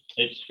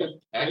It's,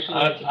 Actually,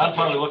 I'm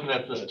probably looking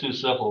at this too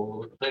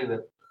simple. The thing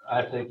that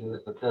I think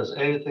if it does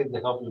anything to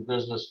help your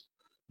business,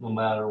 no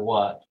matter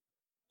what,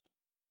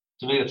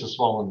 to me, it's a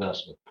small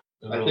investment.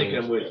 It I really think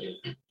is. I'm with you.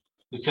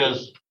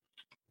 Because,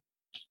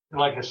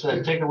 like I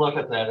said, take a look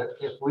at that.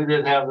 If we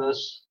didn't have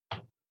this,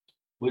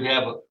 we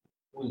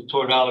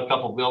tore down a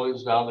couple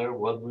buildings down there.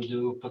 What did we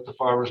do? Put the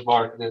farmer's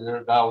market in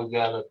there. Now we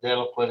got a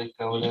dental clinic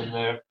coming in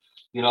there.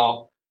 You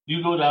know,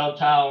 you go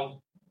downtown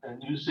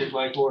and you see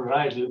like more than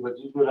I do, but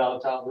you go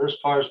downtown, there's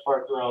cars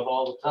parked around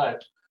all the time.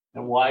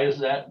 And why is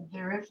that?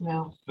 There is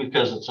no.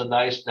 Because it's a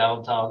nice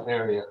downtown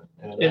area.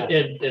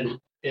 And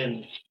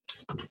And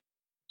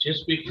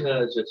just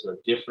because it's a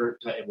different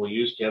type, we'll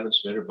use Kevin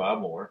Smith or Bob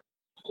Moore,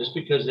 just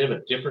because they have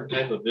a different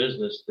type of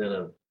business than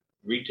a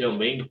retail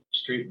Main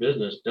Street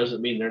business,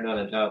 doesn't mean they're not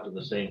entitled to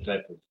the same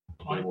type of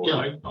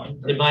reward.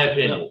 In my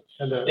opinion.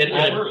 And And,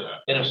 I and, prefer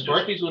that. and if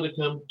Sparky's would have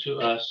come to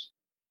us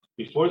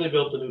before they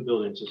built the new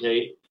building and says,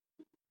 hey,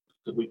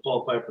 could we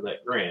qualify for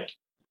that grant?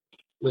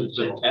 We'd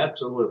say,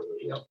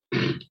 absolutely.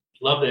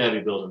 Love to have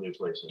you build a new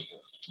place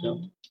in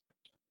town.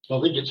 Well,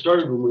 I think it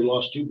started when we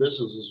lost 2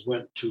 businesses,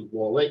 went to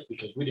Wall Lake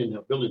because we didn't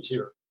have buildings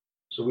here.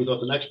 So we thought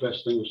the next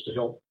best thing was to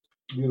help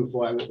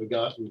beautify what we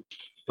got and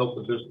help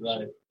the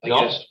business.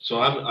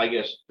 I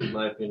guess, in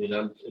my opinion,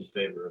 I'm in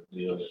favor of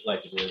doing it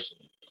like it is.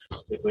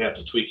 If we have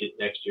to tweak it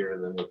next year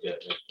and then look at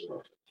it next year.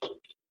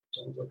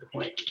 Sounds like a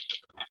plan.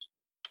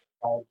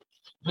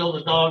 build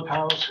a dog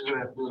house, you're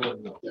gonna have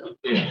to do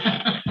it.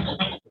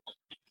 Yeah.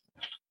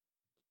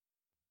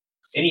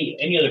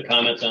 any other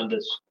comments on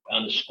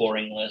the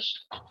scoring list?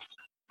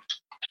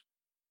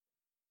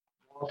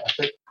 I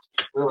think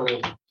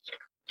really,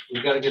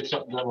 we gotta get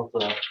something done with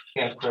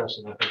Camp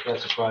Crescent. I think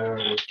that's a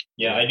priority.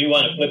 Yeah, I do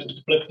want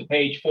to flip to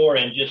page 4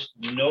 and just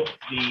note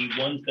the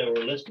ones that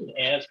were listed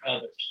as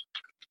others.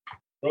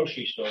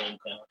 Grocery store in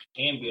town,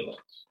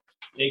 ambulance,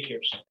 daycare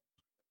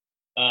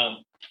center.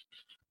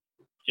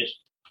 Just,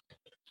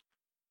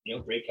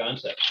 great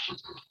concept.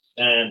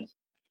 And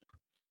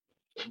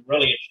I'm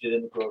really interested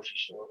in the grocery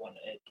store one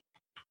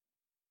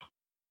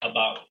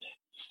about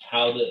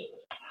how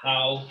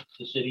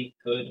the city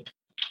could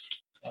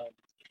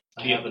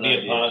be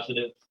a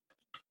positive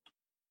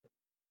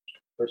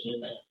person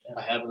in that.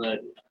 I have an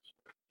idea.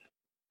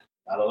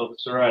 I don't know if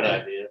it's the right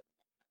idea,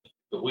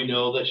 but we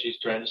know that she's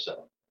trying to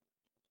sell.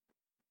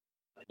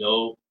 I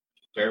know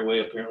Fairway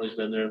apparently has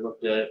been there and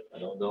looked at it. I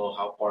don't know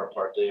how far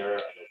apart they are.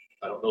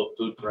 I don't know if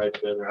Food Pride's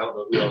been there. I don't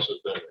know who else has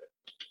been there.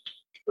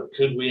 But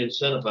could we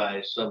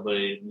incentivize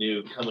somebody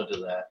new coming to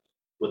that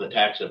with a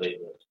tax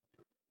abatement?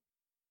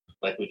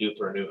 Like we do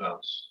for a new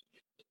house?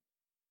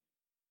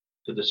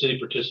 Could the city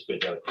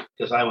participate in it?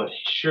 Because I would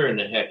sure in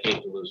the heck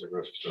hate to lose a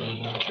grocery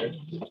store.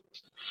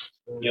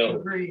 You know,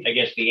 Agreed. I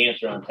guess the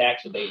answer on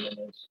tax abatement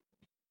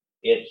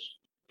is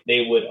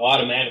they would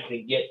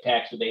automatically get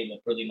tax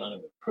abatement for the amount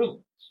of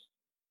improvements.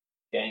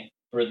 Okay,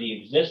 for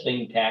the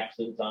existing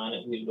taxes on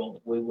it, we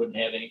wouldn't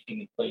have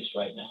anything in place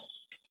right now,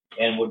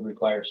 and would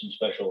require some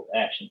special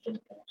action from the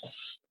council.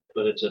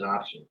 But it's an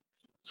option.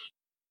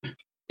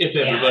 If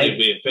everybody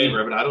be in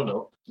favor of it, I don't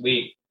know.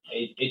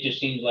 It just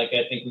seems like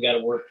I think we got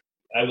to work.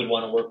 I would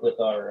want to work with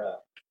our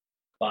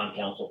bond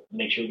counsel,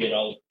 make sure we get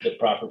all the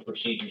proper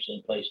procedures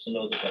in place to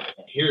know that.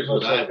 Here's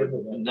what I would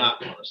not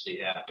want to see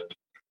happen.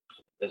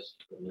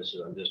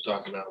 I'm just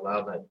talking out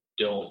loud. I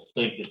don't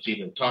think it's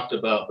even talked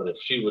about, but if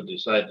she would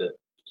decide that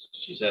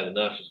she's had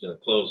enough, she's going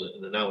to close it,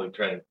 and then now we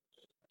try to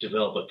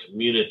develop a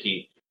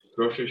community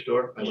grocery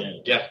store, I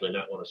would definitely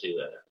not want to see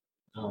that.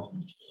 No.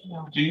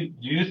 No. Do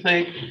you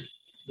think,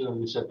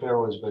 you said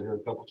Fairway's been here a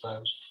couple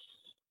times.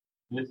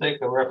 Do you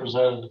think a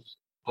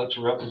bunch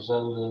of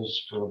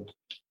representatives from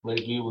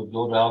Lakeview would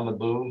go down to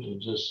Boone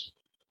and just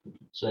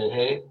say,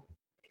 hey,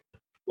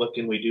 What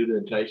can we do to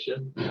entice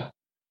you?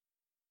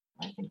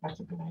 I think that's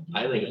a good idea.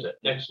 I think it's an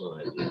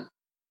excellent idea.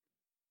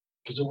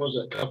 Because there was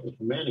that couple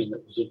from Manning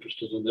that was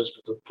interested in this,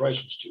 but the price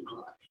was too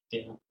high.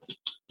 Yeah.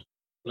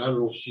 And I don't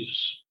know if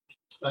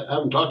I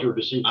haven't talked to her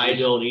to see. I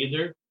don't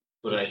either,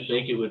 but I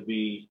think it would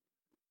be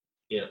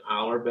in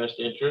our best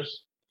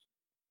interest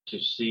to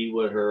see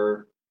what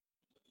her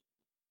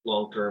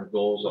long-term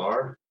goals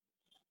are.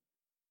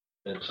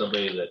 And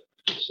somebody that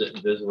can sit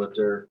and visit with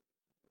her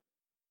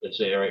and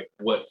say, all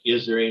right,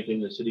 is there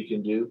anything the city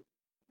can do?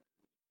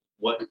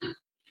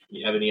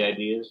 You have any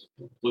ideas?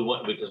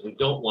 Because we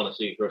don't want to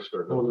see a grocery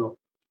store Oh, go. no.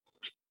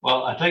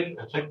 well, I think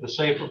the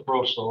safe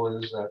approach though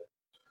is that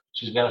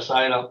she's got to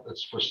sign up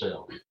that's for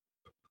sale.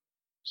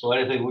 So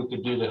anything we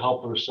could do to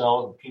help her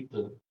sell and keep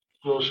the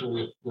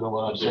grocery, you know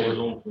what I'm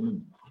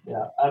saying?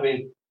 Yeah, I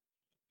mean,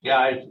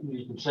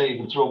 you can say you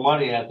can throw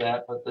money at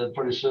that, but then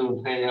pretty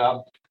soon, hey,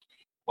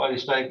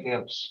 Whitey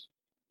Steinkamp's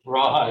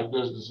rawhide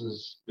business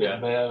is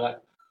getting bad.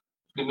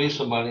 Give me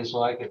some money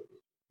so I could,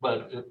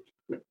 but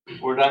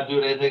we're not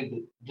doing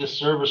anything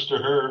disservice to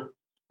her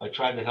by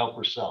trying to help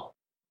her sell.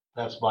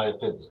 That's my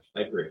opinion.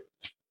 I agree.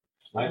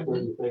 Mike, what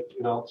do you think?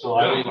 So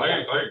Yeah, I mean,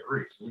 I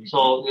agree.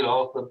 so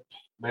the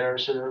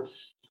mayor's here,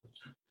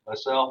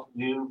 myself,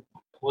 you,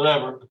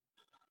 whatever.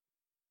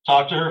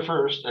 Talk to her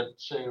first and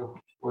say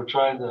we're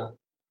going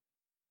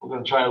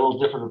to try a little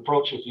different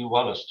approach if you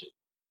want us to.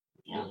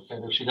 Yeah.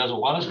 And if she doesn't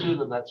want us to,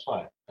 then that's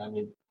fine. I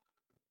mean,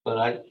 but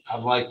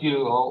I'm like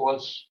you.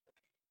 Once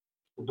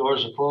the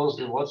doors are closed,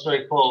 and once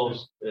they're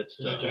closed, It's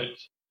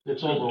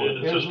it's over.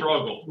 It's a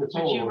struggle. It's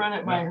But you over. run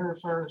it by her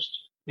first.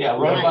 Yeah,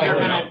 run it by You're her.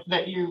 gonna-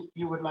 That you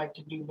would like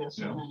to do this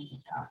and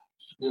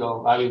then,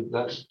 I mean,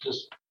 that's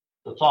just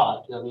the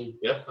thought. I mean,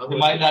 yeah. it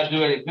might not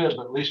do any good,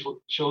 but at least it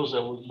shows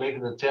that we're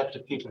making an attempt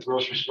to keep a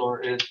grocery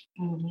store in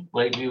Mhm.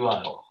 Lakeview,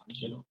 Iowa.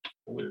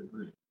 We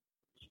agree.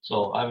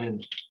 So, I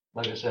mean,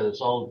 like I said,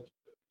 it's all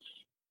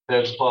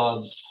depends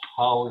upon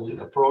how we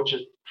approach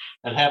it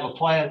and have a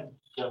plan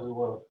that we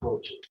want to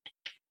approach it.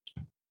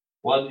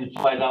 One, you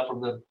find out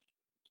from them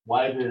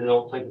why they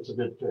don't think it's a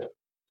good fit.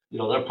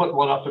 They're putting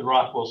one up in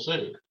Rockwell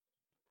City.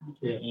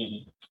 So,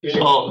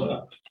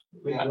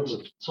 yeah,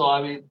 so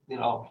I mean,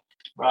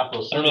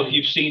 Rockwell I City. don't know if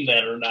you've seen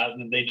that or not.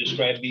 They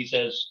describe these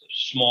as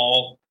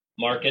small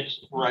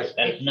markets. Right.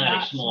 That's It's not a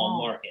not small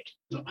small. market.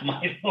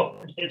 My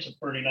lord, it's a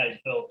pretty nice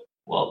building.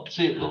 Well,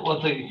 see, the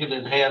one thing you can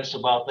enhance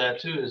about that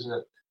too is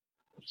that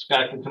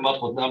Scott can come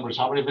up with numbers.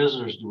 How many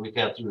visitors do we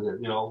have through there?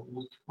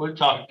 We're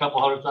talking a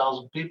couple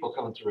 100,000 people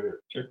coming through here.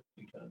 Sure.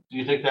 Do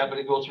you think that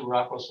many go through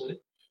Rockwell City?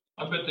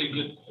 I bet they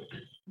get,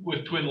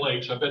 with Twin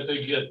Lakes, I bet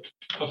they get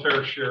a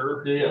fair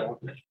share, Yeah.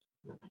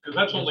 because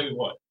that's only,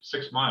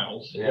 6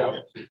 miles? Yeah.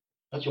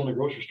 That's the only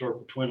grocery store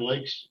for Twin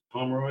Lakes,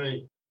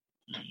 Pomeroy.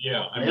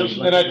 Yeah, I Yes.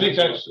 mean, And I think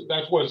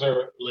that was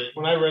their,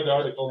 when I read the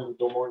article in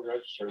the Des Moines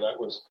Register, that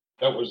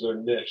was their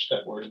niche,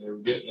 that where they were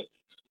getting it.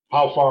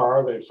 How far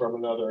are they from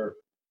another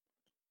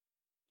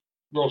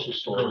grocery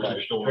store, Grocery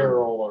like store.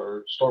 Carroll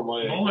or Storm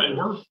Lake? no, and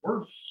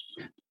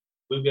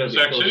We've got to be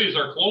Sac close. City's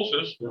our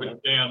closest,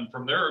 and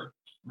from there,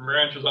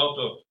 branches out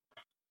to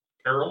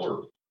Carroll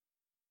or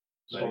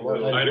Storm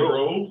Lake. Ida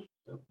Grove,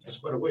 That's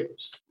quite a ways.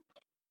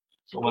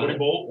 So Woody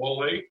Bolt, Wall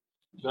Lake.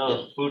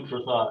 another food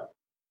for thought.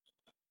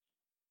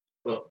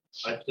 Well,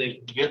 I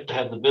think Get to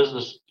have our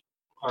business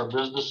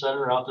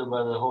center out there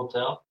by the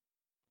hotel.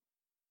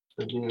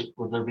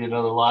 Would there be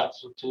another lot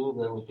or two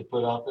that we could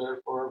put out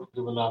there for them,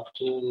 give an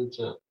opportunity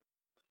to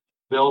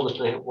build if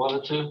they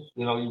wanted to?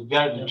 You've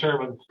got to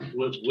determine.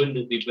 wouldn't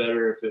it be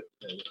better if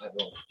I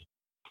don't,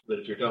 but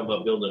if you're talking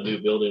about building a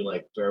new building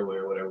like Fairway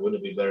or whatever,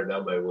 wouldn't it be better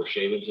down by where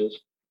Shavens is?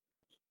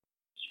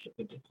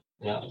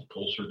 Yeah,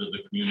 closer to the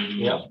community.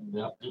 yeah.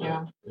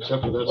 Yeah.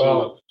 Except for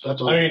Well,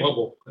 that's I on mean-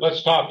 bubble.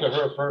 Let's talk to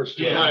her first.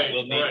 Yeah, Right,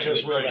 we'll meet because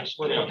with we're Russ.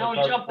 putting the Don't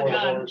cart jump the before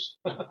the gun. horse.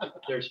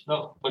 There's,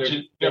 No, but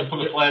you gotta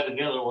put a plan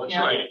together once.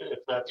 Yeah. Right. If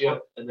that's yeah,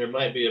 what, and there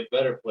might be a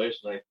better place,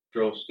 and I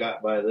drove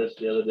Scott by this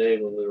the other day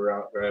when we were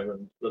out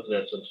driving, looking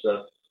at some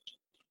stuff.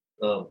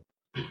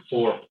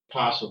 For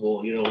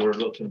possible, we're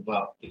looking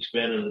about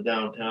expanding the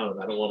downtown,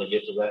 and I don't wanna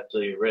get to that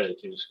till you're ready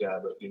to,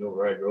 Scott, but you know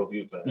where I drove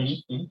you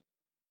past. Mhm.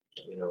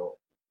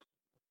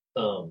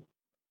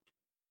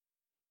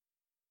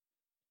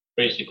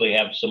 Basically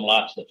have some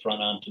lots that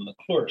front onto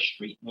McClure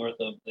Street, north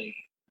of the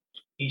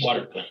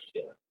water plant.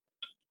 Yeah.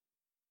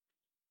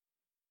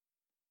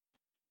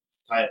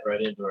 Tie it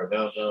right into our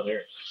downtown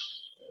area.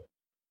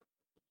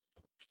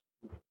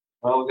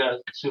 well, we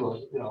gotta see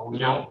what, we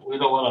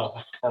don't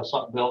wanna have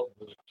something built.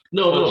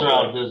 No, Puts her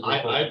out of business,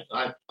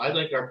 I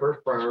think our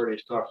first priority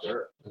is talk to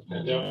her.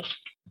 Yeah.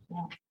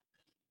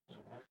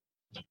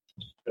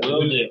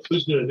 Will do.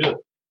 Who's gonna do it?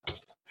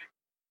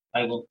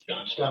 I will,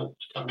 John. Scott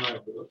and I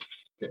will do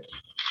it.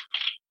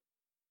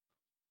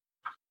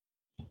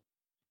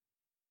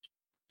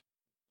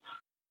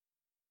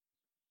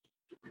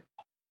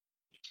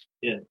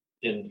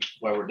 And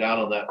while we're down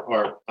on that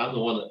part, I'm the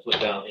one that put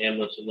down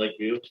ambulance in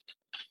Lakeview.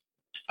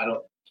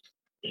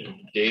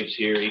 Dave's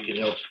here, he can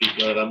help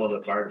speak on it, I'm on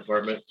the fire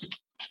department.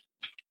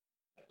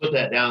 I put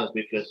that down is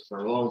because for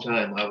a long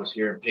time, I was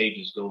hearing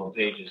pages go and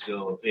pages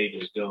go and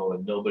pages go,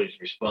 and nobody's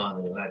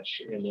responding,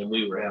 and then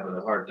we were having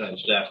a hard time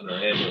staffing our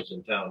ambulance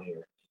in town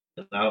here.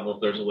 And I don't know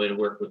if there's a way to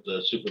work with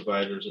the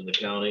supervisors in the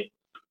county,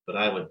 but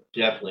I would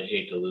definitely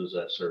hate to lose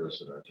that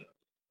service in our town.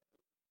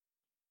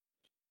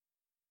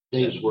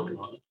 Dave's working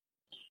on it.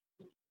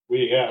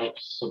 We have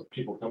some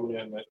people coming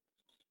in that,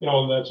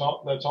 and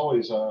that's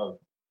always a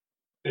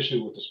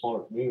issue with the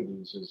smaller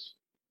communities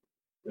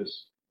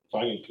is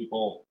finding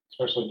people,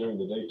 especially during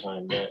the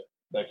daytime,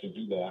 that can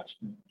do that.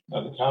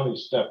 The county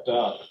stepped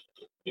up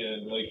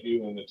in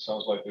Lakeview, and it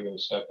sounds like they're going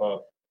to step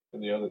up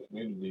in the other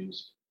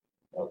communities,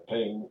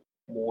 paying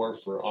more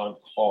for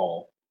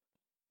on-call.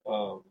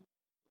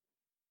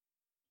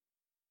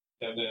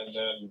 And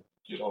then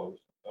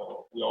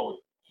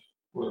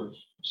we're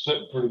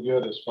sitting pretty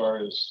good as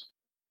far as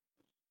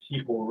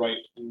people right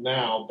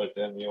now, but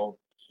then Gail,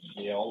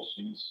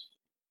 she's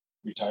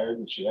retired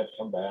and she had to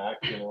come back.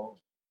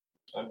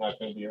 I'm not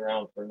going to be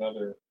around for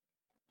another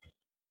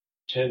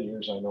 10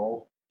 years, I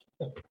know,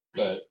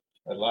 but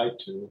I'd like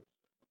to.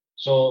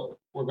 So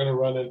we're going to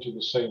run into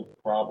the same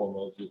problem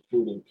of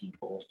recruiting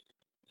people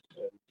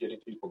and getting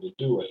people to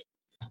do it,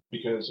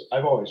 because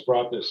I've always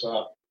brought this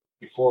up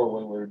before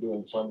when we were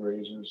doing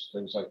fundraisers,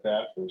 things like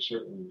that for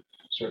certain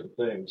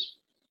things.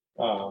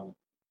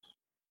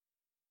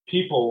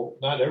 People,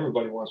 not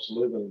everybody wants to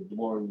live in the Des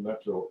Moines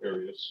metro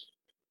areas.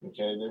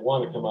 Okay, they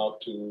want to come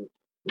out to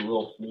the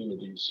rural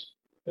communities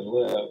and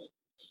live.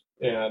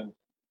 And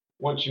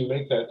once you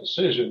make that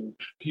decision,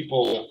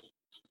 people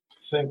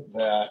think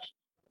that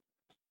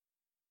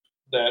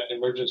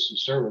emergency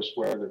service,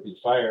 whether it be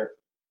fire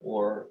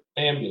or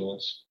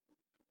ambulance,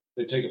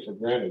 they take it for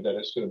granted that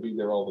it's going to be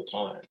there all the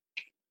time.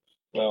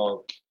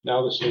 Well,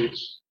 now the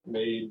state's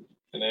made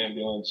an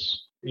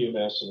ambulance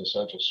EMS an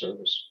essential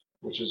service,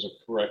 which is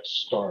a correct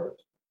start.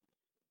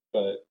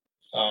 But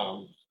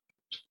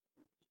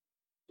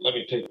let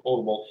me take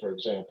Odebolt, for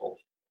example.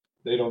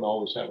 They don't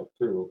always have a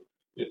crew.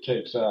 It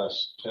takes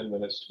us 10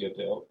 minutes to get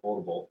to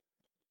Odebolt.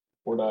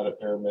 We're not a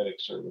paramedic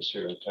service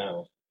here in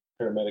town.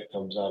 Paramedic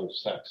comes out of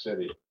Sac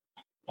City.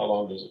 How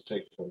long does it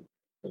take for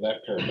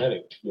that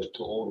paramedic to get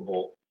to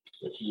Odebolt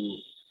if you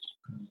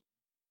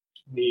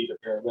need a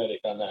paramedic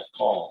on that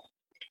call?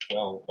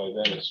 Well, by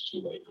then it's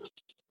too late.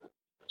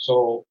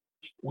 So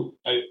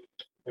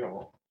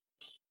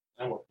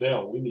I'm with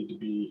Dale. We need to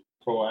be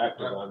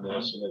proactive on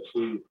this, and if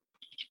we,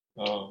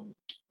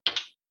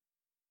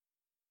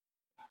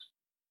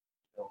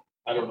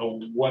 I don't know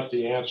what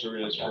the answer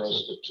is for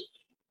us to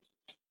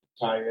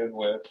tie in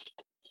with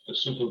the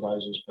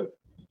supervisors, but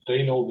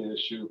they know the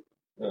issue.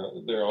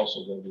 They're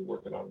also going to be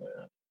working on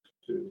that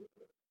too.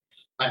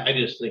 I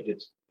just think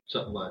it's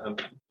something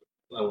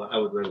I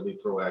would rather be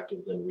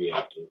proactive than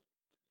reactive.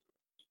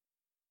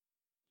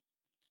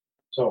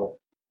 So,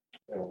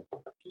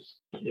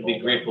 It'd be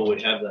grateful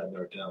we have that in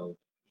our town.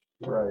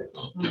 right.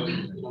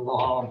 don't know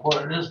how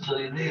important it is till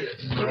you need it.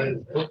 Right.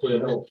 Hopefully I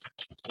don't.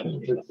 That's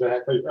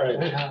exactly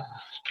right.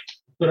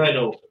 But I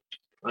know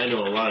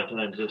a lot of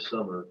times this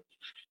summer,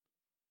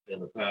 in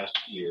the past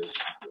year,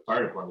 the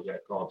fire department got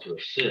called to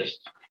assist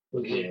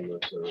with the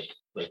ambulance service.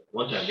 Like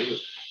one time, it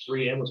was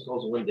 3 ambulance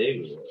calls in one day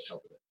we were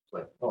helping.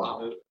 Like,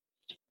 wow.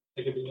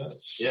 It could be nice.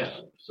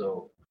 Yeah,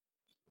 so.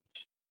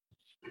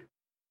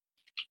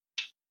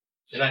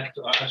 And I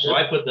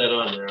put that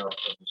on there. I'll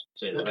just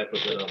say that I put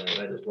that on there.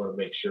 And I just want to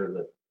make sure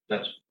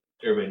that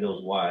everybody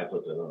knows why I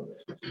put that on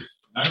there.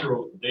 I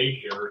wrote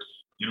daycare,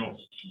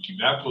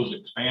 that was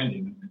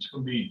expanding. It's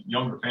going to be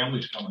younger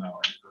families coming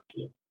out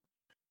here.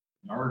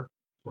 Our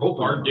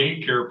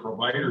daycare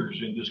providers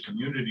in this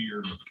community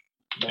are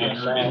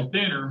thinner and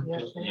thinner.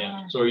 Yes, they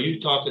Yeah. are. So are you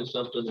talking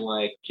something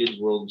like Kids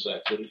World in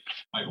Sac City?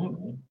 I don't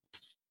know.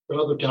 But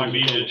other towns. I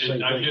mean, are doing the same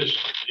thing.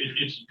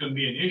 it's gonna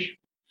be an issue.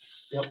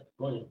 Yep,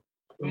 go ahead.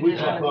 It We is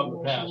talked about in the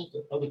an past, issue.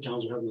 that other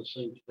towns are having the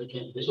same, they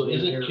can't. So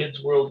is it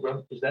Kids World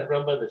run, is that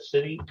run by the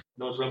city?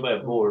 No, it's run by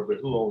a board, but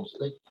who owns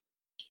it?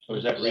 Or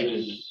is that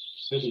region?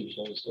 City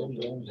says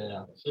something.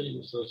 Yeah.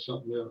 City says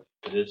something, yeah.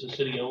 It is a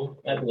city owned?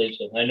 I believe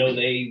so. I know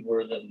they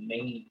were the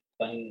main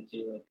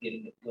financier of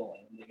getting it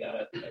going. They got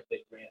a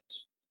big grant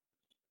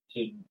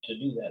to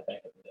do that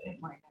back in the day.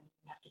 It might not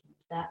have to be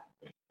that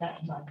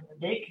side of the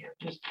daycare,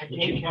 just a It's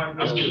daycare.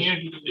 just-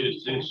 community would be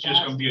It's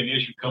just gonna be an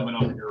issue coming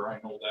up here, I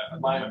know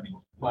that. I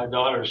mean, My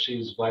daughter,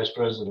 she's vice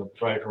president of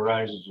Bright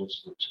Horizons,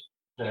 which is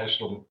the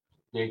national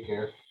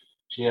daycare.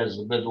 She has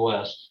the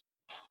Midwest.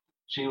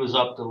 She was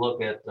up to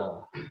look at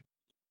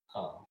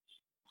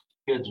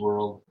Kids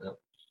World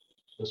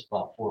this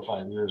about 4 or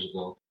 5 years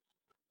ago.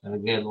 And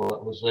again,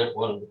 what was there,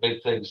 one of the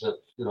big things that,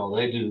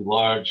 they do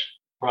large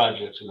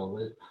projects, they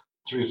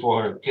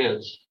 300-400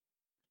 kids.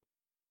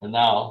 And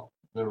now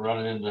they're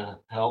running into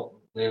help.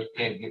 They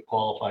can't get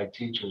qualified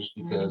teachers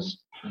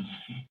because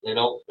they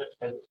don't,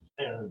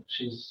 and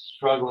she's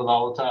struggling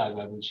all the time.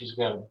 I mean, she's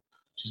got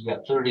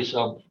 30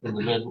 some in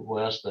the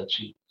Midwest that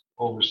she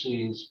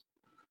oversees.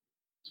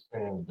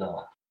 And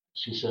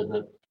she said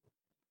that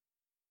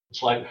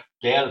it's like,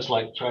 Dad, it's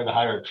like trying to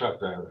hire a truck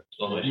driver.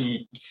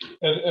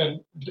 And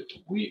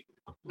we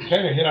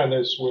kind of hit on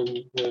this when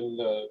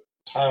the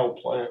tile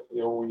plant,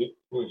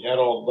 we had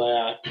all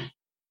that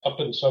up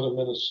in southern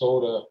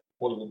Minnesota.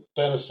 One of the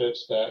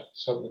benefits that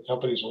some of the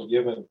companies were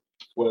given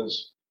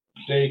was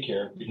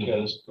daycare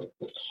because the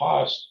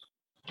cost,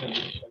 and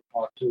I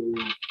talked to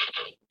a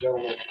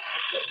gentleman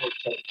that works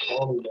at the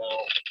county now,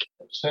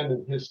 of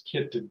sending his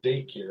kid to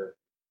daycare.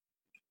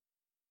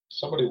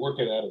 Somebody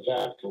working at a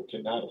VAPCO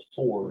cannot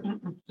afford.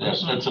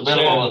 Yes, that's a Right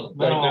minimum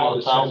now, of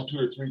to send 1,000. 2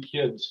 or 3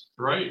 kids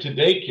right. to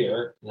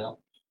daycare. Yeah.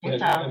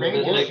 It's and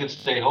outrageous. They can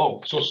stay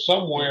home. So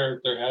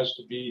somewhere there has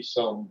to be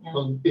some.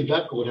 Well,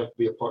 Evapco would have to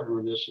be a partner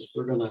in this, if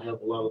they're gonna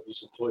have a lot of these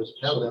employees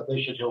that have that, they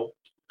should help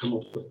come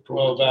up with.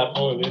 Well, that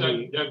point,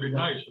 any, That'd be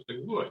nice if they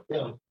would.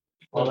 Yeah.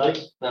 Well,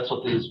 that's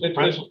what these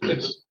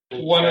it's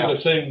one of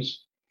the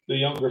things the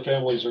younger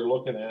families are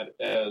looking at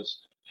as,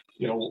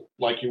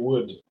 like you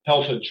would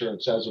health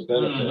insurance as a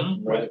benefit,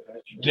 Mhm. right?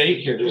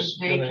 Daycare is Is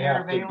gonna daycare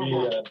have to be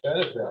available? a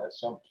benefit at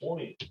some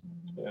point.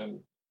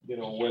 And,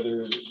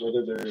 whether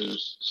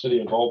there's city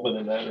involvement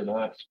in that or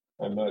not,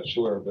 I'm not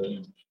sure, but,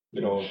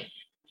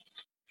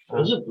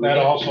 that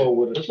also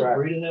would Does attract.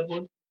 Breeden have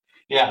one?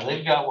 Yeah,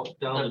 they've got one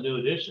Down the new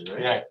edition,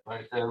 right? Yeah,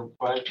 right there,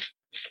 right.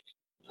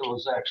 It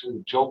was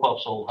actually Joe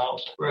Puff's old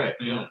house. Right.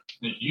 Yeah,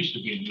 it used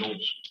to be in the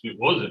old, it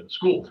was in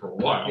school for a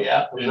while.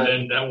 Yeah. And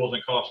then that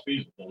wasn't cost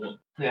feasible.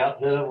 Yeah,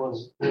 then it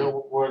was,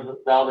 now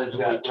they've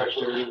got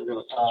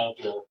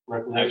the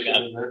recreation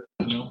in there.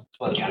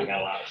 But, I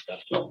got a lot of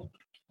stuff. all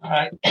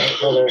right. We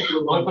got a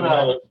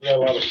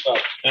lot of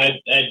stuff. I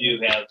do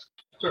have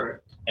Sorry.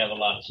 a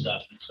lot of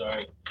stuff. I'm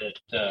sorry that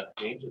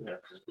James would have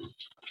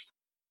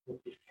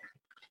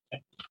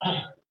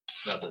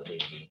Not that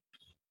big.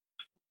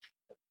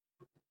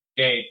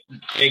 okay,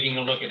 taking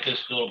a look at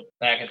this little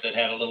packet that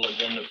had a little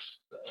agenda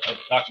of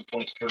talking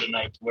points for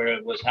tonight, where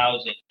it was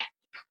housing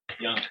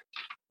young.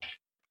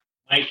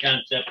 My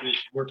concept is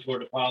work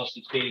toward a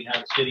policy stating how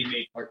the city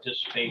may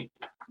participate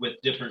with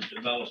different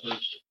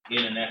developers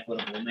in an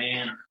equitable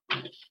manner.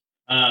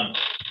 And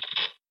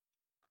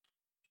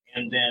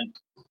then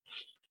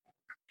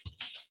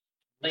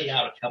lay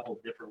out a couple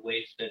of different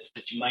ways that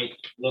you might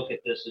look at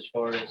this as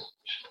far as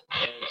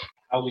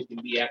how we can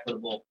be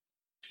equitable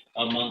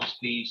amongst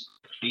these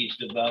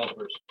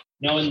developers.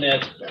 Knowing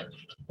that,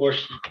 of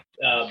course,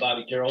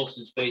 Bobby Terrell's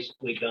is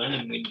basically done,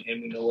 and we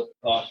know what the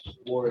costs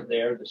were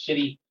there. The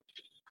city,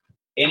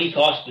 any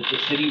cost that the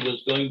city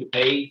was going to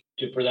pay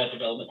for that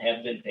development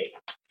have been paid.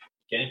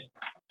 Okay,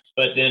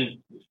 but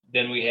then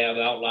we have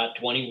Outlot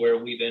 20 where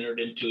we've entered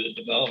into a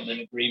development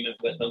agreement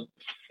with them,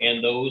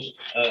 and those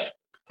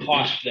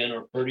costs then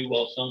are pretty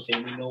well sunk,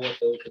 and we know what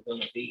those are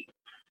going to be.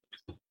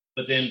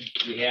 But then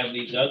we have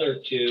these other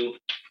two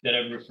that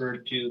I've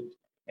referred to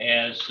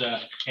as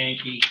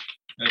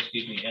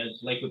as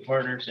Lakewood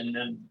Partners, and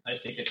then I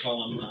think I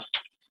call them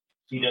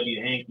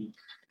CW Hankey.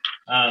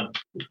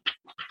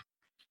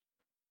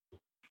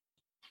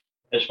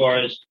 As far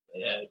as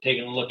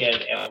taking a look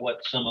at what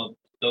some of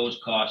those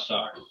costs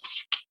are.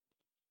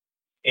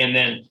 And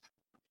then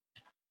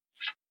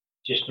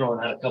just throwing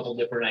out a couple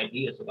different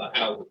ideas about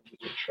how we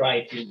could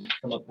try to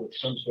come up with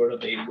some sort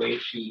of a way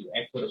to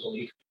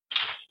equitably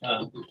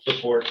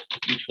support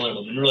each one of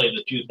them. And really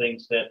the two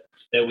things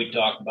that we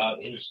talk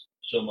about is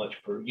so much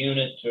per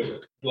unit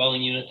or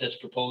dwelling unit that's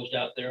proposed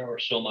out there, or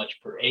so much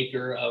per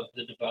acre of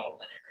the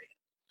development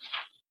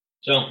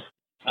area. So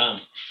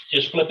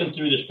just flipping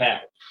through this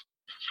packet.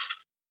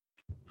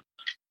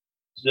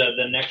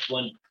 The next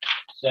one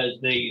says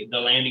the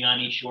landing on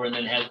East Shore, and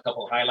then has a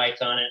couple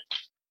highlights on it.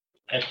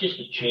 That's just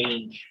a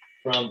change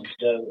from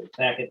the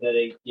packet that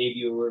I gave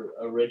you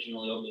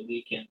originally over the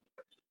weekend.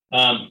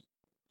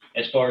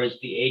 as far as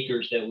the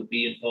acres that would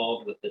be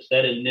involved with this.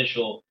 That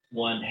initial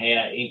one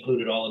had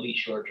included all of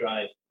East Shore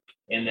Drive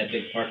and that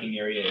big parking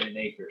area in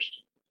acres.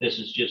 This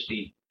is just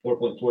the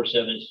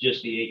 4.47 is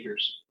just the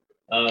acres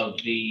of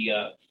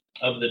the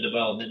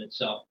development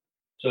itself.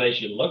 So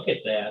as you look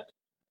at that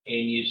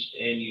and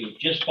you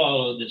just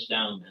follow this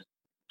down then.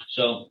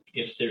 So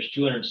if there's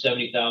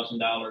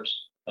 $270,000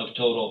 of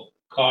total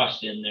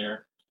cost in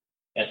there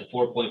at the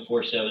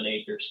 4.47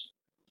 acres,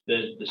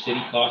 the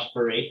city cost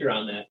per acre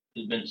on that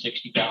has been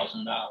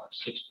 $60,000,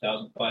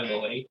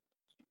 $60,508.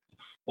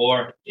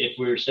 Or if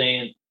we were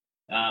saying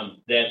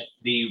that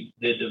the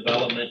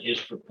development is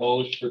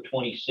proposed for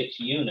 26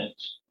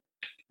 units,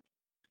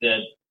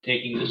 that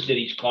taking the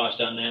city's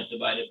cost on that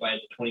divided by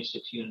the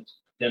 26 units,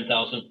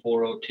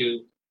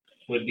 10,402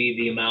 would be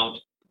the amount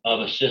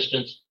of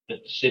assistance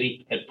that the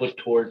city had put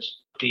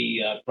towards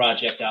the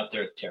project out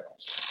there at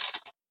Terrell's.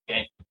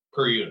 Okay.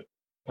 Per unit.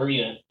 Per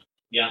unit.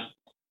 Yeah.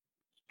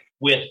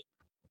 With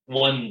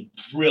one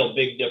real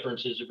big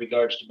difference is in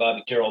regards to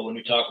Bobby Terrell when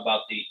we talk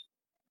about the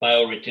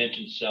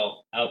bioretention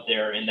cell out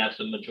there, and that's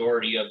the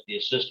majority of the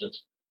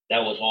assistance.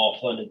 That was all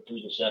funded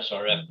through this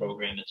SRF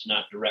program. It's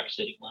not direct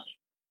city money.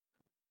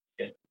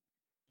 Okay.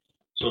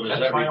 So does That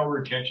that final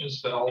retention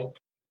cell,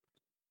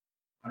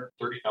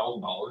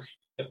 $130,000.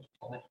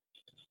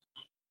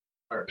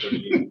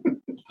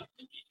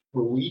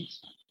 For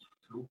weeds.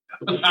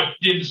 I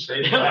didn't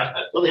say that.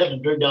 Well, they have to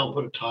dig down, and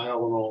put a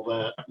tile and all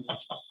that.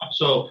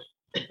 So,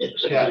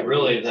 Scott,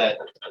 really that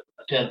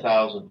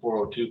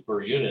 10,402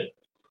 per unit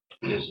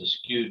is a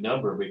skewed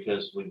number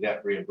because we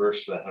got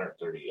reimbursed for that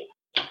 130.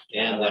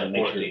 And I want to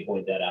make sure to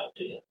point that out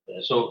to you.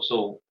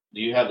 So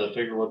do you have the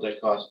figure what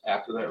that costs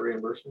after that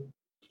reimbursement?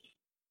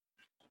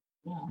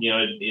 You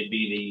know, it'd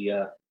be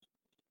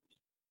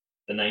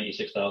the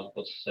 96,000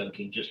 plus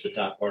 17, just the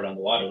top part on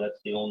the water.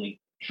 That's the only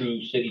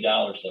true city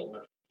dollars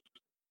that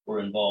were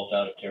involved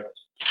out of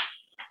Terrace.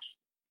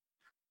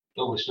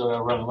 So we still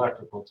gotta run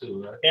electrical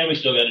too, right? And we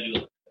still got to do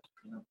it.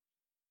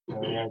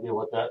 Any idea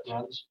what that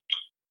runs?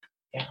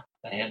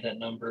 I had that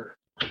number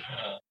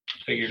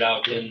figured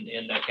out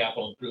in that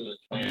capital improvement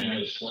plan. It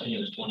was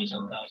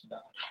 $20,000.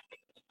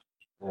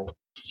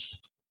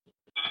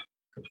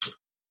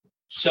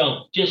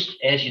 So just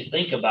as you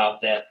think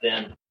about that,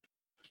 then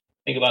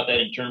think about that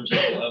in terms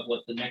of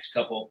what the next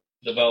couple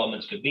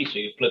developments could be. So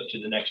you flip to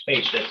the next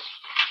page. That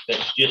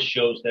just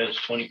shows there's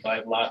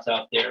 25 lots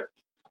out there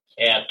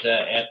at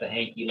the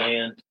Hankey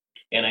land,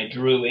 and I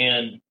drew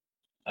in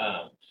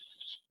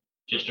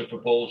just a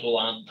proposal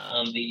on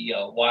the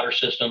water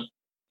system,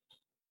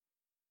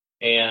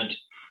 and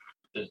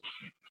the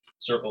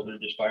circles are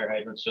just fire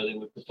hydrants. So they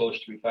would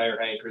propose 3 fire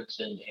hydrants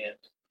and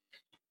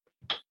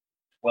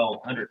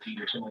 1,200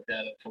 feet or something like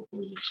that,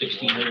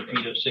 1,600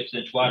 feet of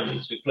 6-inch water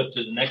mains. So we flip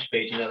to the next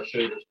page and that'll show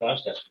you those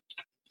cost estimates.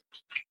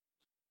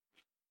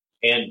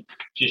 And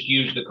just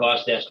use the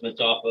cost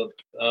estimates off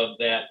of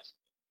that,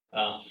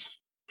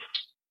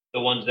 the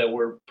ones that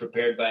were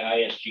prepared by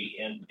ISG,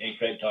 and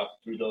Craig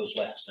talked through those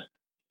last time.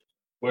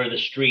 Where the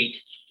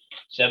street,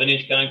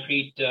 7-inch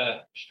concrete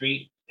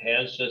street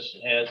has a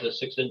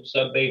 6-inch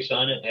sub base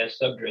on it, has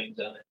sub drains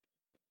on it.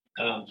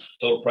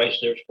 Total price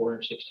there is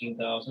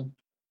 $416,000.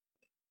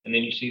 And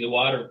then you see the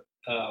water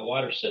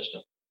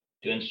system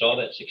to install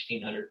that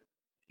 1,600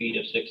 feet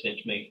of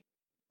 6-inch main,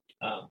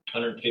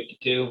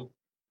 $152.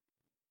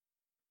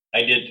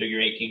 I did figure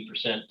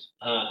 18%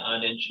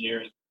 on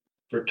engineering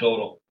for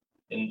total.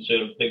 And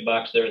so big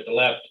box there at the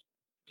left,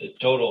 the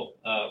total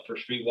for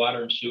street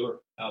water and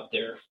sewer out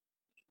there,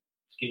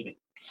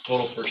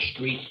 total for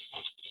street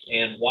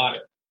and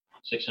water,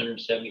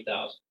 $670,000.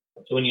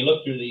 So when you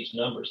look through these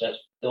numbers, that's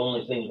the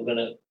only thing we're going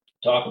to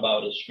talk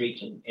about is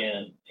streets and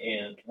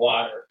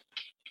water.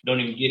 Don't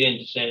even get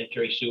into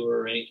sanitary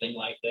sewer or anything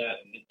like that.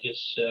 It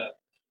just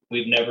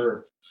we've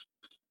never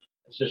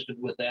assisted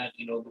with that,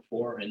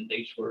 before, and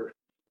these were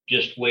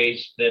just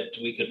ways that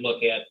we could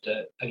look at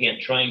again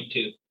trying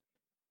to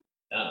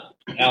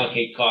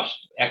allocate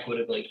costs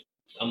equitably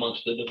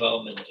amongst the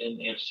development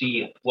and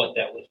see what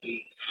that would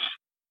be.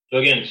 So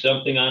again,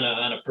 something on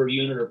a per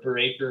unit or per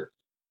acre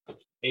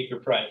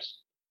price.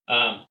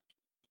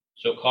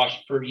 So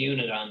cost per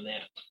unit on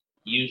that.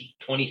 Use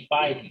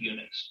 25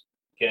 units,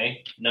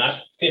 okay,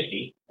 not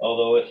 50.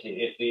 Although if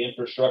the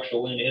infrastructure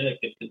went in, it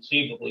could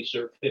conceivably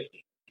serve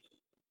 50.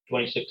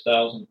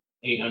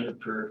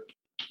 26,800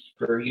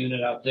 per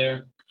unit out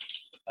there,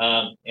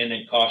 and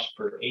then cost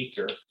per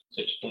acre,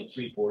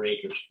 6.34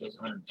 acres was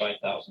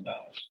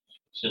 $105,000.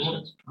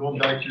 Assistance. Going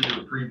back to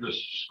the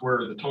previous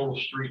square, the total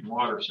street and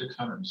water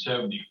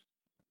 670.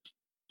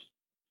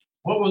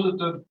 What was it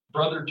that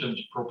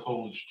Brotherton's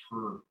proposed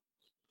for?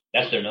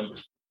 That's their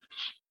number.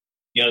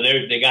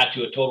 They got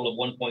to a total of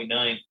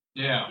 1.9.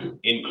 Yeah.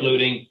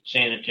 Including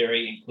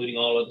sanitary, including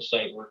all of the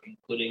site work,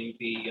 including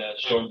the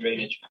storm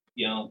drainage,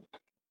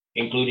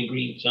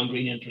 including some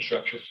green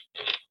infrastructure.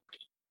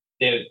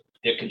 Their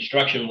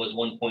construction was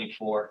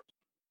 1.4.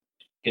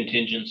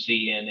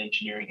 Contingency and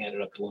engineering had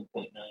it up to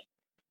 1.9.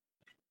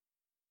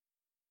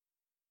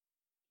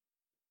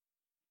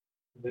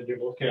 Then you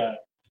look at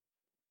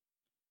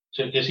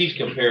So, because he's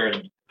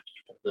comparing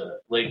the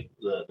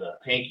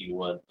Hankey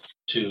one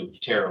to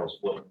Terrell's,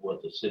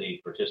 what the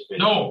city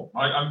participated. No,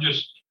 I'm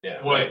just,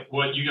 Yeah.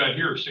 what you got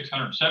here is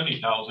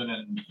 670,000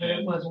 and.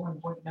 It was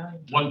 1.9.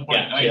 1.9.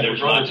 Yeah,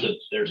 see,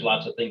 there's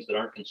lots of things that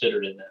aren't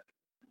considered in that.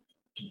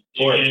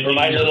 For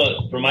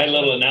my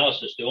little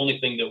analysis, the only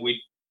thing that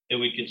we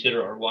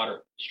consider are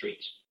water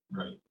streets.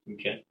 Right.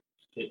 Okay.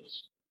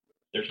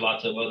 There's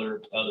lots of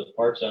other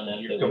parts on that.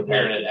 You're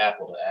comparing it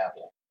apple to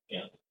apple.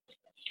 Yeah.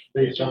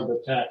 Based on the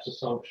tax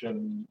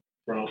assumption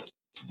from,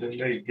 did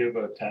they give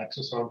a tax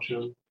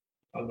assumption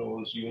on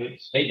those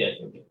units? They did.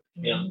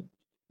 Yeah.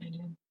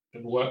 And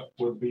what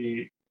would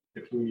be,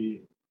 if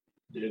we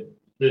did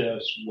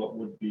this, what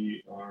would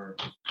be our,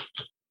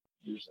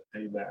 use the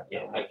payback?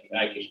 Yeah, I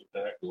can.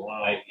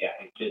 Wow. I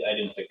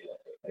didn't figure that.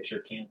 I sure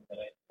can, but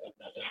I've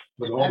not done.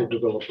 But all the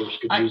developers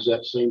could use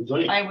that same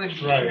thing. I would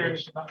be Right.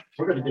 curious about.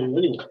 We're gonna get it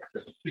anyway.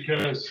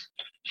 Because,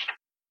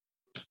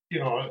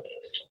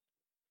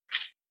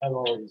 I've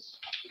always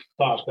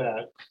thought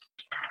that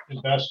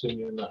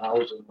investing in the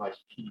housing like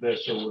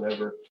this or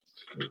whatever,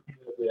 if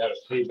we had a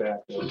payback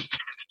of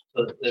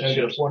So 10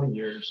 to 20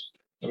 years,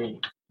 I mean,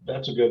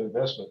 that's a good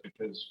investment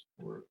because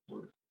we're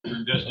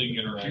Investing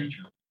in our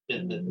future.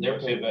 their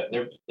payback,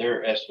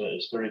 their estimate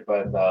is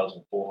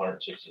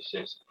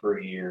 35,466 per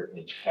year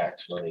in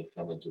tax money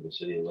coming to the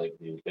city of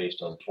Lakeview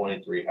based on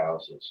 23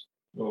 houses.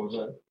 what was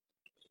that?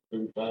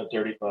 35?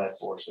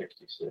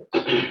 35,466.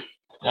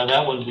 Now,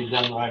 that wouldn't be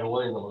done right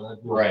away though.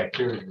 That'd be over a Right.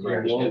 period of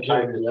Right. years. Long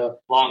term, yeah,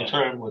 Long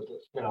term with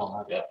it,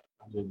 Yeah.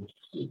 I mean,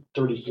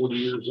 30, 40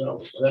 years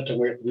out. By that time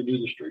we have to redo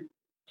the street.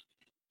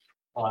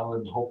 I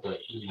wouldn't hope that,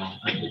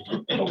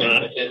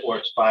 Or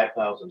it's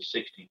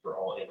 5,060 for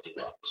all empty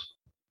lots.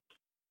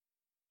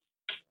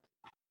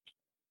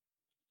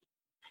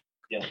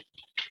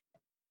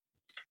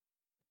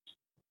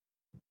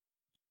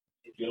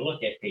 If you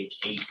look at page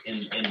 8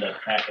 in the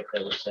packet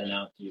that was sent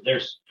out to you,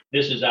 this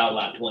is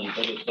outlot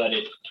 20, but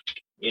it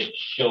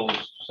shows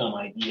some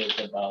ideas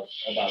about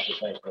the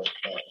type of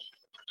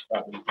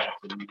property tax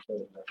that you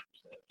pay.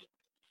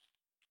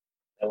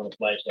 That one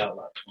applies to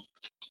outlot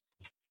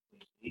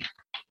 20.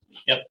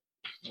 Yep.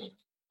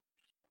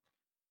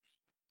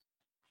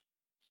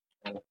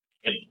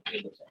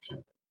 It looks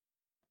like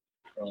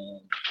the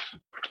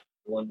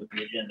one with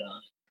the agenda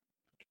on.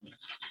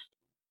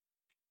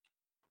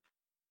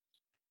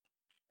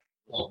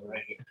 Oh,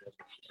 right here.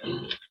 What are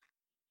you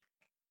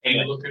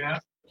Anyway, looking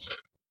at?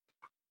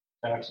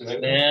 taxes.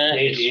 that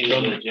is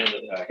from the agenda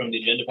packet. the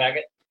agenda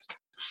packet.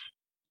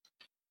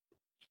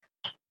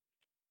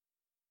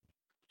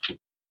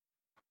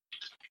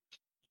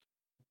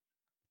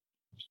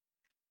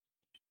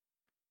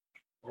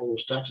 All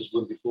those taxes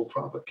wouldn't be full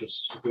profit because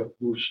if we have to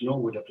move snow,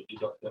 we'd have to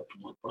deduct that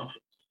from our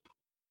profit.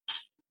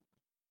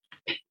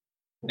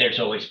 There's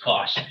always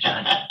costs,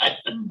 John. I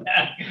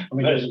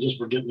mean, that's just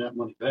for getting that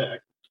money back.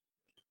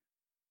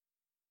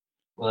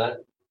 well,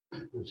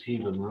 that is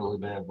heaving really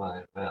bad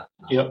by that.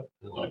 Yep.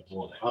 Like,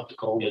 boy. I'll have to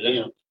call him Yeah,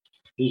 again.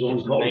 He's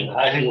only called me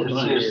I hate four to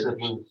see times. us if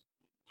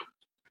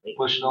we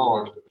push it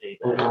on,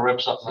 we're gonna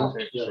rip something up.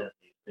 Yeah.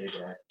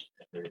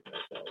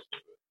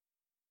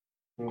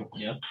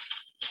 Yeah.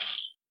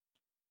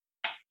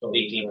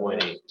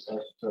 18.8.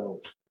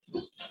 So,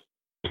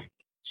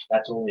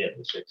 That's only at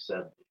the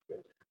 670.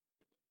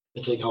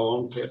 It take how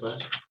long to pay it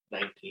back?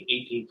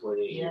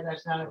 18.8. Yeah,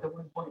 that's not at the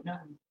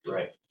 1.9.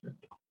 Right.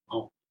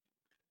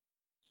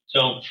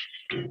 So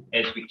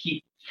as we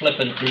keep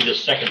flipping through the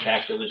second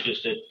pack that was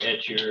just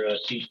at your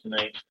seats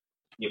tonight,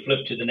 you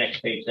flip to the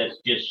next page. That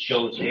just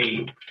shows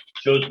the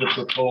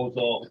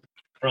proposal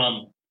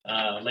from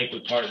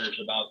Lakewood Partners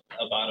about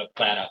a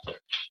plat out there.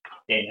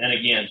 Okay, and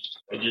again,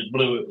 it just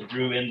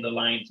drew in the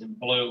lines in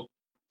blue.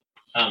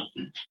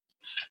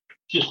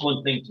 Just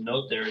one thing to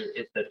note there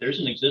is that there's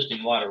an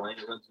existing water line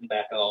that runs in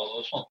back of all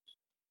those homes.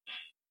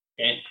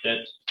 Okay,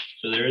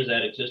 so there is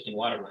that existing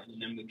water line,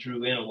 and then we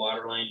drew in a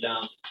water line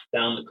down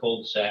the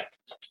cul-de-sac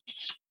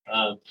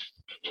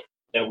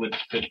that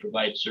could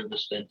provide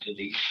service then to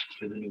the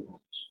new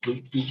homes.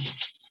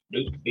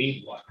 Loop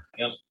feed water.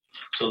 Yep.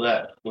 So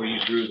that, where you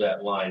drew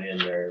that line in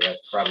there, that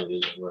probably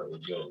isn't where it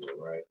would go,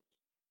 right?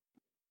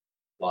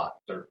 Lot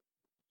 30.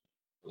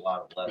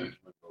 Lot 11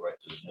 would go right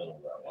to the middle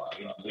of that lot.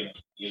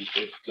 You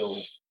could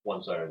go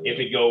one side or the If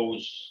other. it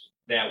goes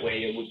that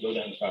way, it would go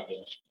down the property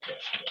line.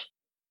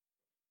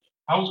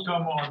 How's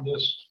come on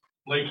this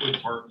Lakewood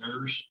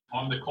Partners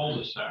on the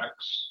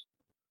cul-de-sacs?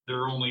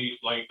 They're only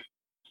like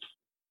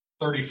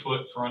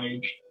 30-foot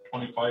frontage,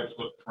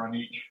 25-foot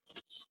frontage.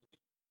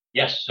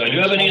 Yes, so I do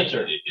have an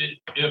answer.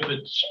 If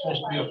it's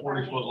supposed to be a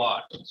 40-foot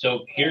lot.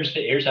 So here's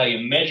how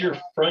you measure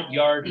front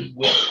yard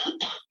width.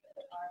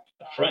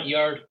 Front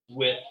yard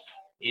width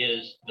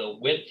is the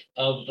width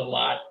of the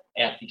lot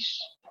at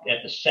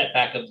the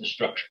setback of the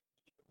structure.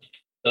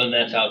 So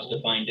that's how it's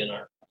defined in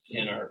our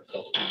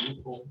code.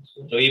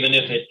 So even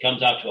if it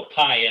comes out to a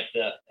pi at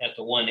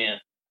the one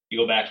end, you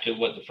go back to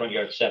what the front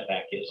yard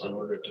setback is in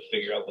order to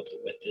figure out what the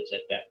width is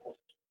at that point.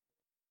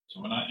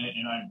 So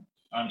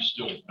I'm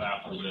still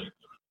baffled at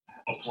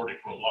a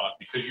 40-foot lot,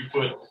 because you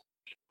put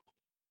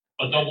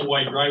a double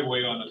wide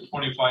driveway on a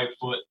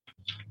 25-foot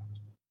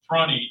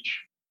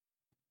frontage,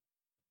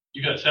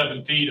 you got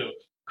 7 feet of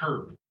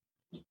curb.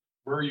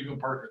 Where are you gonna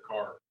park a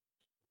car?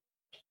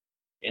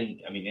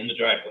 in the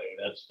driveway.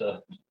 That's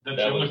the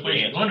The only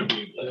place you're gonna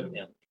be.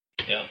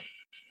 yeah.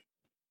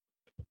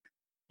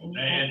 And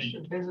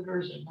the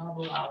visitors are not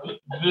allowed.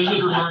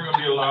 Visitors aren't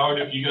gonna be allowed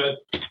if you got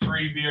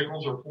 3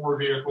 vehicles or 4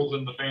 vehicles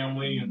in the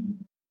family,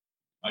 and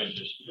I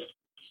just.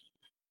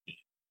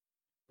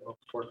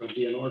 Park on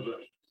DNR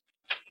ground.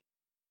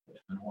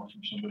 I want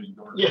from somebody's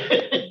door.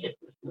 Yeah.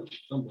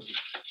 Somebody.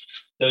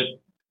 So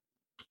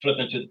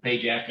flipping to the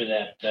page after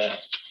that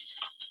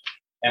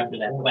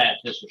plat,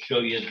 this will show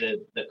you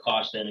the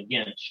cost. And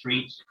again,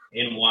 streets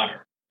and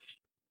water.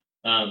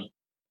 And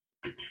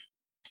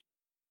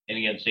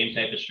again, same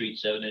type of street,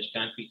 7-inch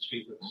concrete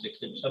street with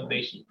 6-inch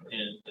sub-basin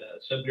and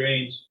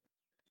sub-drains.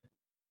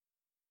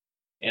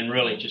 And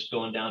really just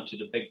going down to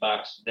the big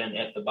box, then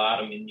at the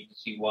bottom, and you can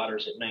see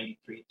water's at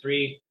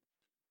 93.3.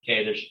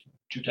 Okay, there's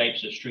 2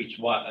 types of streets.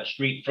 A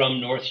street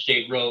from North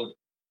State Road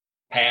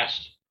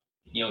past,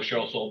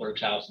 Cheryl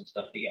Solberg's house and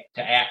stuff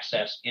to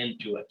access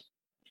into it.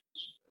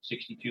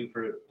 62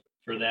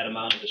 for that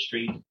amount of the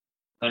street,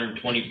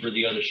 120 for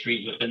the other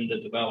street within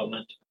the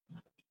development.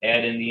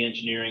 Add in the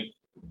engineering.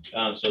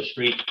 So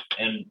street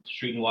and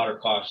water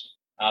costs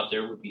out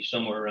there would be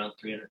somewhere around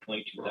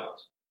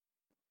 $322,000.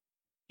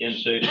 And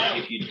so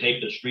if you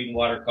take the street and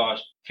water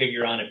cost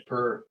figure on it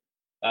per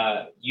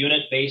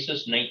unit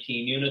basis,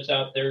 19 units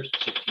out there,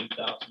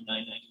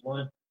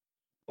 $16,991,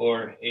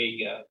 or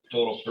a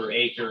total per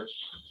acre,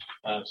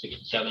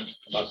 67,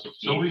 about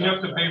 60. So we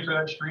have to pay for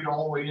that street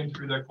all the way in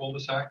through that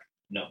cul-de-sac?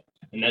 No,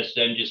 and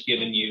I'm just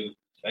giving you.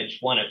 I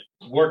just want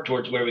to work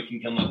towards where we can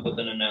come up with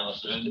an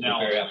analysis. To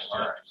compare apples. All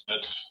right,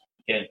 that's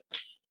okay.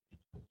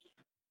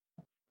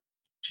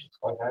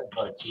 I'd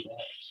like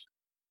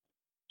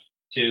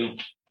 2.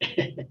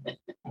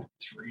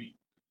 3.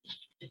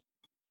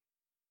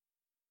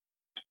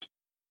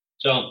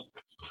 So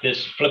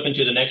this flipping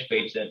to the next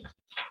page then,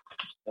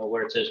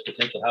 where it says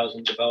potential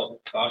housing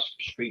development costs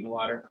for street and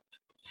water.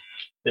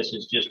 This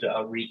is just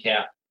a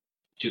recap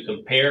to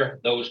compare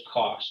those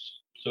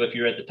costs. So if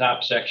you're at the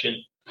top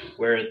section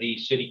where the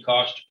city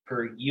cost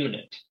per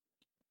unit,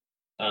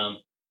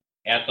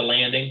 at the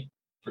landing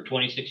for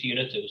 26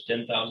 units, it was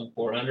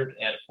 $10,400.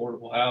 At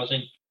affordable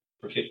housing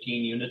for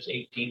 15 units,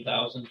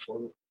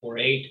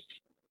 $18,448.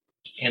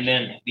 And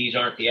then these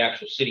aren't the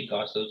actual city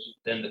costs; those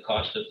then the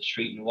cost of the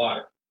street and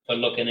water. But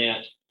looking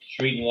at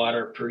street and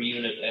water per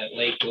unit at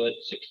Lakewood,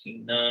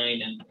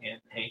 $16,900,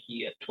 and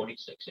Hankey at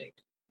 $26,800.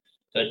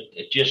 But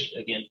it just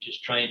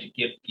trying to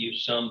give you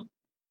some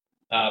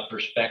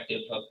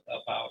perspective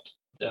about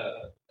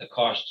the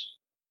costs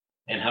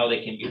and how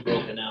they can be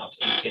broken out,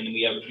 and can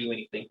we ever do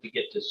anything to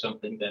get to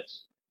something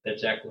that's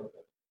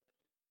equitable.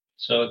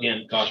 So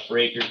again, cost per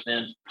acre,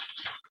 then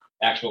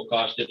actual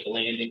cost at the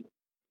landing,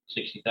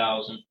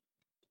 $60,000.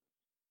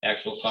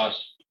 Actual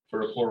cost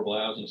for affordable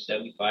housing,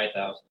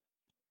 $75,000.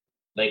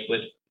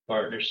 Lakewood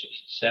Partners,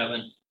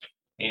 $67,000,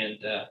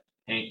 and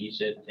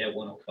Hankey's at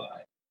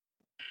 $105,000.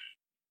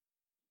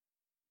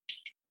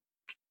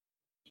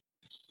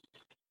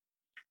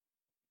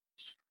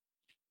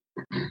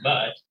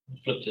 But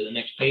flip to the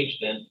next page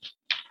then,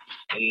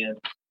 and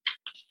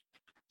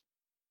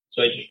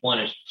so I just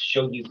want to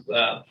show you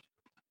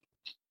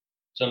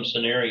some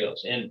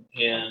scenarios, and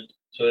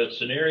so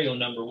scenario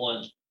number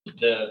 1,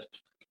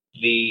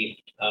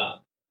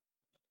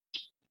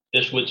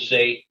 this would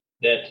say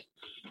that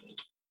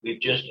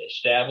we've just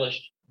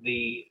established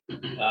the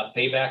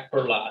payback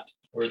per lot,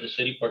 or the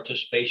city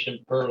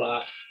participation per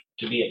lot,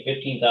 to be at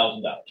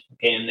 $15,000.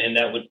 Okay, and then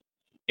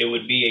it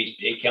would be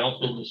a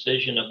council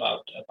decision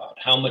about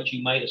how much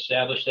you might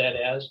establish that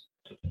as.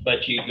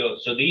 But you go,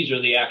 so these are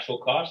the actual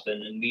costs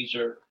then, and these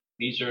are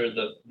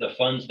the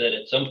funds that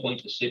at some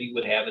point the city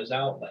would have as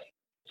outlay.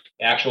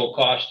 Actual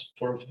cost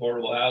for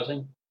affordable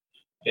housing,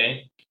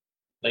 okay.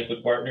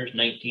 Lakewood Partners,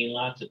 19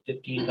 lots at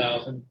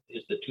 $15,000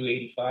 is the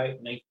 285.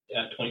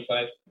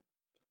 25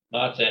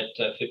 lots at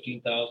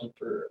 $15,000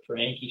 for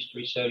Hankey's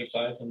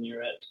 375, and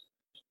you're at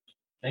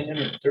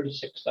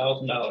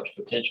 $936,000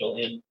 potential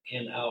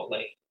in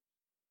outlay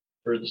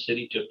for the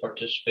city to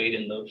participate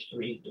in those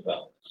 3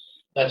 developments.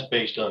 That's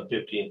based on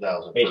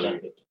 15,000. Based on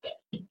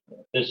 15,000.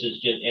 This is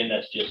just, and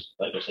that's just,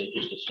 like I said,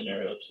 just a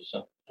scenario to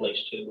some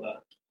place to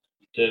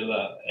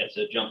as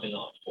a jumping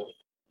off point.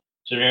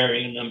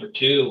 Scenario number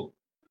 2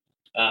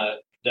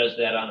 does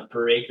that on a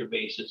per acre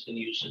basis and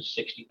uses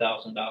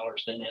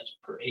 $60,000 then as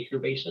a per acre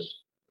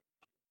basis.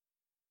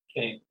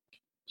 Okay.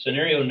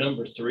 Scenario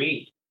number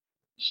 3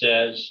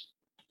 says,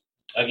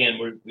 again,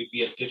 we'd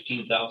be at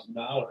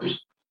 $15,000,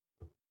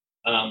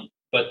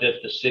 but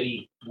that the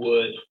city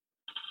would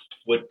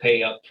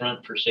pay up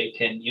front for, say,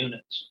 10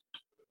 units.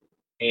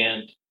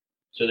 And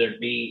so there'd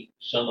be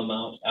some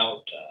amount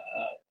out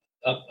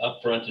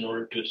up front in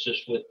order to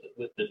assist with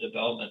the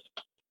development.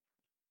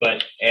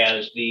 But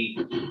as the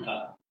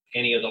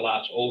any of the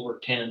lots over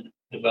 10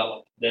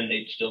 developed, then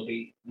they'd still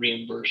be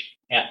reimbursed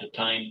at the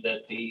time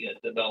that the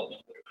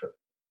development would occur.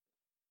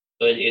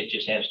 But it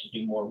just has to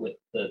do more with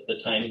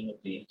the timing of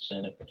the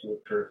incentive to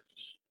occur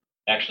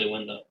actually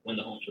when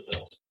the homes are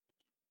built.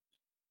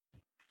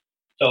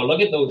 So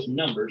look at those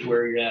numbers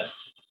where you're at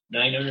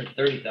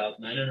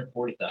 930,000,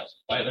 940,000,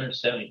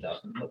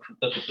 570,000.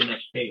 Look at the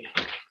next page.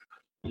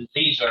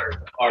 These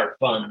are our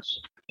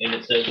funds, and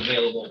it says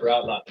available for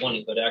Outlaw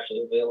 20, but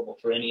actually available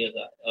for any of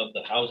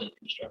the housing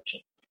construction.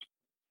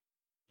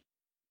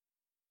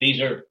 These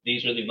are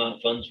the amount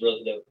of funds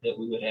really that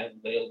we would have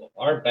available.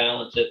 Our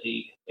balance at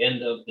the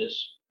end of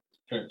this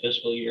current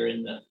fiscal year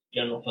in the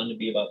general fund to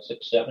be about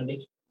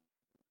 670.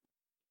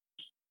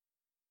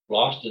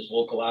 Lost is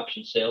local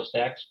option sales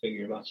tax,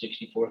 figured about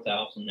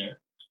 64,000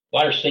 there.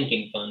 Water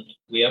sinking fund,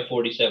 we have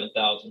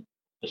 47,000.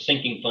 The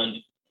sinking fund,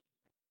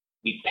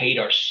 we paid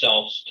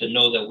ourselves to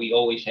know that we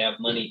always have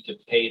money to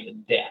pay the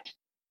debt,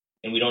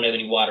 and we don't have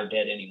any water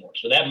debt anymore.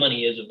 So that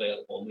money is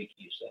available, and we can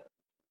use that.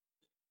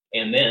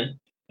 And then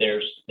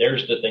there's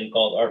the thing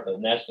called ARPA,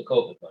 and that's the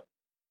COVID fund.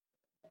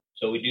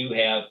 So we do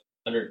have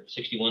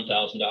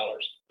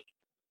 $161,000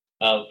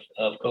 of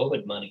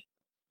COVID money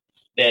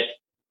that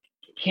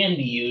can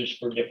be used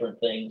for different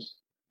things.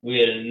 We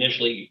had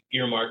initially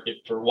earmarked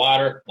it for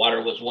water.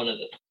 Water was one of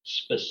the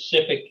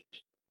specific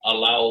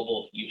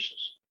allowable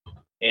uses,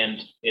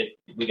 and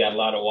we got a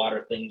lot of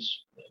water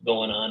things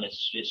going on.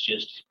 It's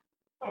just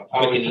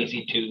quick and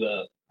easy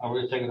to. Are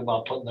we thinking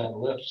about putting that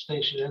lift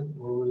station in?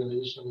 Where we're going to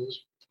use some of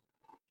this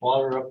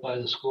water up by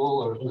the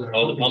school, or the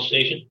pump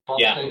station?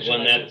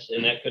 Station,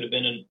 that could have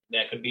been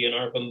that could be an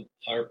ARPA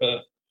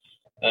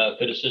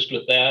could assist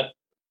with that.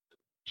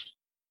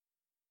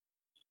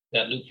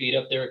 That loop feed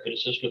up there could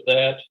assist with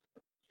that.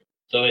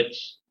 So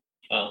it's,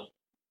 I'm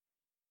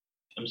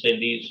saying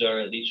these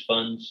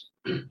funds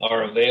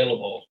are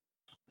available,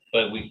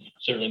 but we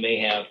certainly may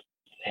have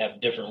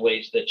different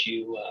ways that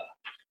you,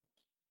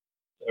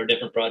 or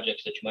different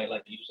projects that you might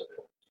like to use it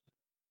for.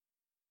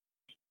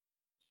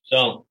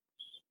 So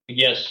I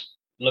guess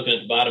looking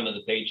at the bottom of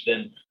the page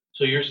then.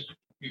 So you're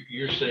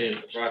saying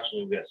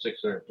approximately we got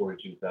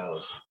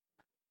 642,000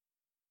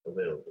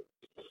 available.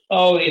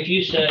 Oh, if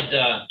you said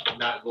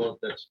not going,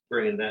 that's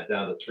bringing that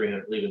down to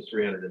 300, leaving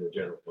 300 in the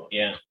general fund.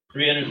 Yeah,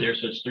 300 there,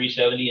 so it's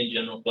 370 in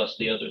general plus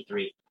the other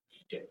three.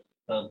 Okay.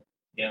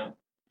 Yeah.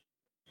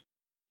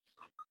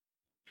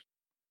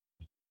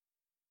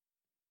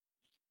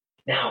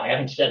 Now,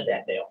 having said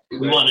that, Dale,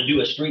 we want to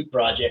do a street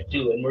project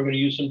too, and we're going to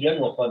use some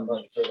general fund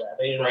money for that.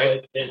 You know,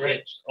 right.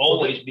 It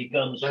always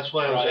becomes. That's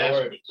why I was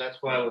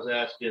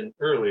asking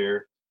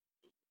earlier.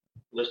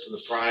 Listing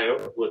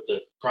the what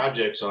the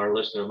projects are,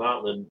 listing them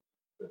out, and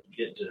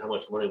get to how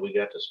much money we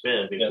got to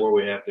spend before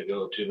we have to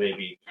go to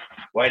maybe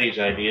Whitey's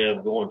idea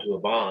of going to a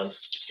bond.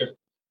 Sure.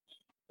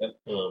 Yep.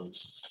 And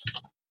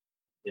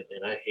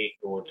I hate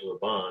going to a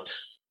bond.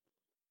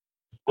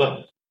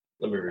 Well,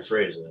 let me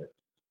rephrase that.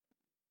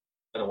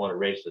 I don't want to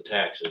raise the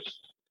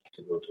taxes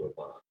to go to a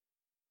bond.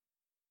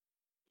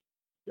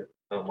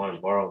 I don't want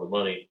to borrow the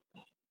money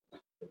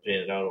and pay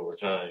it out over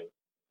time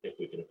if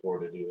we can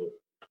afford to do it.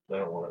 I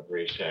don't want to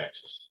raise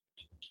taxes.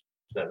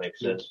 Does that make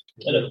sense?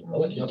 Right,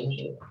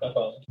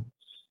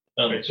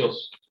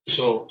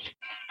 so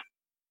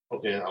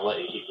okay, I'll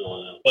let you keep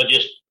going now. But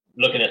just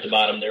looking at the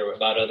bottom there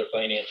about other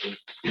financing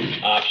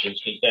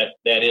options, because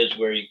that is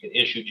where you could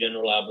issue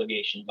general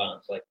obligation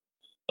bonds, like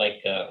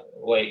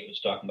Wade was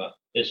talking about.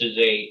 This is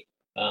a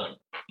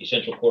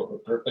essential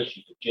corporate purpose.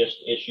 You could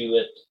just issue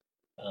it.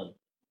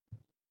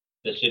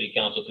 The city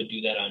council could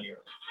do that on your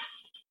own.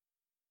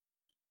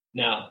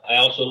 Now, I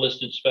also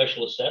listed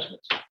special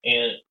assessments,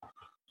 and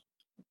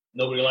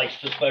nobody likes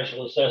the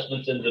special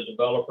assessments, and the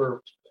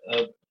developer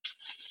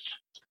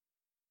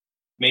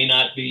may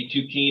not be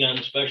too keen on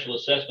the special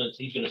assessments.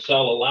 He's going to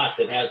sell a lot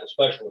that has a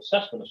special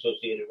assessment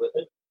associated with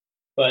it,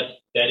 but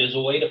that is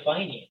a way to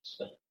finance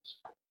things.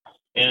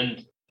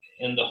 And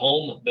the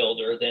home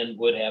builder then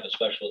would have a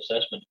special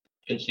assessment,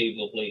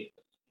 conceivably,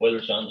 whether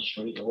it's on the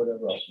street or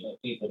whatever else it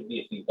might be, but it'd be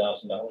a few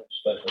 $1,000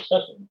 special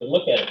assessment. You can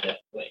look at it that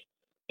way.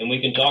 And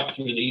we can talk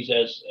through these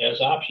as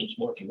options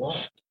more if you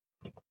want.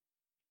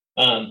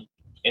 And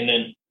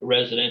then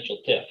residential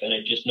TIF. And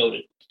I just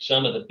noted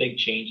some of the big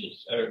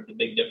changes or the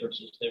big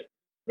differences there.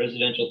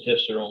 Residential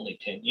TIFs are only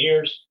 10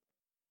 years,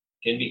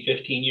 can be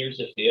 15 years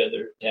if the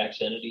other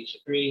tax entities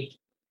agree.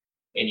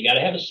 And you got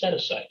to have a set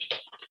aside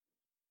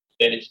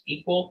that is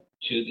equal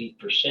to the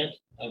percent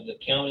of the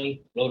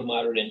county low to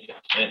moderate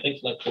income. And I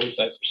think it's like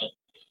 45%.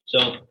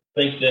 So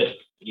think that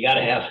you got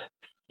to have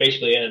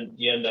basically, and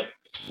you end up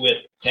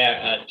with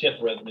TIF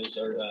revenues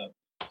or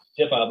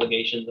TIF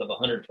obligations of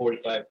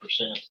 145%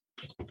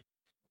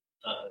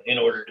 in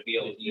order to be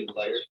able to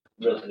utilize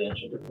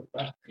residential. You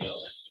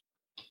know,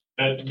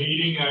 that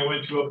meeting I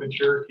went to up in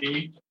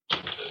Cherokee,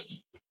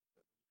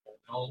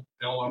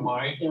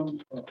 LMI,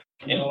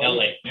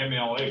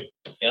 MLA.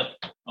 Yep.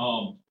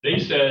 They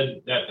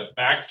said that the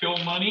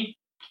backfill money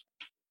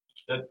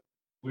that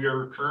we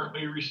are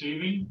currently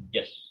receiving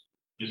yes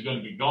is going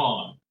to be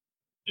gone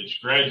it's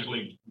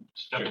gradually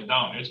stepping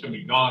down. It's gonna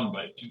be gone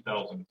by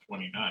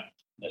 2029.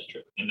 That's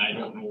true. And I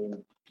don't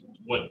know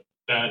what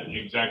that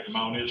exact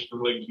amount is for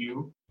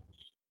Lakeview.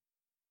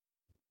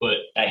 But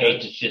I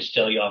hate to just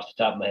tell you off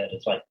the top of my head.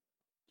 It's like,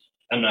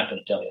 I'm not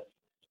gonna tell you.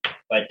 If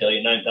I tell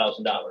you $9,000.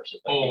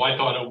 I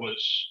thought it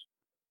was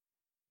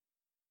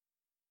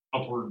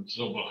upwards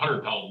of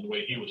 100,000 the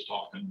way he was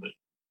talking, but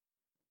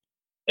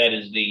that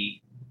is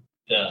they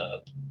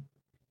are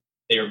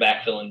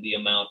backfilling the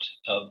amount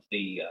of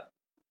the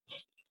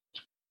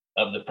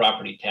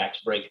property tax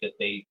break that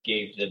they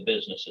gave the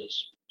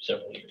businesses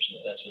several years ago.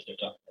 That's what they're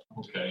talking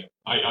about. okay.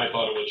 I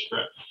thought it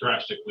was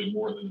drastically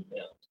more than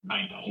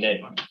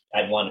 9,000.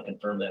 I'd want to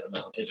confirm that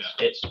amount.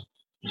 It's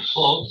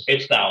Close.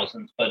 it's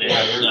thousands, but it's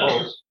Yeah, not.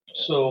 close.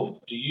 So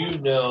do you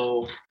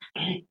know,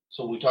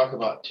 so we talk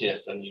about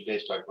TIF and you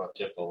guys talk about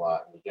TIF a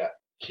lot and we got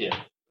TIF.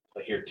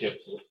 I hear TIF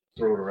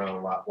thrown around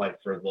a lot,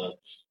 like for the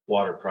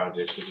water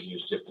projects, we can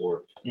use TIF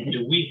for. Mhm.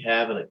 Do we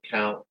have an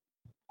account?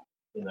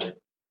 And I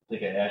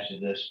think I asked you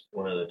this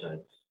one other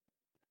time.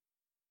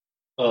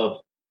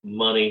 Of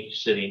money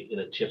sitting in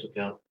a TIF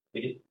account?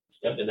 Yep.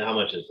 And how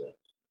much is that?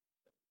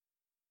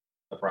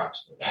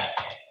 Approximately.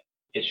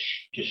 It's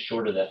just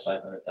short of that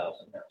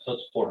 500,000 now, so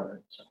it's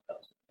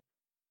 400,000.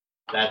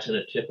 That's in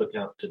a TIF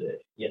account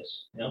today.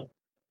 Yes. Yeah.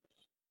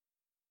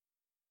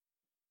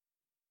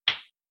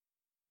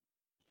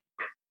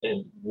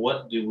 And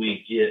what do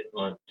we get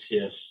on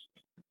TIF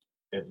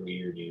every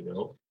year, do you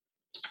know?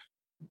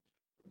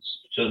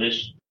 So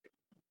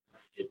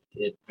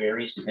it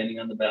varies depending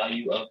on the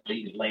value of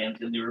the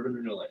lands in the urban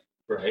renewal area.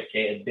 Right.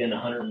 Okay, it had been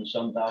 $100,000 and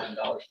some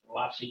for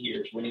lots of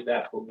years when the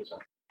VAPCO was on.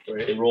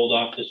 Right. It rolled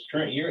off this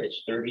current year,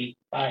 it's $35,000.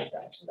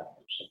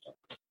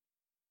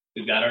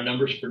 We've got our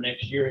numbers for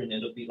next year and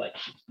it'll be like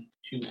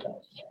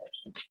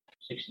 $62,000,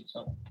 60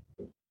 something.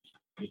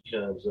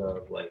 Because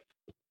of like,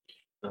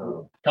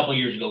 A couple of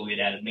years ago, we had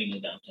added mainly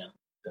downtown.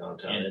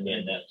 downtown And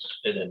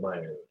then my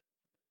area.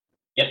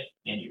 Yep,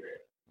 in your area.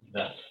 You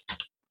bet.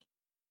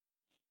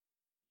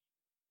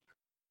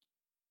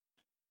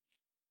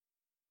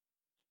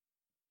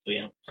 So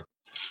yeah.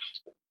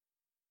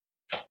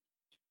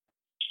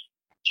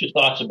 What's your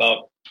thoughts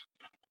about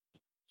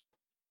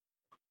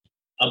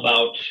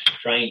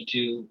trying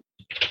to?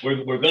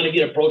 We're going to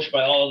get approached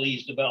by all of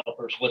these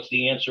developers. What's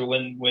the answer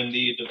when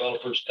the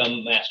developers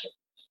come asking?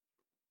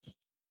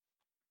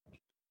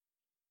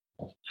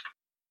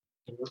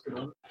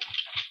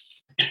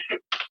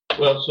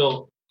 Well,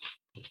 so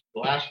the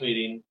last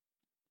meeting,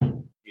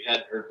 you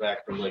hadn't heard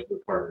back from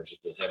Lakewood Partners.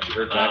 Have you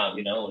heard back?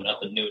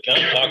 Nothing new. John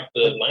talked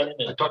to Lyman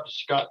I and talked to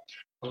Scott,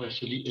 and I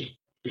said, if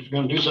you're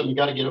gonna do something, you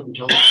gotta get up and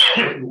tell us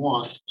what you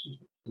want,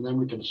 and then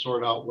we can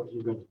sort out what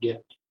you're gonna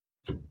get.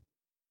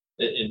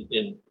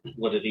 And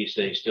what did he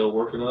say? Still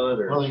working on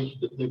it, Well, or?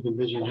 they've been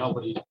busy and hell,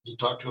 but he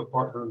talked to a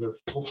partner, and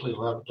hopefully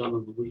he'll have it done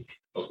in the week.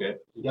 Okay,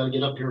 You gotta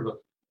get up here, but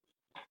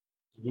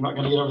you're not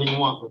gonna get everything you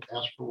want, but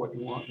ask for what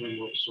you want, and then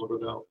we'll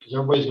sort it out, because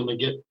everybody's gonna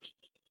get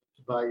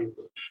the value,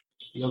 but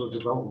the other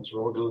developments are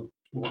all gonna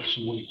want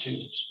some money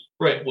too.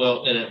 right,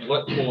 well, and at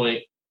what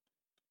point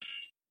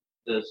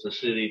does the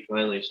city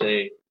finally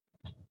say,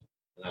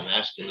 and I'm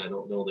asking, I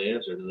don't know the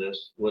answer to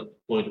this, what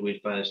point do we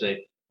finally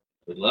say,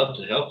 we'd love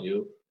to help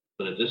you,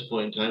 but at this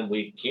point in time,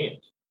 we can't?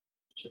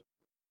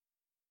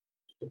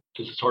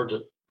 Because it's hard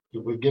to,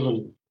 we've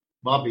given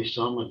Bobby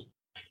some, and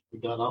we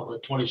got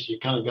outlet 20, so you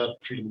kind of got to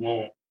treat them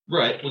all.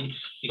 Right, well,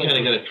 you kind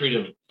of got to treat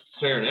them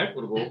fair and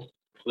equitable,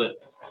 but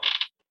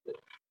it's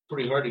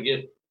pretty hard to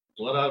get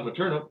blood out of a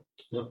turnip.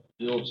 Yep.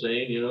 The old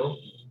saying,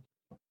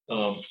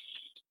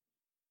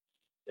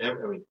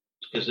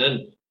 because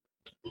then,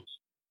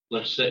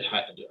 let's say,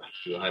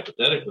 do a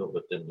hypothetical,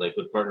 but then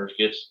Lakewood Partners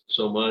gets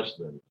so much,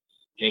 then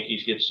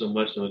Yankees gets so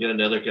much, then we got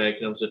another guy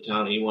comes to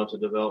town, he wants a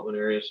development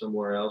area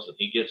somewhere else, and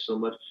he gets so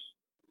much.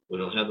 We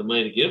don't have the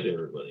money to give to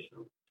everybody.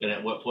 And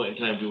at what point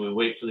in time do we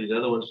wait for these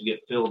other ones to get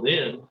filled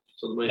in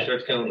so the money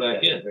starts coming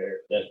back in?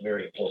 That's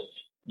very important.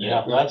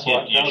 Yeah, that's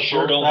what. You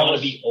sure don't want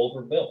to be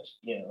overbuilt,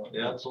 Yeah.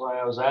 That's why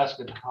I was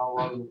asking how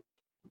long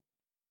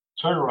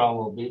turnaround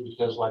will be,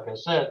 because like I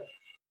said,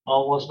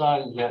 almost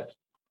now you get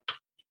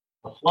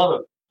a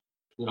flood of,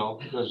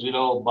 because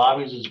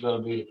Bobby's is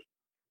gonna be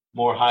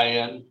more high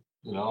end,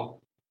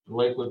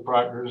 Lakewood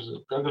Partners,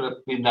 they're gonna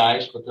be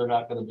nice, but they're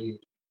not gonna be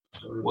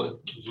what,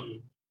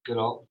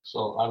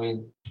 so I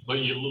mean. But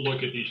you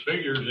look at these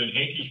figures and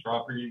Hankey's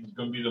property is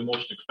gonna be the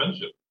most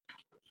expensive.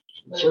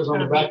 It says on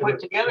the back of Put it,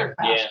 together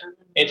Yeah. faster.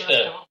 than It's the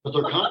rest but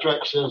their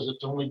contract says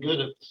it's only good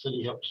if the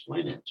city helps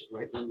finance it,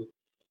 right? And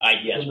I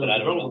guess, but I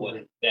don't know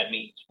Development. what that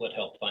means, what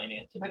help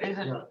finance it. But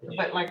isn't, Yeah.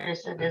 but like I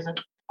said,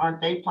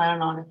 aren't they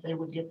planning on if they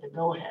would get the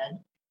go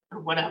ahead or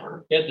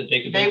whatever? Yeah, that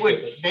they could. They do would,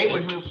 it. they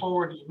would move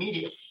forward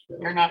immediately.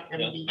 They're not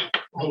gonna be,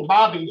 like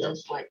Bobby's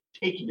is like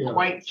taking Yeah.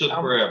 quite Took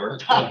some forever.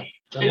 time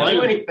to the do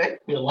Lyman, anything.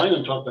 the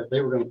Lyman talked like they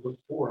were gonna put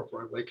 4 up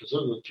right away, because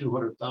those are the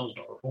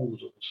 $200,000 homes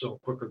that will sell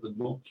quicker than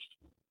most.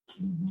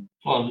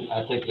 Well,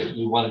 I think that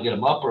you want to get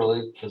them up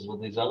early, because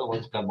when these other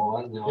ones come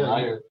on, now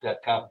Yeah. you've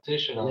got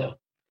competition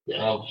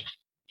Yeah. of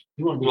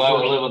You want to do be I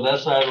want to first. live on that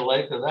side of the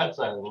lake or that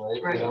side of the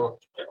lake, Right. you know?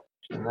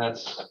 And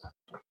that's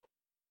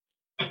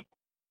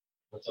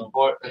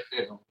important,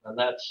 you know, and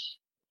that's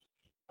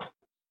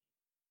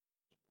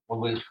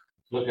when we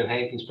look at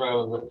Hankey's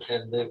private,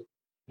 and they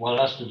want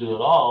us to do it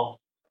all.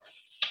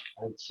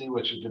 I'd see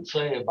what you could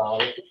say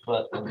about it,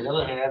 but on the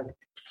other hand,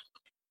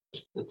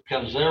 it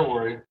becomes their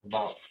worry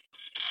about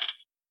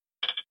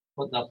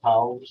putting up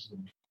houses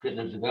and getting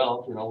it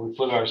developed. You know, we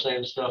put our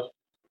same stuff,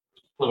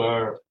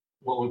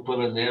 what we put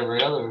in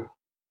every other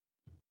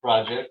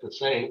project the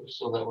same,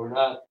 so that we're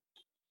not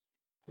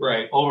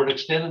Right.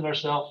 overextending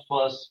ourselves,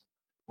 plus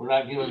we're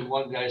not giving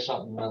one guy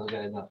something, another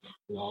guy nothing,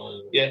 you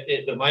know. Yeah,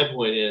 but my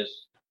point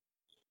is,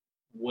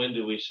 when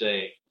do we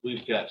say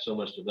we've got so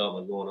much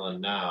development going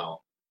on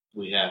now,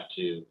 we have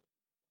to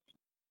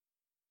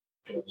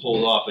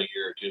hold off a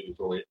year or two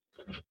before we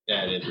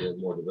add into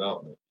more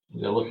development?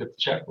 You know, look at the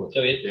checklist.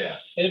 So it, Yeah,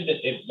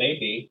 it may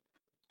be.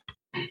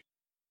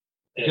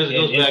 because it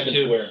an goes back instance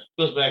to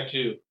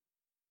where-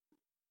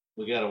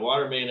 we got a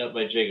water main up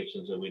by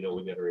Jacobson's that we know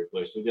we got to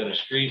replace. We got a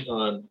street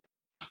on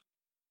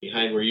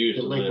behind where you used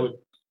The to live,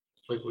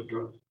 Lakewood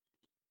Drive.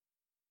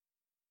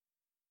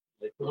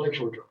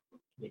 Lakeshore Drive.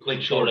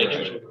 Lake Shore Lake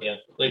Drive. Shore, yeah.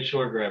 Lake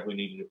Shore Drive. We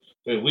need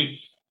to. I mean,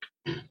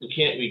 we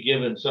can't be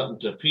giving something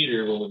to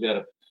Peter when we got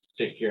to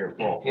take care of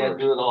Paul Can't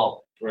first. do it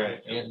all,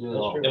 Right. can't do it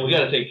all. And we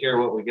got to take care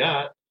of what we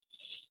got.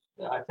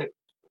 Yeah,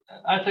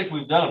 I think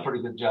we've done a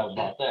pretty good job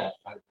about that.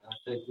 I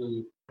think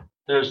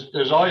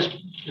there's always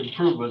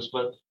improvements,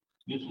 but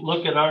you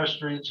look at our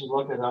streets, you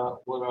look at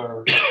what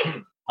our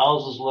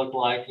houses look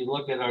like, you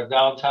look at our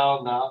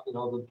downtown now, you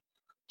know,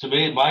 to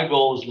me, my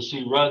goal is to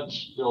see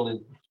Rudd's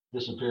building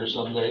disappear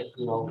someday,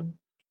 you know,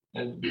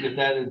 and get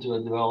that into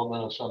a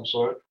development of some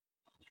sort.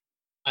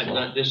 I'm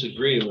not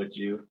disagreeing with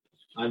you.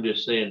 I'm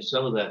just saying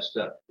some of that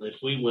stuff, if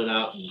we went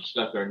out and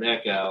stuck our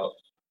neck out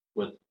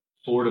with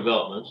 4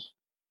 developments,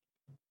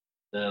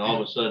 then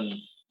all of a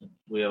sudden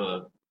we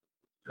have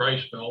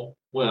Price fell,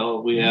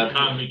 we have,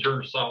 economy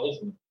turned south,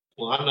 and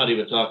well, I'm not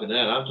even talking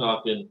that. I'm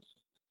talking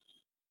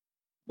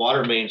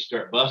water mains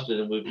start busted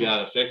and we've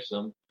got to fix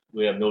them.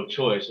 We have no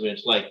choice. I mean,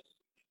 it's like,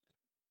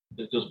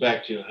 it goes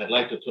back to, I'd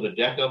like to put a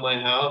deck on my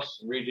house,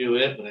 redo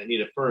it, but I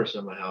need a furnace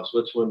on my house.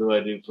 Which one do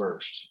I do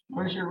first?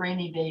 Where's your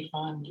rainy day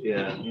fund?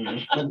 Yeah.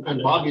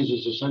 And Boggy's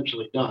is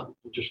essentially done.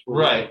 We just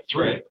Right,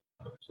 through right.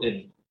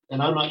 it.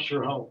 And I'm not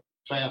sure how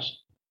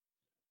fast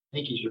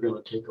Hankies are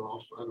gonna take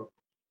off. I don't.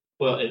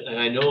 Well, and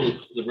I know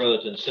the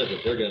Brotherton said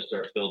that they're gonna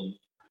start building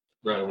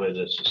right away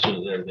as soon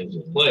as everything's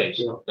in place.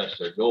 Yeah. That's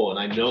their goal. And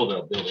I know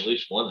they'll build at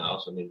least one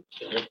house. I mean,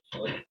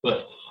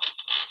 but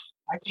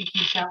I think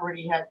he's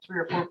already had 3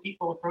 or 4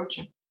 people approach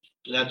him.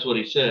 that's what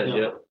he said,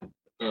 Yeah.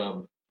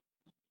 yep.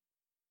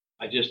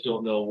 I just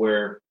don't know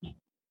where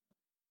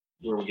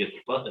we get the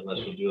fund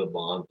unless we do a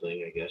bond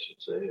thing, I guess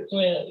you'd say.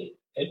 Well,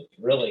 it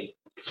really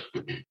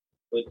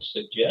would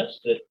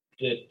suggest that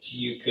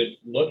you could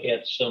look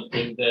at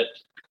something that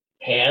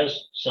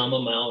has some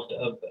amount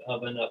of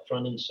an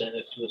upfront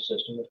incentive to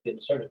assist them with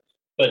getting started,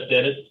 but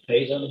that it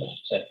pays on the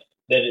backside,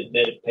 that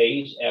it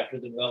pays after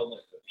the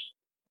development occurs.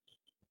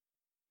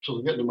 So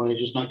we're getting the money,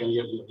 just not gonna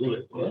get them to do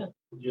it. Yeah.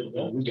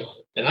 We got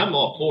it. And I'm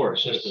all for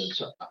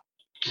assistance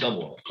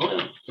somewhat.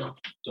 Oh, yeah.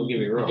 Don't get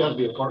me We gotta wrong.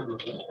 be a partner.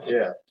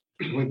 Yeah.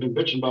 We've been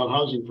bitching about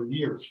housing for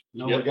years.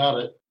 Now we Yep. got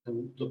it.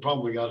 And the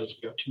problem we got is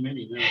we got too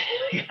many now.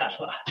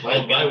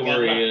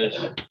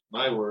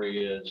 My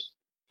worry is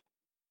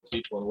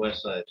people on the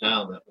west side of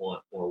town that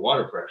want more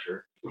water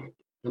pressure. And,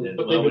 But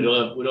well, they've we been,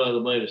 don't have the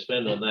money to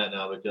spend on that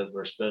now because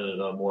we're spending it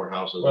on more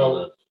houses Well,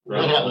 on the.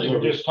 that happens we're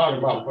every- just talking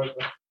about putting,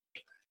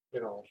 you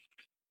know,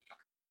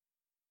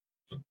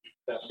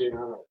 that being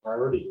on our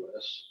priority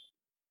list.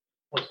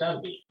 What's gotta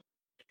be?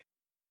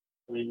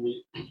 I mean,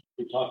 we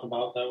talked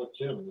about that with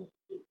Jim,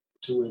 the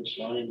 2-inch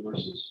line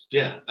versus,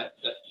 Yeah,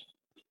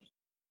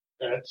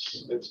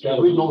 it's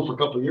gotta we've be. known for a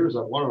couple of years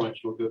that water line's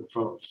no good in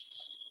front of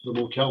the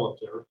motel up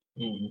there.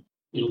 Mhm.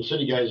 You know, the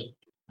city guys.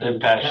 They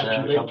patched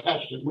that. They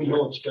patched it. We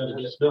know it's gotta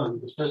get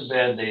done. It's been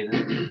band-aided.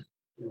 You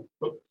know,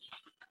 but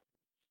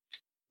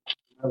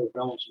have a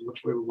balance in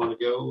which way we wanna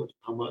go and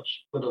how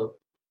much, but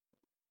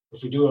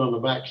if we do it on the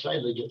back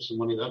side, they get some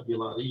money, that'd be a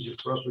lot easier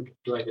for us. We could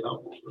drag it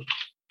out longer.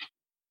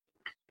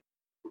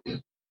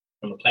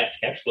 From a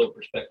cash flow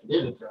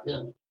perspective.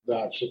 Yeah.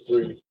 That's a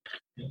 3.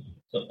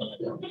 Something like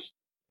that.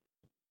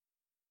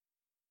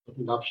 I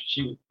think option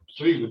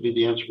C3 would be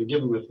the answer we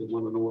give them if they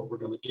wanna know what we're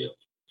gonna give.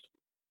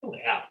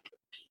 Yeah.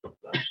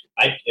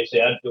 I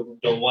say, I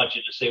don't want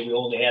you to say we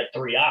only had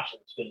 3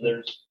 options, because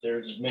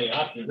there's as many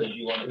options as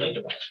you want to think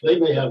about. They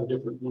may have a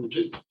different one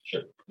too.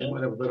 Sure. They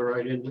might have a better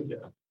idea than we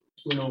got.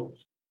 Who knows?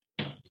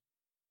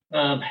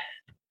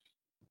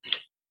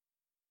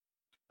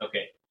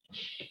 Okay.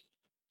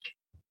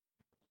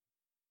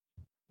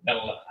 Got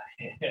a lot.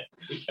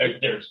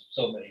 There's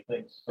so many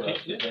things for us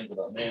to think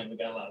about, man, we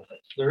got a lot of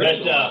things. there is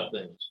a But, lot of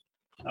things.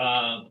 It's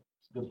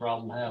a good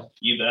problem to have.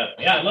 You bet.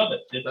 Yeah, I love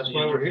it. That's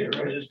why we're here,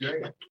 right? It is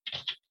great.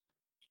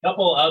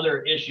 Couple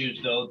other issues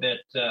though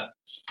that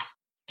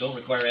don't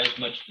require as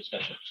much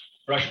discussion.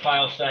 Brush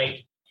pile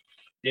site,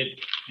 did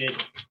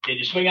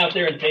you swing out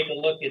there and take a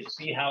look and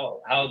see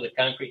how the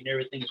concrete and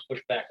everything is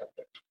pushed back up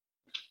there?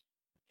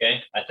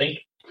 Okay, I think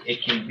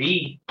it can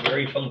be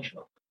very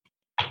functional.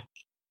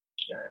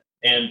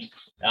 And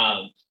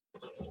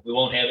we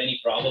won't have any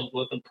problems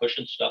with them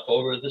pushing stuff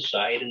over the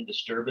side and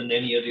disturbing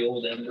any of the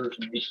old embers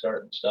and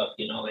restarting stuff.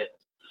 We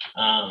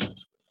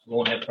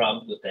won't have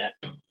problems with that.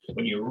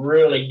 When you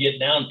really get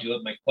down to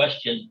it, my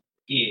question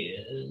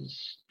deals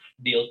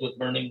with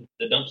burning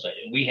the dump site.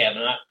 And we have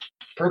not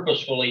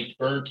purposefully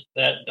burnt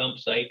that dump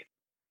site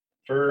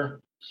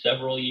for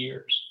several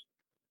years.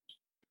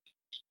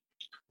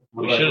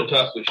 We should have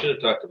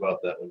talked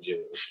about that when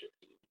Jimmy was here.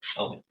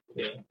 Oh,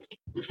 yeah.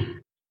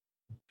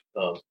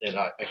 And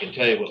I can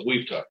tell you what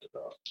we've talked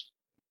about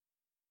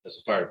as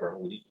a fire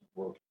department.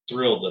 We're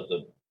thrilled that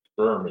the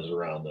berm is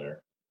around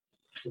there.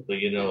 But,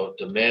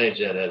 to manage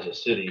that as a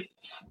city,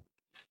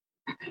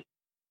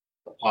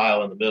 a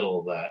pile in the middle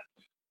of that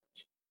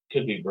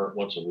could be burnt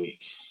once a week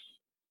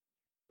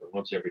or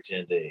once every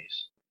 10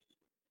 days.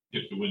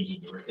 If the wind's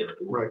in the right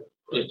direction. Right.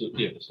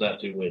 If it's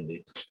not too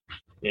windy.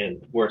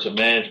 And where it's a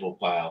manageable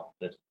pile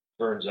that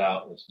burns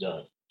out and it's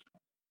done.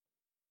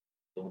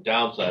 The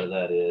downside of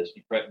that is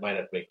you might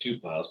have to make 2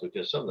 piles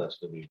because some of that's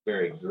going to be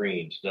very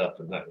green stuff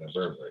and not going to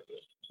burn very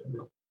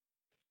good.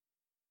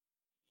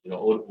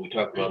 We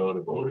talked about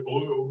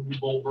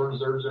Odebolt burns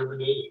theirs every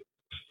day.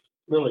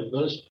 Really,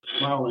 but it's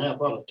a mile and a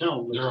half out of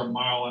town. They're a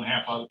mile and a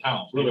half out of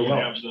town. So Really they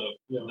don't helps. have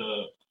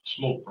the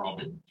smoke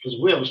problem. Because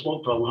we have a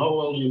smoke problem. How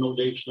well do you know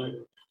Dave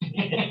Snyder?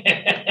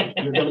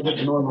 You're gonna get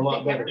to know him a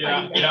lot better.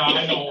 Yeah,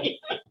 I know.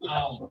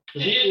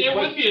 It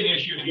would be an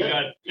issue if you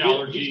got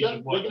allergies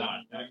and whatnot.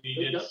 I mean,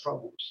 He's got it's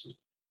problems.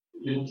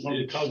 it's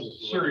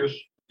a serious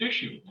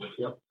issue. But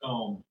Yep.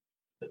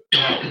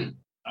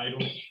 I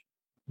don't.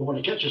 But when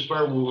it catches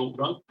fire, we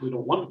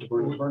don't want it to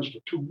burn. It burns for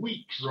 2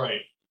 weeks.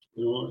 Right.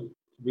 It'd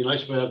be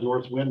nice if we had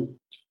north wind.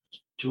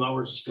 2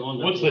 hours it's gone.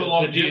 What's the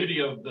longevity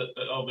of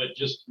it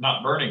just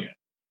not burning it?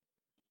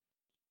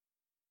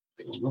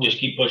 Just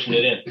keep pushing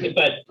it in.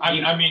 But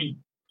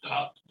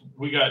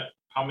we got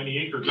how many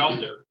acres out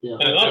there? Yeah.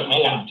 a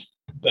lot.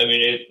 I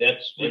mean,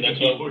 that's We can that's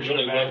keep what pushing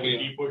really it back. what We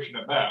we keep pushing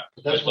it back.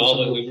 that's what all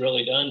some that of we've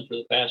really done for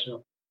the past Yeah.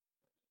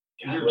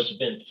 God, what's it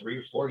been 3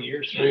 or 4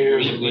 years? 3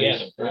 years at We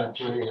least. haven't.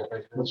 Yeah, 3, I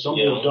think. But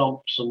somebody will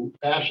dump some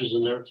ashes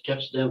in there to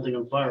catch the damn thing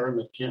on fire and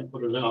they can't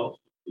put it out.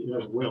 You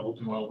never will.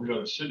 Well, we got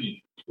a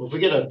city. Well, if we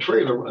get a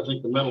trailer, I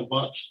think the metal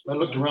box, I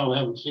looked around, I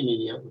haven't seen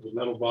any yet with the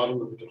metal bottom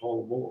that we could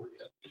haul them over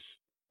yet.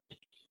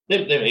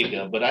 They may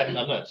come, but I'm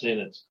not saying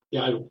it's.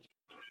 Yeah,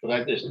 But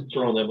I just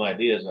throwing them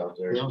ideas out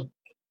there. Yeah.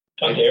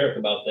 Talked to Eric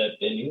about that,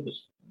 and he was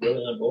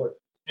really on board.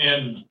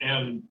 And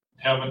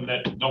having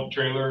that dump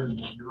trailer and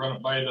you run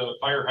it by the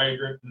fire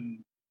hydrant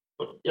and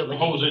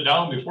hose it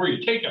down before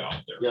you take it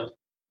out there. Yeah.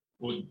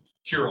 Would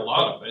cure a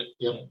lot of it.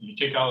 Yep. You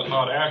take out the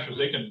hot ashes,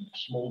 they can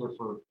smolder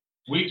for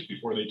weeks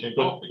before they take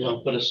off again. Yeah.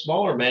 But a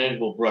smaller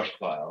manageable brush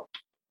pile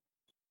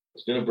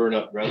is going to burn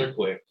up rather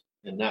quick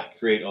and not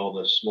create all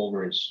the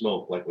smoldering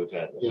smoke like we've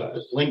had in the yeah, it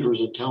past. lingers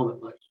in town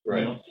at night.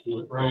 Right.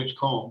 It's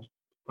calm.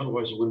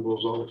 Otherwise the wind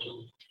blows all the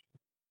time.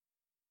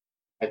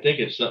 I think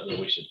it's something that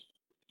we should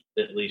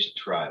at least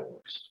try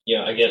once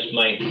Yeah, I guess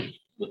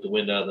with the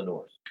wind out of the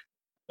north.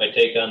 my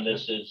take on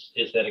this is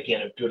that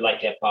again, I would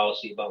like to have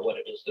policy about what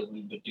it is that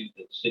we would do,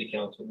 that the city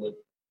council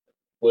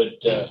would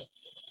Have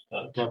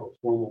a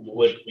formal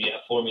motion.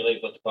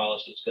 formulate what the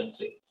policy is going to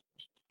be.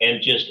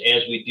 And just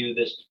as we do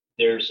this,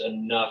 there's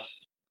enough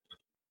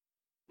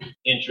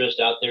interest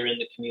out there in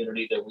the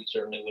community that we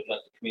certainly would let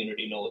the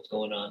community know what's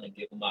going on and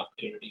give them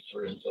opportunity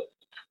for input.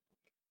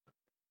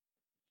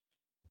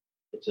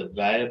 It's a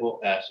valuable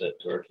asset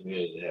to our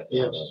community to have.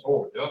 Yes.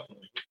 Oh,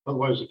 definitely.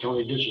 Otherwise the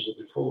county ditches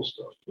will be full of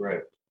stuff.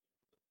 Right.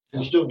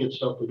 We still get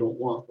stuff we don't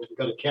want, but we've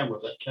got a camera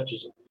that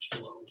catches it.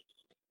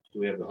 Do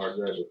we have the hard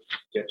drive to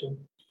catch them?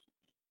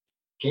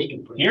 Cake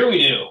and print. Here we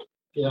do.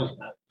 Yeah.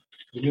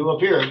 You do up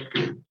here.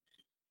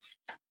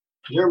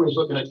 Jeremy's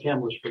looking at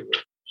cameras for the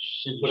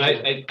city. But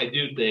I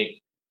do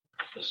think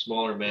a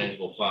smaller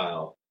manageable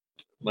file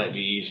might be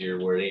easier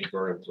where it ain't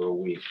burning for a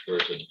week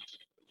versus.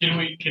 Can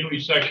we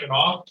section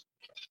off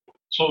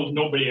so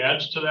nobody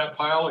adds to that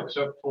pile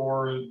except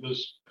for the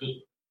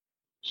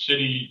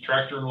city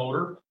tractor and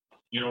loader?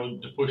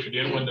 To push it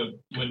in when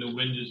the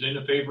wind is in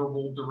a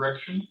favorable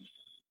direction.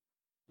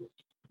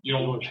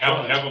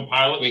 Have them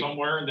pile it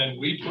somewhere and then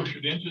we push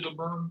it into the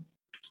burn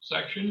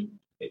section.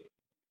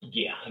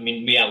 Yeah, I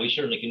mean, yeah, we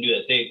certainly can do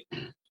that. They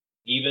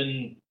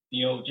even,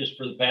 just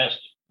for the past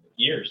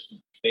years,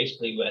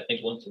 basically, I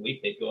think once a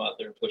week they'd go out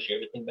there and push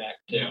everything back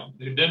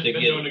They've been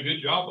doing a good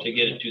job to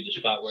get it to the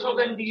spot where. So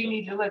they then want do it, you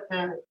need to let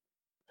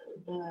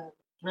the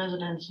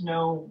residents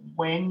know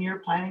when you're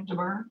planning to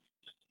burn?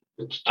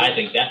 I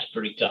think that's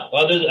pretty tough.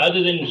 Other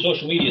than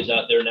social media's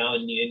out there now,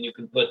 and you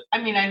can put.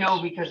 I mean, I know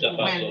because of Stuff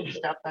the out wind and social.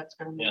 stuff, that's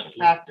gonna make Yeah. a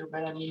factor,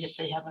 but I mean, if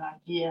they have an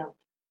idea,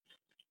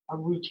 a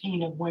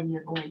routine of when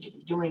you're going to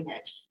be doing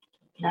it,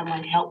 that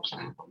might help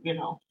some,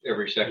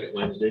 Every second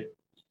Wednesday.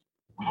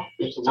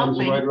 If the wind's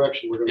in the right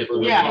direction, we're gonna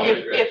burn it. Yeah,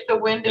 if the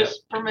wind is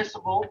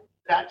permissible,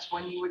 that's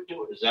when you would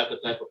do it. Is that the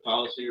type of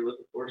policy you're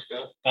looking for,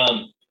 Scott?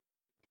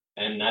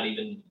 And not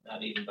even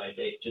by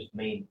date, just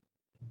main,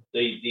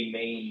 the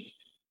main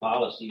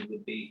policy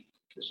would be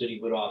the city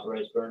would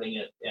authorize burning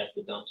at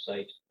the dump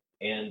site,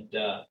 and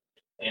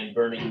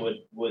burning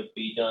would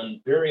be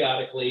done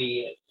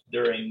periodically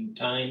during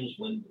times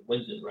when the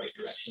wind's in the right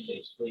direction,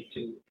 basically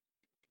to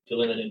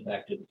limit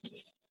impact to the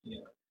community. Yeah.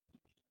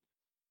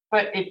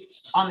 But if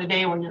on the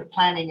day when you're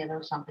planning it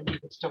or something, you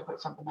could still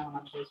put something out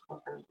on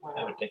Facebook or I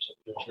whatever, would think so.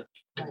 Sure.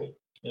 right?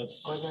 Yep.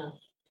 Or the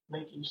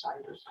making site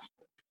or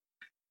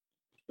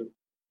something.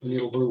 And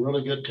it'll burn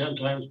really good 10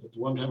 times, but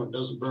one time it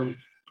doesn't burn,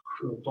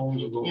 the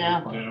phones will go.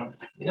 Yeah. Yeah.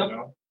 Yep.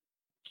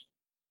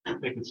 Yeah.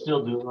 They can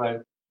still do it right.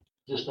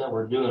 Just that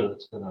we're doing it,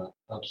 it's gonna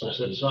upset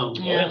Upset you. some.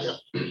 Yes.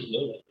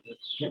 Absolutely.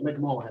 It's, Can't make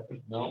them all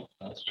happy. No,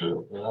 that's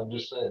true, but I'm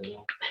just saying,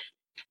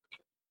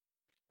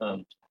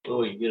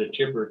 Oh, you get a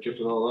chipper, chip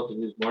it all up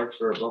and use marks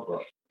for a bump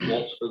out.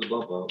 Mulch for the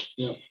bump out.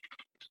 it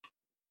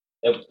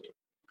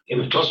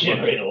would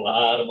generate a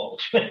lot of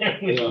mulch.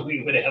 Yeah.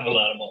 We would have a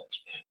lot of mulch.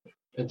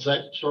 It's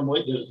that Storm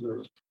Lake did it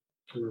in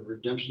the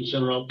redemption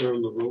center out there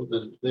on the road,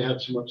 and they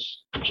had so much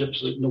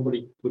chips that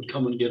nobody would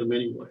come and get them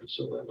anyway,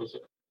 so that was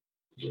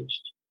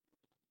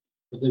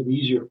but they'd be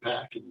easier to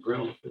pack in the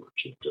ground if they were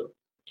chipped up.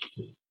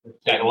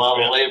 take a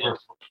lot of labor.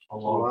 A A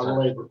long lot of time.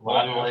 labor. A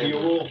lot of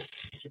labor.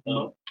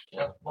 Fuel.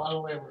 Yep, a lot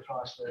of labor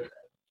costs there.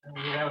 And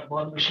we have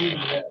one machine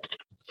that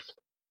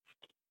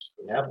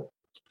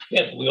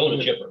Yeah, we own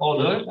a chipper.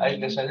 Oh, do it? I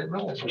guess I didn't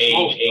realize.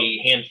 A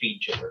hand feed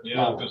chipper.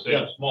 Yeah, I was gonna say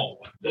a small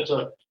one. That's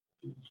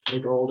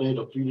take all day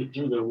to feed it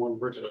through there one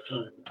brick at a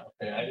time.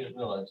 Okay, I didn't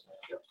realize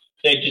that.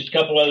 Say just a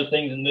couple other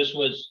things, and this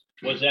was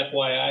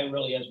FYI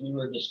really, as we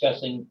were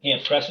discussing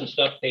Camp Crescent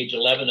stuff, page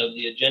 11 of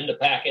the agenda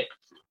packet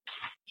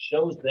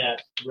shows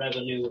that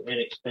revenue and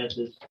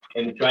expenses,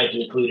 and we tried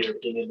to include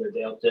everything in there,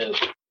 Dale,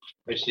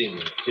 I seen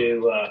that.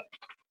 to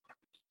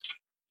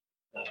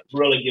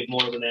really give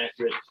more of an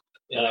accurate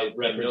I noticed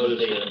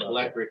representation. the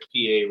electric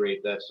PA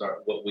rate, that's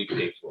what we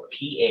pay for.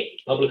 PA,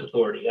 public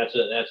authority,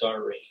 that's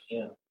our rate,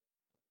 yeah.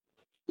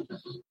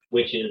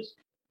 Which is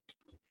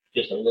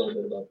just a little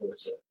bit above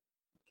what's there.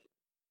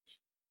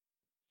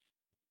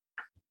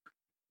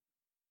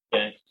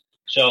 Okay,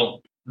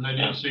 so And I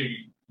didn't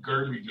see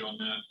garbage on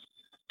that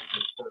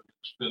as part of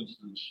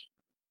expenses.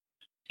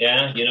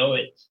 yeah,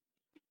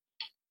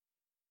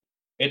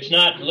 it's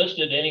not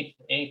listed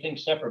anything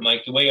separate,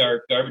 Mike. The way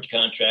our garbage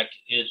contract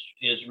is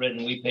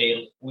written, we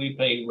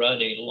pay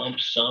Rudd a lump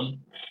sum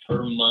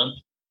per month.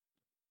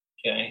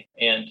 Okay,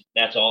 and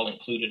that's all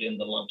included in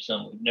the lump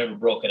sum. We've never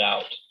broke it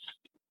out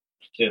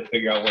to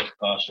figure out what the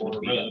cost Or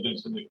would be.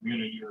 residents in the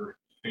community are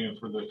paying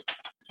for the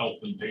help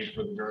and pay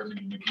for the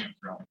gardening in the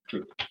campground.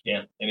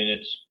 Yeah, I mean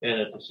it's And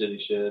at the city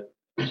shed,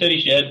 city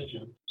shed,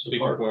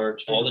 speaker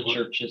porch. all the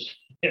churches.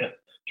 Yeah,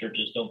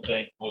 churches don't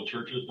pay. Well,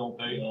 churches don't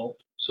pay. No,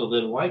 So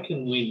then why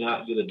can we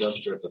not get a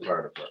dumpster at the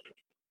fire department?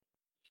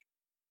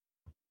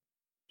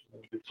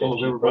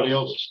 Full of everybody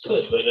else's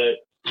good, stuff.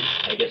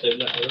 but I guess I don't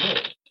know.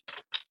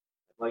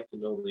 I'd like to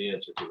know the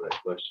answer to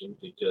that question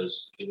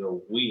because,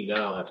 we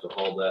now have to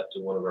haul that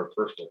to one of our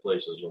personal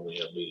places when we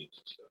have meetings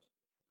and stuff.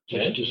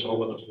 Can't just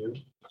haul it up here.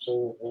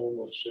 So,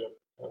 almost, yeah,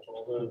 that's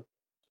all that.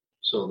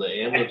 So the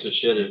ambulance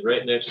shed is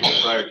right next to the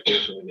fire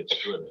station. We can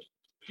split it.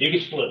 You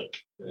can split it.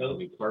 It'll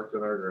be parked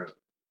on our ground.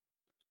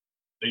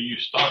 They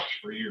use stocks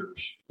for years.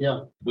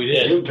 We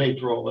did. Jim paid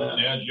for all that.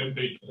 Yeah, Jim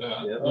paid for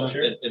that. Yeah, Oh,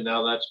 sure. and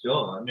now that's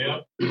gone. Yeah.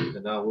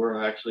 And now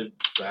we're actually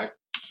backed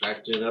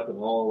it up and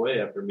haul away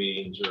after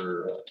meetings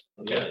or,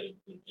 yeah.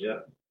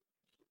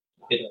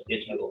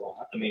 It's a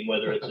lot. I mean,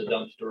 whether it's a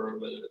dumpster or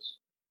whether it's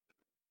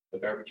a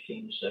garbage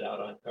can set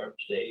out on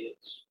garbage day,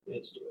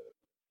 it's.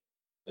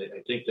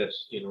 I think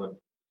that's,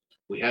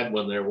 we had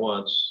one there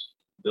once.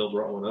 Bill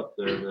brought one up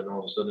there and then all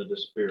of a sudden it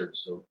disappeared.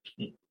 So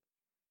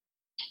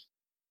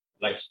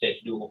Like to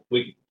take dual,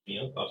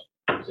 cost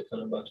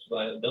 $600 to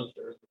buy a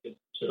dumpster.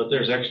 but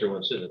there's extra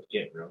ones sitting at the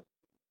campground.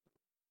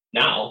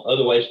 Now,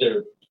 otherwise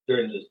they're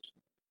during the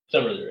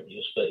summer they're in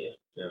use, but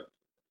yeah.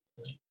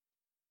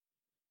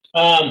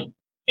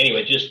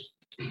 Anyway, just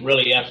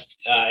really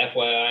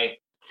FYI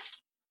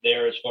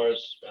there as far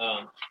as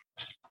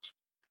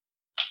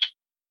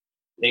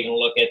taking a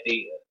look at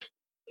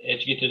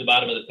as you get to the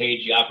bottom of the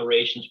page, the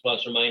operations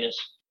plus or minus.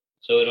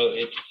 So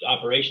it's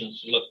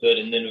operations look good,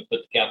 and then we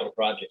put the capital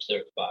projects there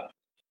at the bottom.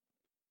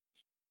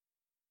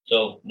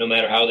 So no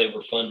matter how they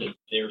were funded,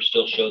 they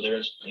still show there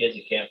is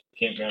a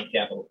campground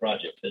capital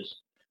project, because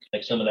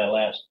like some of that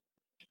last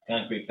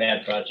concrete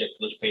pad project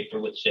was paid for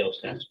with sales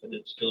tax, but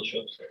it still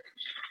shows there.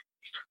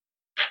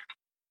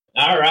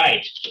 All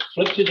right,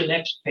 flip to the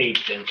next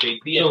page then. So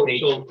you'd be at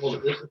page. So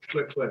this is a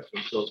quick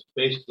question. So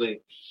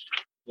basically,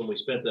 when we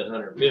spent that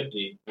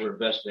 150, we're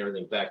investing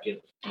everything back in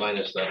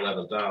minus that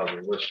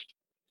 11,000. We're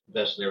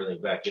investing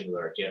everything back into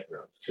our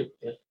campground.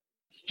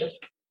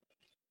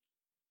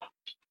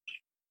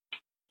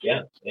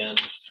 Yeah, and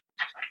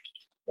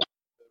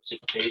it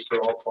pays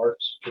for all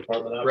parts,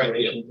 department Right,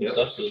 operations yep.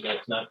 and stuff, so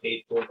that's not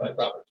paid for by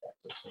property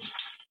taxes.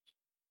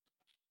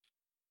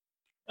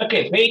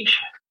 Okay, page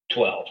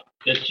 12.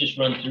 Let's just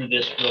run through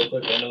this real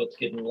quick. I know it's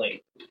getting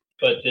late,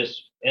 but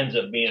this ends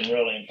up being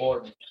really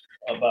important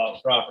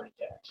about property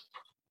tax.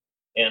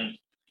 And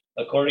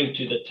according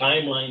to the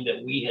timeline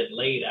that we had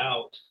laid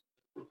out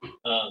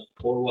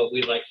for what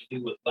we'd like to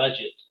do with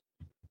budget,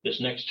 this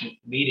next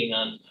meeting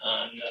on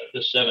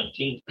the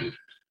 17th,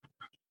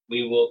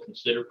 we will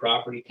consider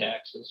property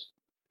taxes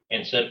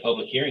and set a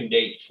public hearing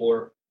date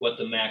for what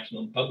the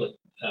maximum public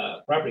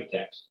property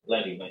tax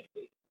levy might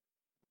be.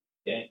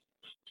 Okay,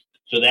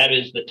 so that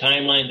is the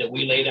timeline that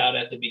we laid out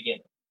at the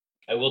beginning.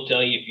 I will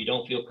tell you, if you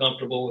don't feel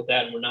comfortable with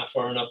that and we're not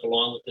far enough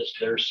along with this,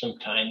 there's some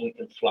time we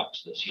can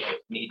flux this yet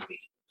if need be.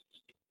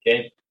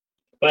 Okay,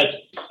 but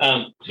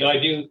I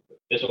do.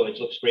 This always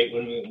looks great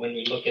when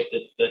we look at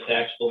the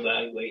taxable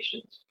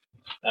valuations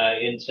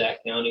in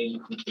Sac County. You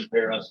can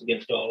compare us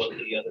against all of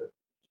the other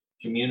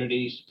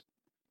communities,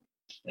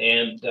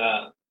 and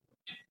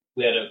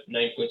we had a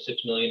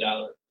 $9.6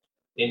 million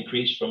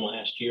increase from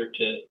last year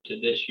to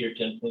this year,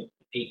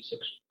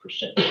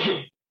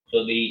 10.86%.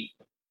 So the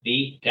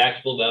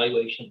taxable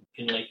valuation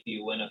in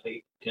Lakeview went up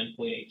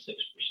 10.86%.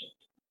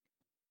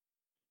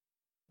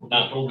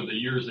 Just over the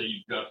years that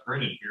you've got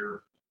printed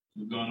here,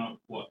 we've gone up,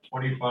 what,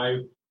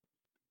 $25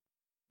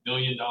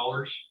 million?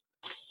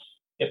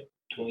 Yep.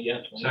 20,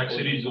 yeah. Sac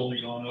City's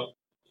only gone up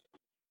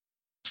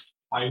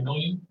 5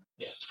 million?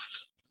 Yeah.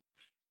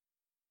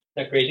 Isn't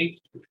that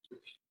crazy?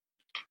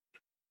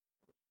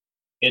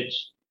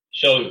 It's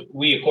so of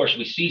course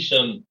we see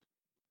some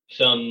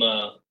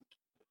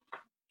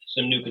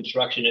new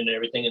construction and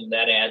everything, and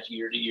that adds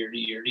year to year to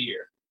year to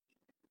year.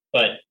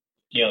 But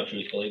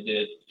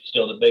truthfully,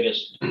 still the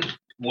biggest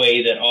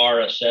way that our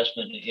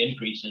assessment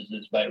increases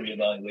is by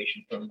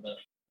reevaluation from the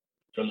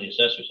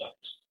assessor's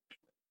office.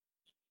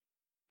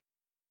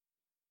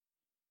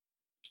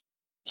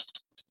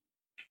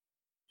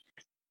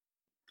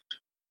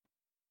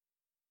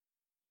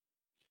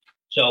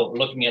 So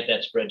looking at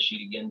that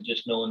spreadsheet again,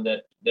 just knowing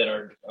that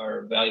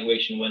our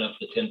valuation went up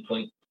to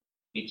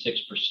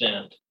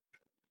 10.86%.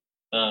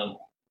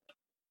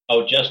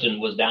 Justin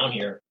was down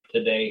here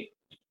today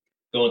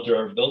going through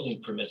our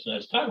building permits, and I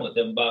was talking with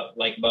him about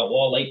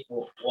Wall Lake.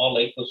 Wall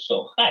Lake was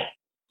so high.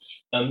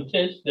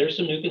 There's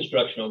some new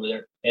construction over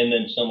there, and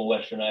then some of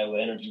Western Iowa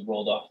Energy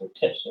rolled off their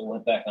TIF, so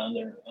went back on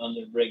their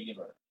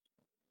regular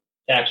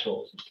tax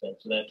rolls instead.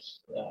 So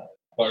that's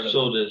part of.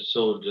 So the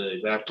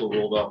VACCO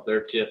rolled off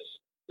their TIF.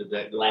 Did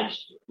that go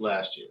last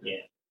year?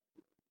 Yeah.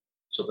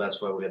 So that's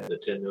why we had the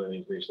 10 million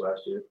increase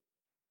last year.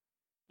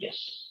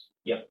 Yes.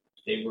 Yep.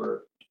 They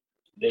were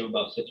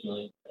about 6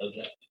 million of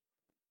that.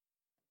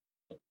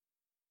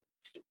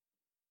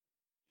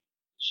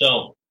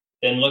 So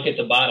then look at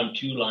the bottom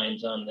two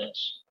lines on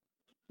this,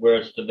 where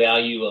it's the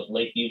value of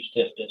Lakeview's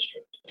TIF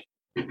district,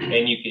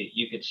 and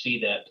you could see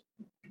that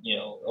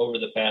over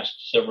the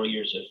past several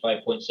years at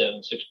 5.7,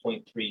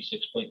 6.3,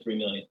 6.3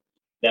 million.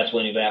 That's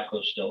when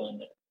Evapco's still in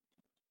there.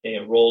 They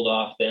had rolled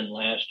off then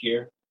last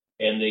year,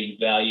 and the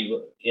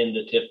value in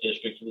the TIF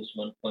district was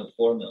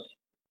 1.4 million.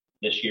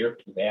 This year,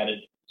 we've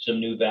added some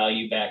new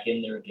value back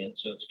in there again,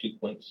 so it's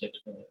 2.6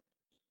 million.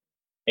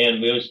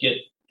 And we always get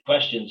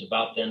questions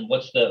about then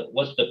what's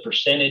the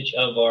percentage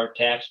of our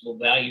taxable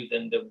value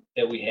then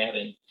that we have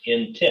in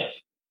TIF,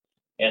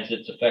 as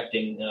it's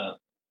affecting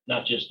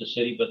not just the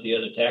city but the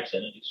other tax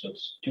entities. So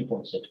it's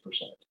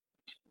 2.6%.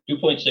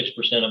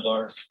 2.6%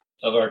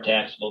 of our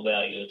taxable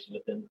value is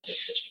within the TIF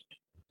district.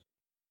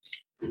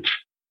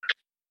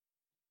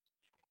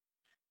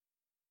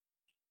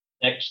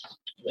 Next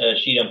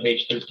sheet on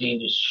page 13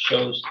 just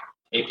shows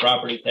a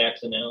property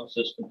tax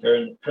analysis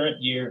comparing the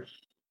current year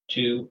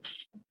to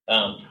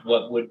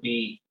what would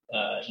be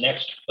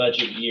next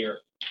budget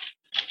year.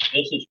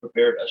 This is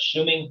prepared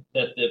assuming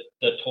that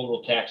the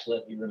total tax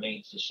levy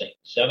remains the same,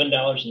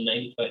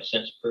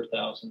 $7.95 per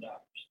 $1,000.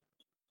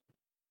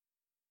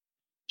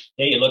 Okay,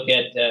 you look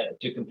at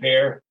to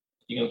compare.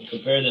 You can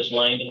compare this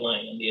line to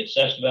line on the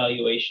assessed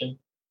valuation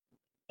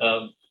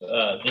of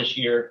this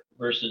year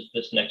versus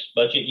this next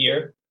budget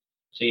year.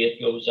 See,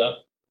 it goes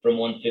up from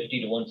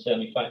 150 to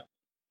 175.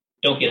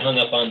 Don't get hung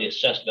up on the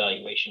assessed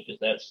valuation, because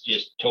that's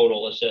just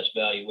total assessed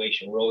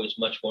valuation. We're always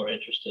much more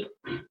interested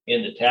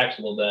in the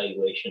taxable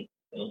valuation,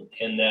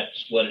 and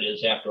that's what it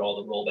is after all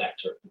the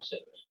rollbacks are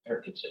considered.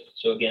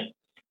 So again,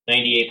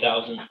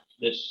 98,000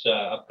 this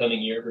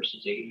upcoming year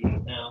versus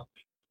 88 now.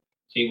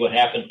 See what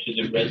happened to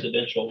the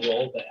residential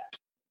rollback.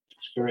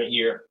 This current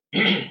year,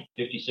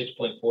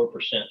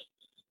 56.4%.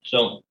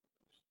 So,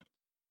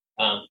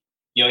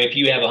 if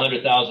you have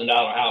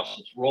 $100,000 house,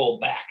 it's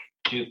rolled back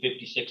to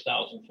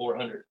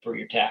 $56,400 for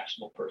your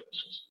taxable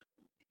purposes.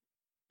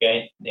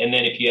 Okay, and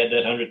then if you had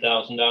that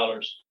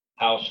 $100,000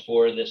 house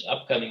for this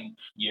upcoming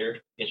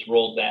year, it's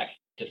rolled back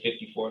to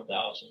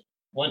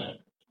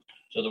 $54,100.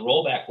 So the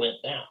rollback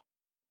went down,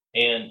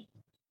 and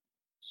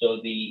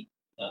so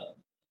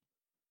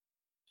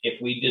if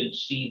we didn't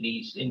see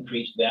these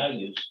increased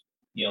values,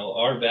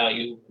 our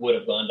value would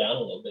have gone down a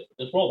little bit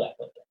because rollback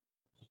went down.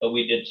 But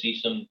we did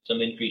see some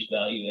increased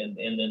value and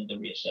then the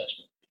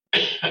reassessment.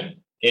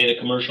 Okay, the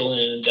commercial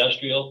and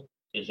industrial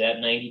is at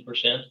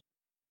 90%.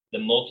 the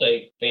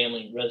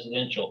multifamily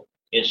residential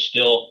is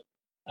still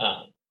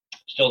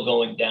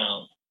going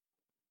down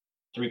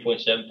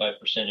 3.75%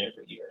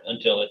 every year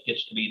until it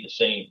gets to be the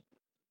same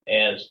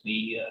as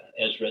the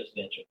as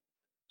residential.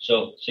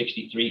 So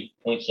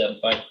 63.75%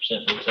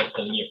 for this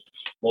upcoming year.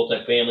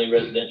 Multifamily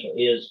residential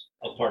is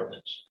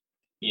apartments,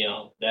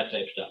 that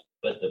type of stuff.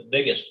 But the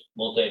biggest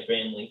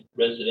multifamily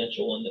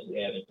residential one that we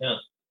have in town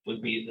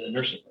would be the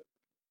nursing home.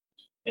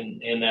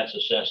 And that's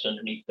assessed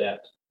underneath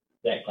that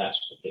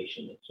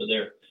classification. So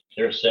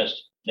they're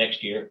assessed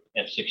next year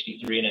at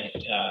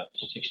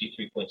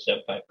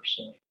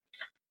 63.75%.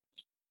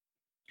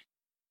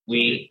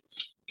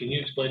 Can you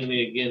explain to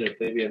me again, if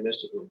maybe I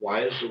missed it, but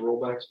why is the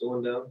rollbacks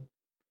going down?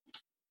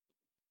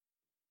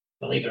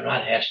 Believe it or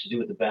not, it has to do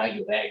with the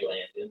value of ag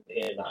land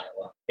in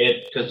Iowa.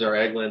 Because our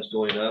ag land's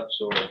going up,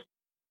 so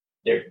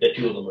the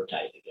two of them are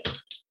tied together,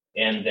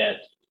 and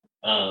that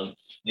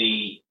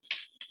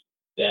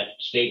that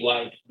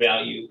statewide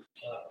values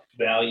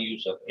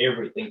of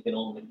everything can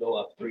only go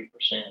up 3%,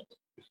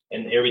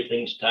 and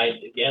everything's tied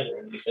together.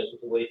 And because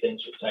of the way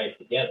things are tied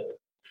together,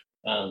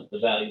 the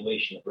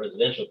valuation of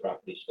residential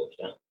properties goes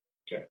down.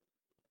 Okay.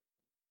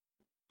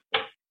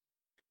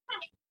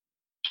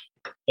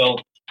 So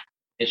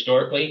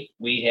historically,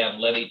 we have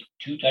levied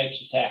two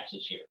types of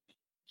taxes here.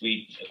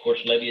 We, of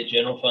course, levy a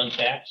general fund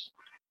tax,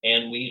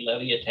 and we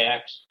levy a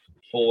tax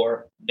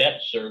for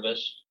debt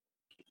service.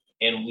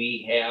 And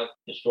we have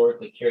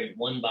historically carried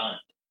one bond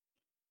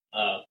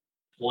that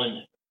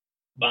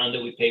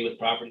we pay with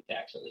property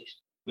tax, at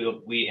least.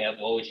 We have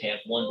always had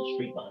one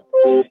street bond.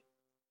 We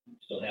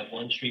still have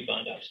one street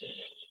bond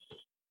outstanding.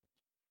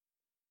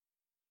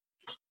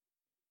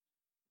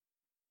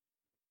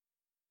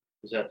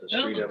 is that the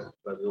street up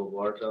by the old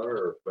water tower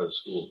or by the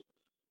school?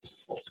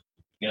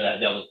 That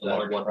was the That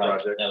large one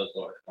project. project? That was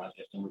the large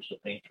project, and we're still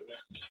paying for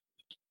that.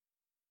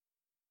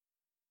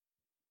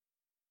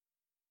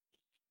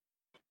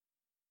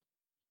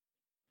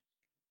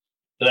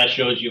 So that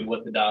shows you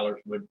what the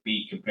dollars would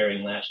be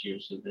comparing last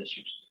year's to this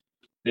year's.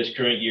 This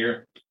current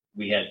year,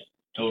 we had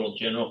total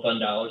general fund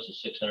dollars of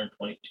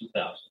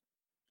 $622,000.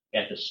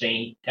 At the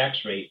same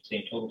tax rate,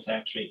 same total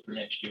tax rate for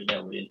next year,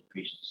 that would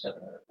increase to $701,000.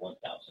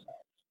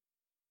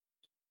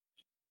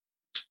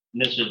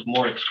 And this is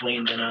more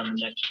explained than on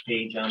the next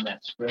page on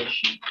that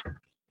spreadsheet.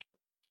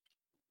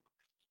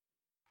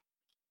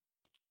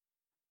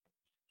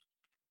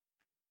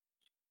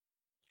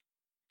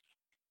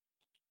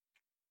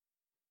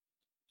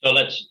 So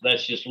let's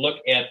just look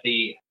at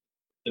the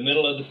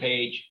middle of the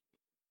page,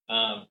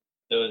 the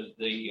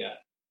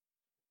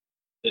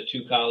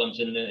two columns,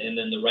 and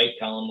then the right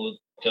column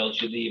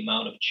tells you the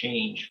amount of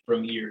change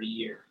from year to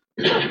year.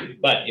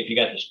 But if you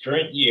got this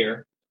current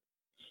year,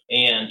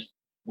 and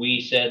we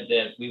said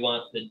that we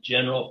want the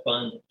general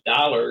fund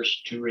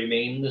dollars to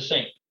remain the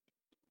same,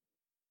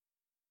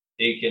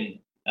 you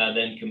can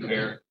then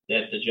compare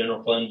that the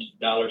general fund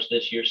dollars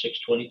this year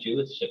 622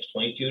 with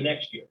 622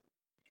 next year.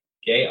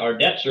 Okay, our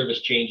debt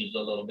service changes a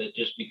little bit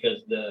just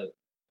because the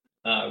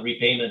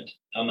repayment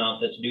amount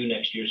that's due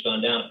next year has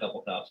gone down a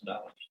couple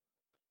 $1,000.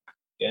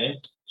 Okay,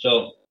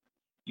 so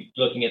you're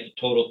looking at the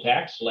total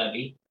tax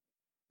levy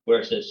where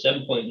it says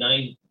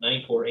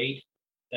 7.9948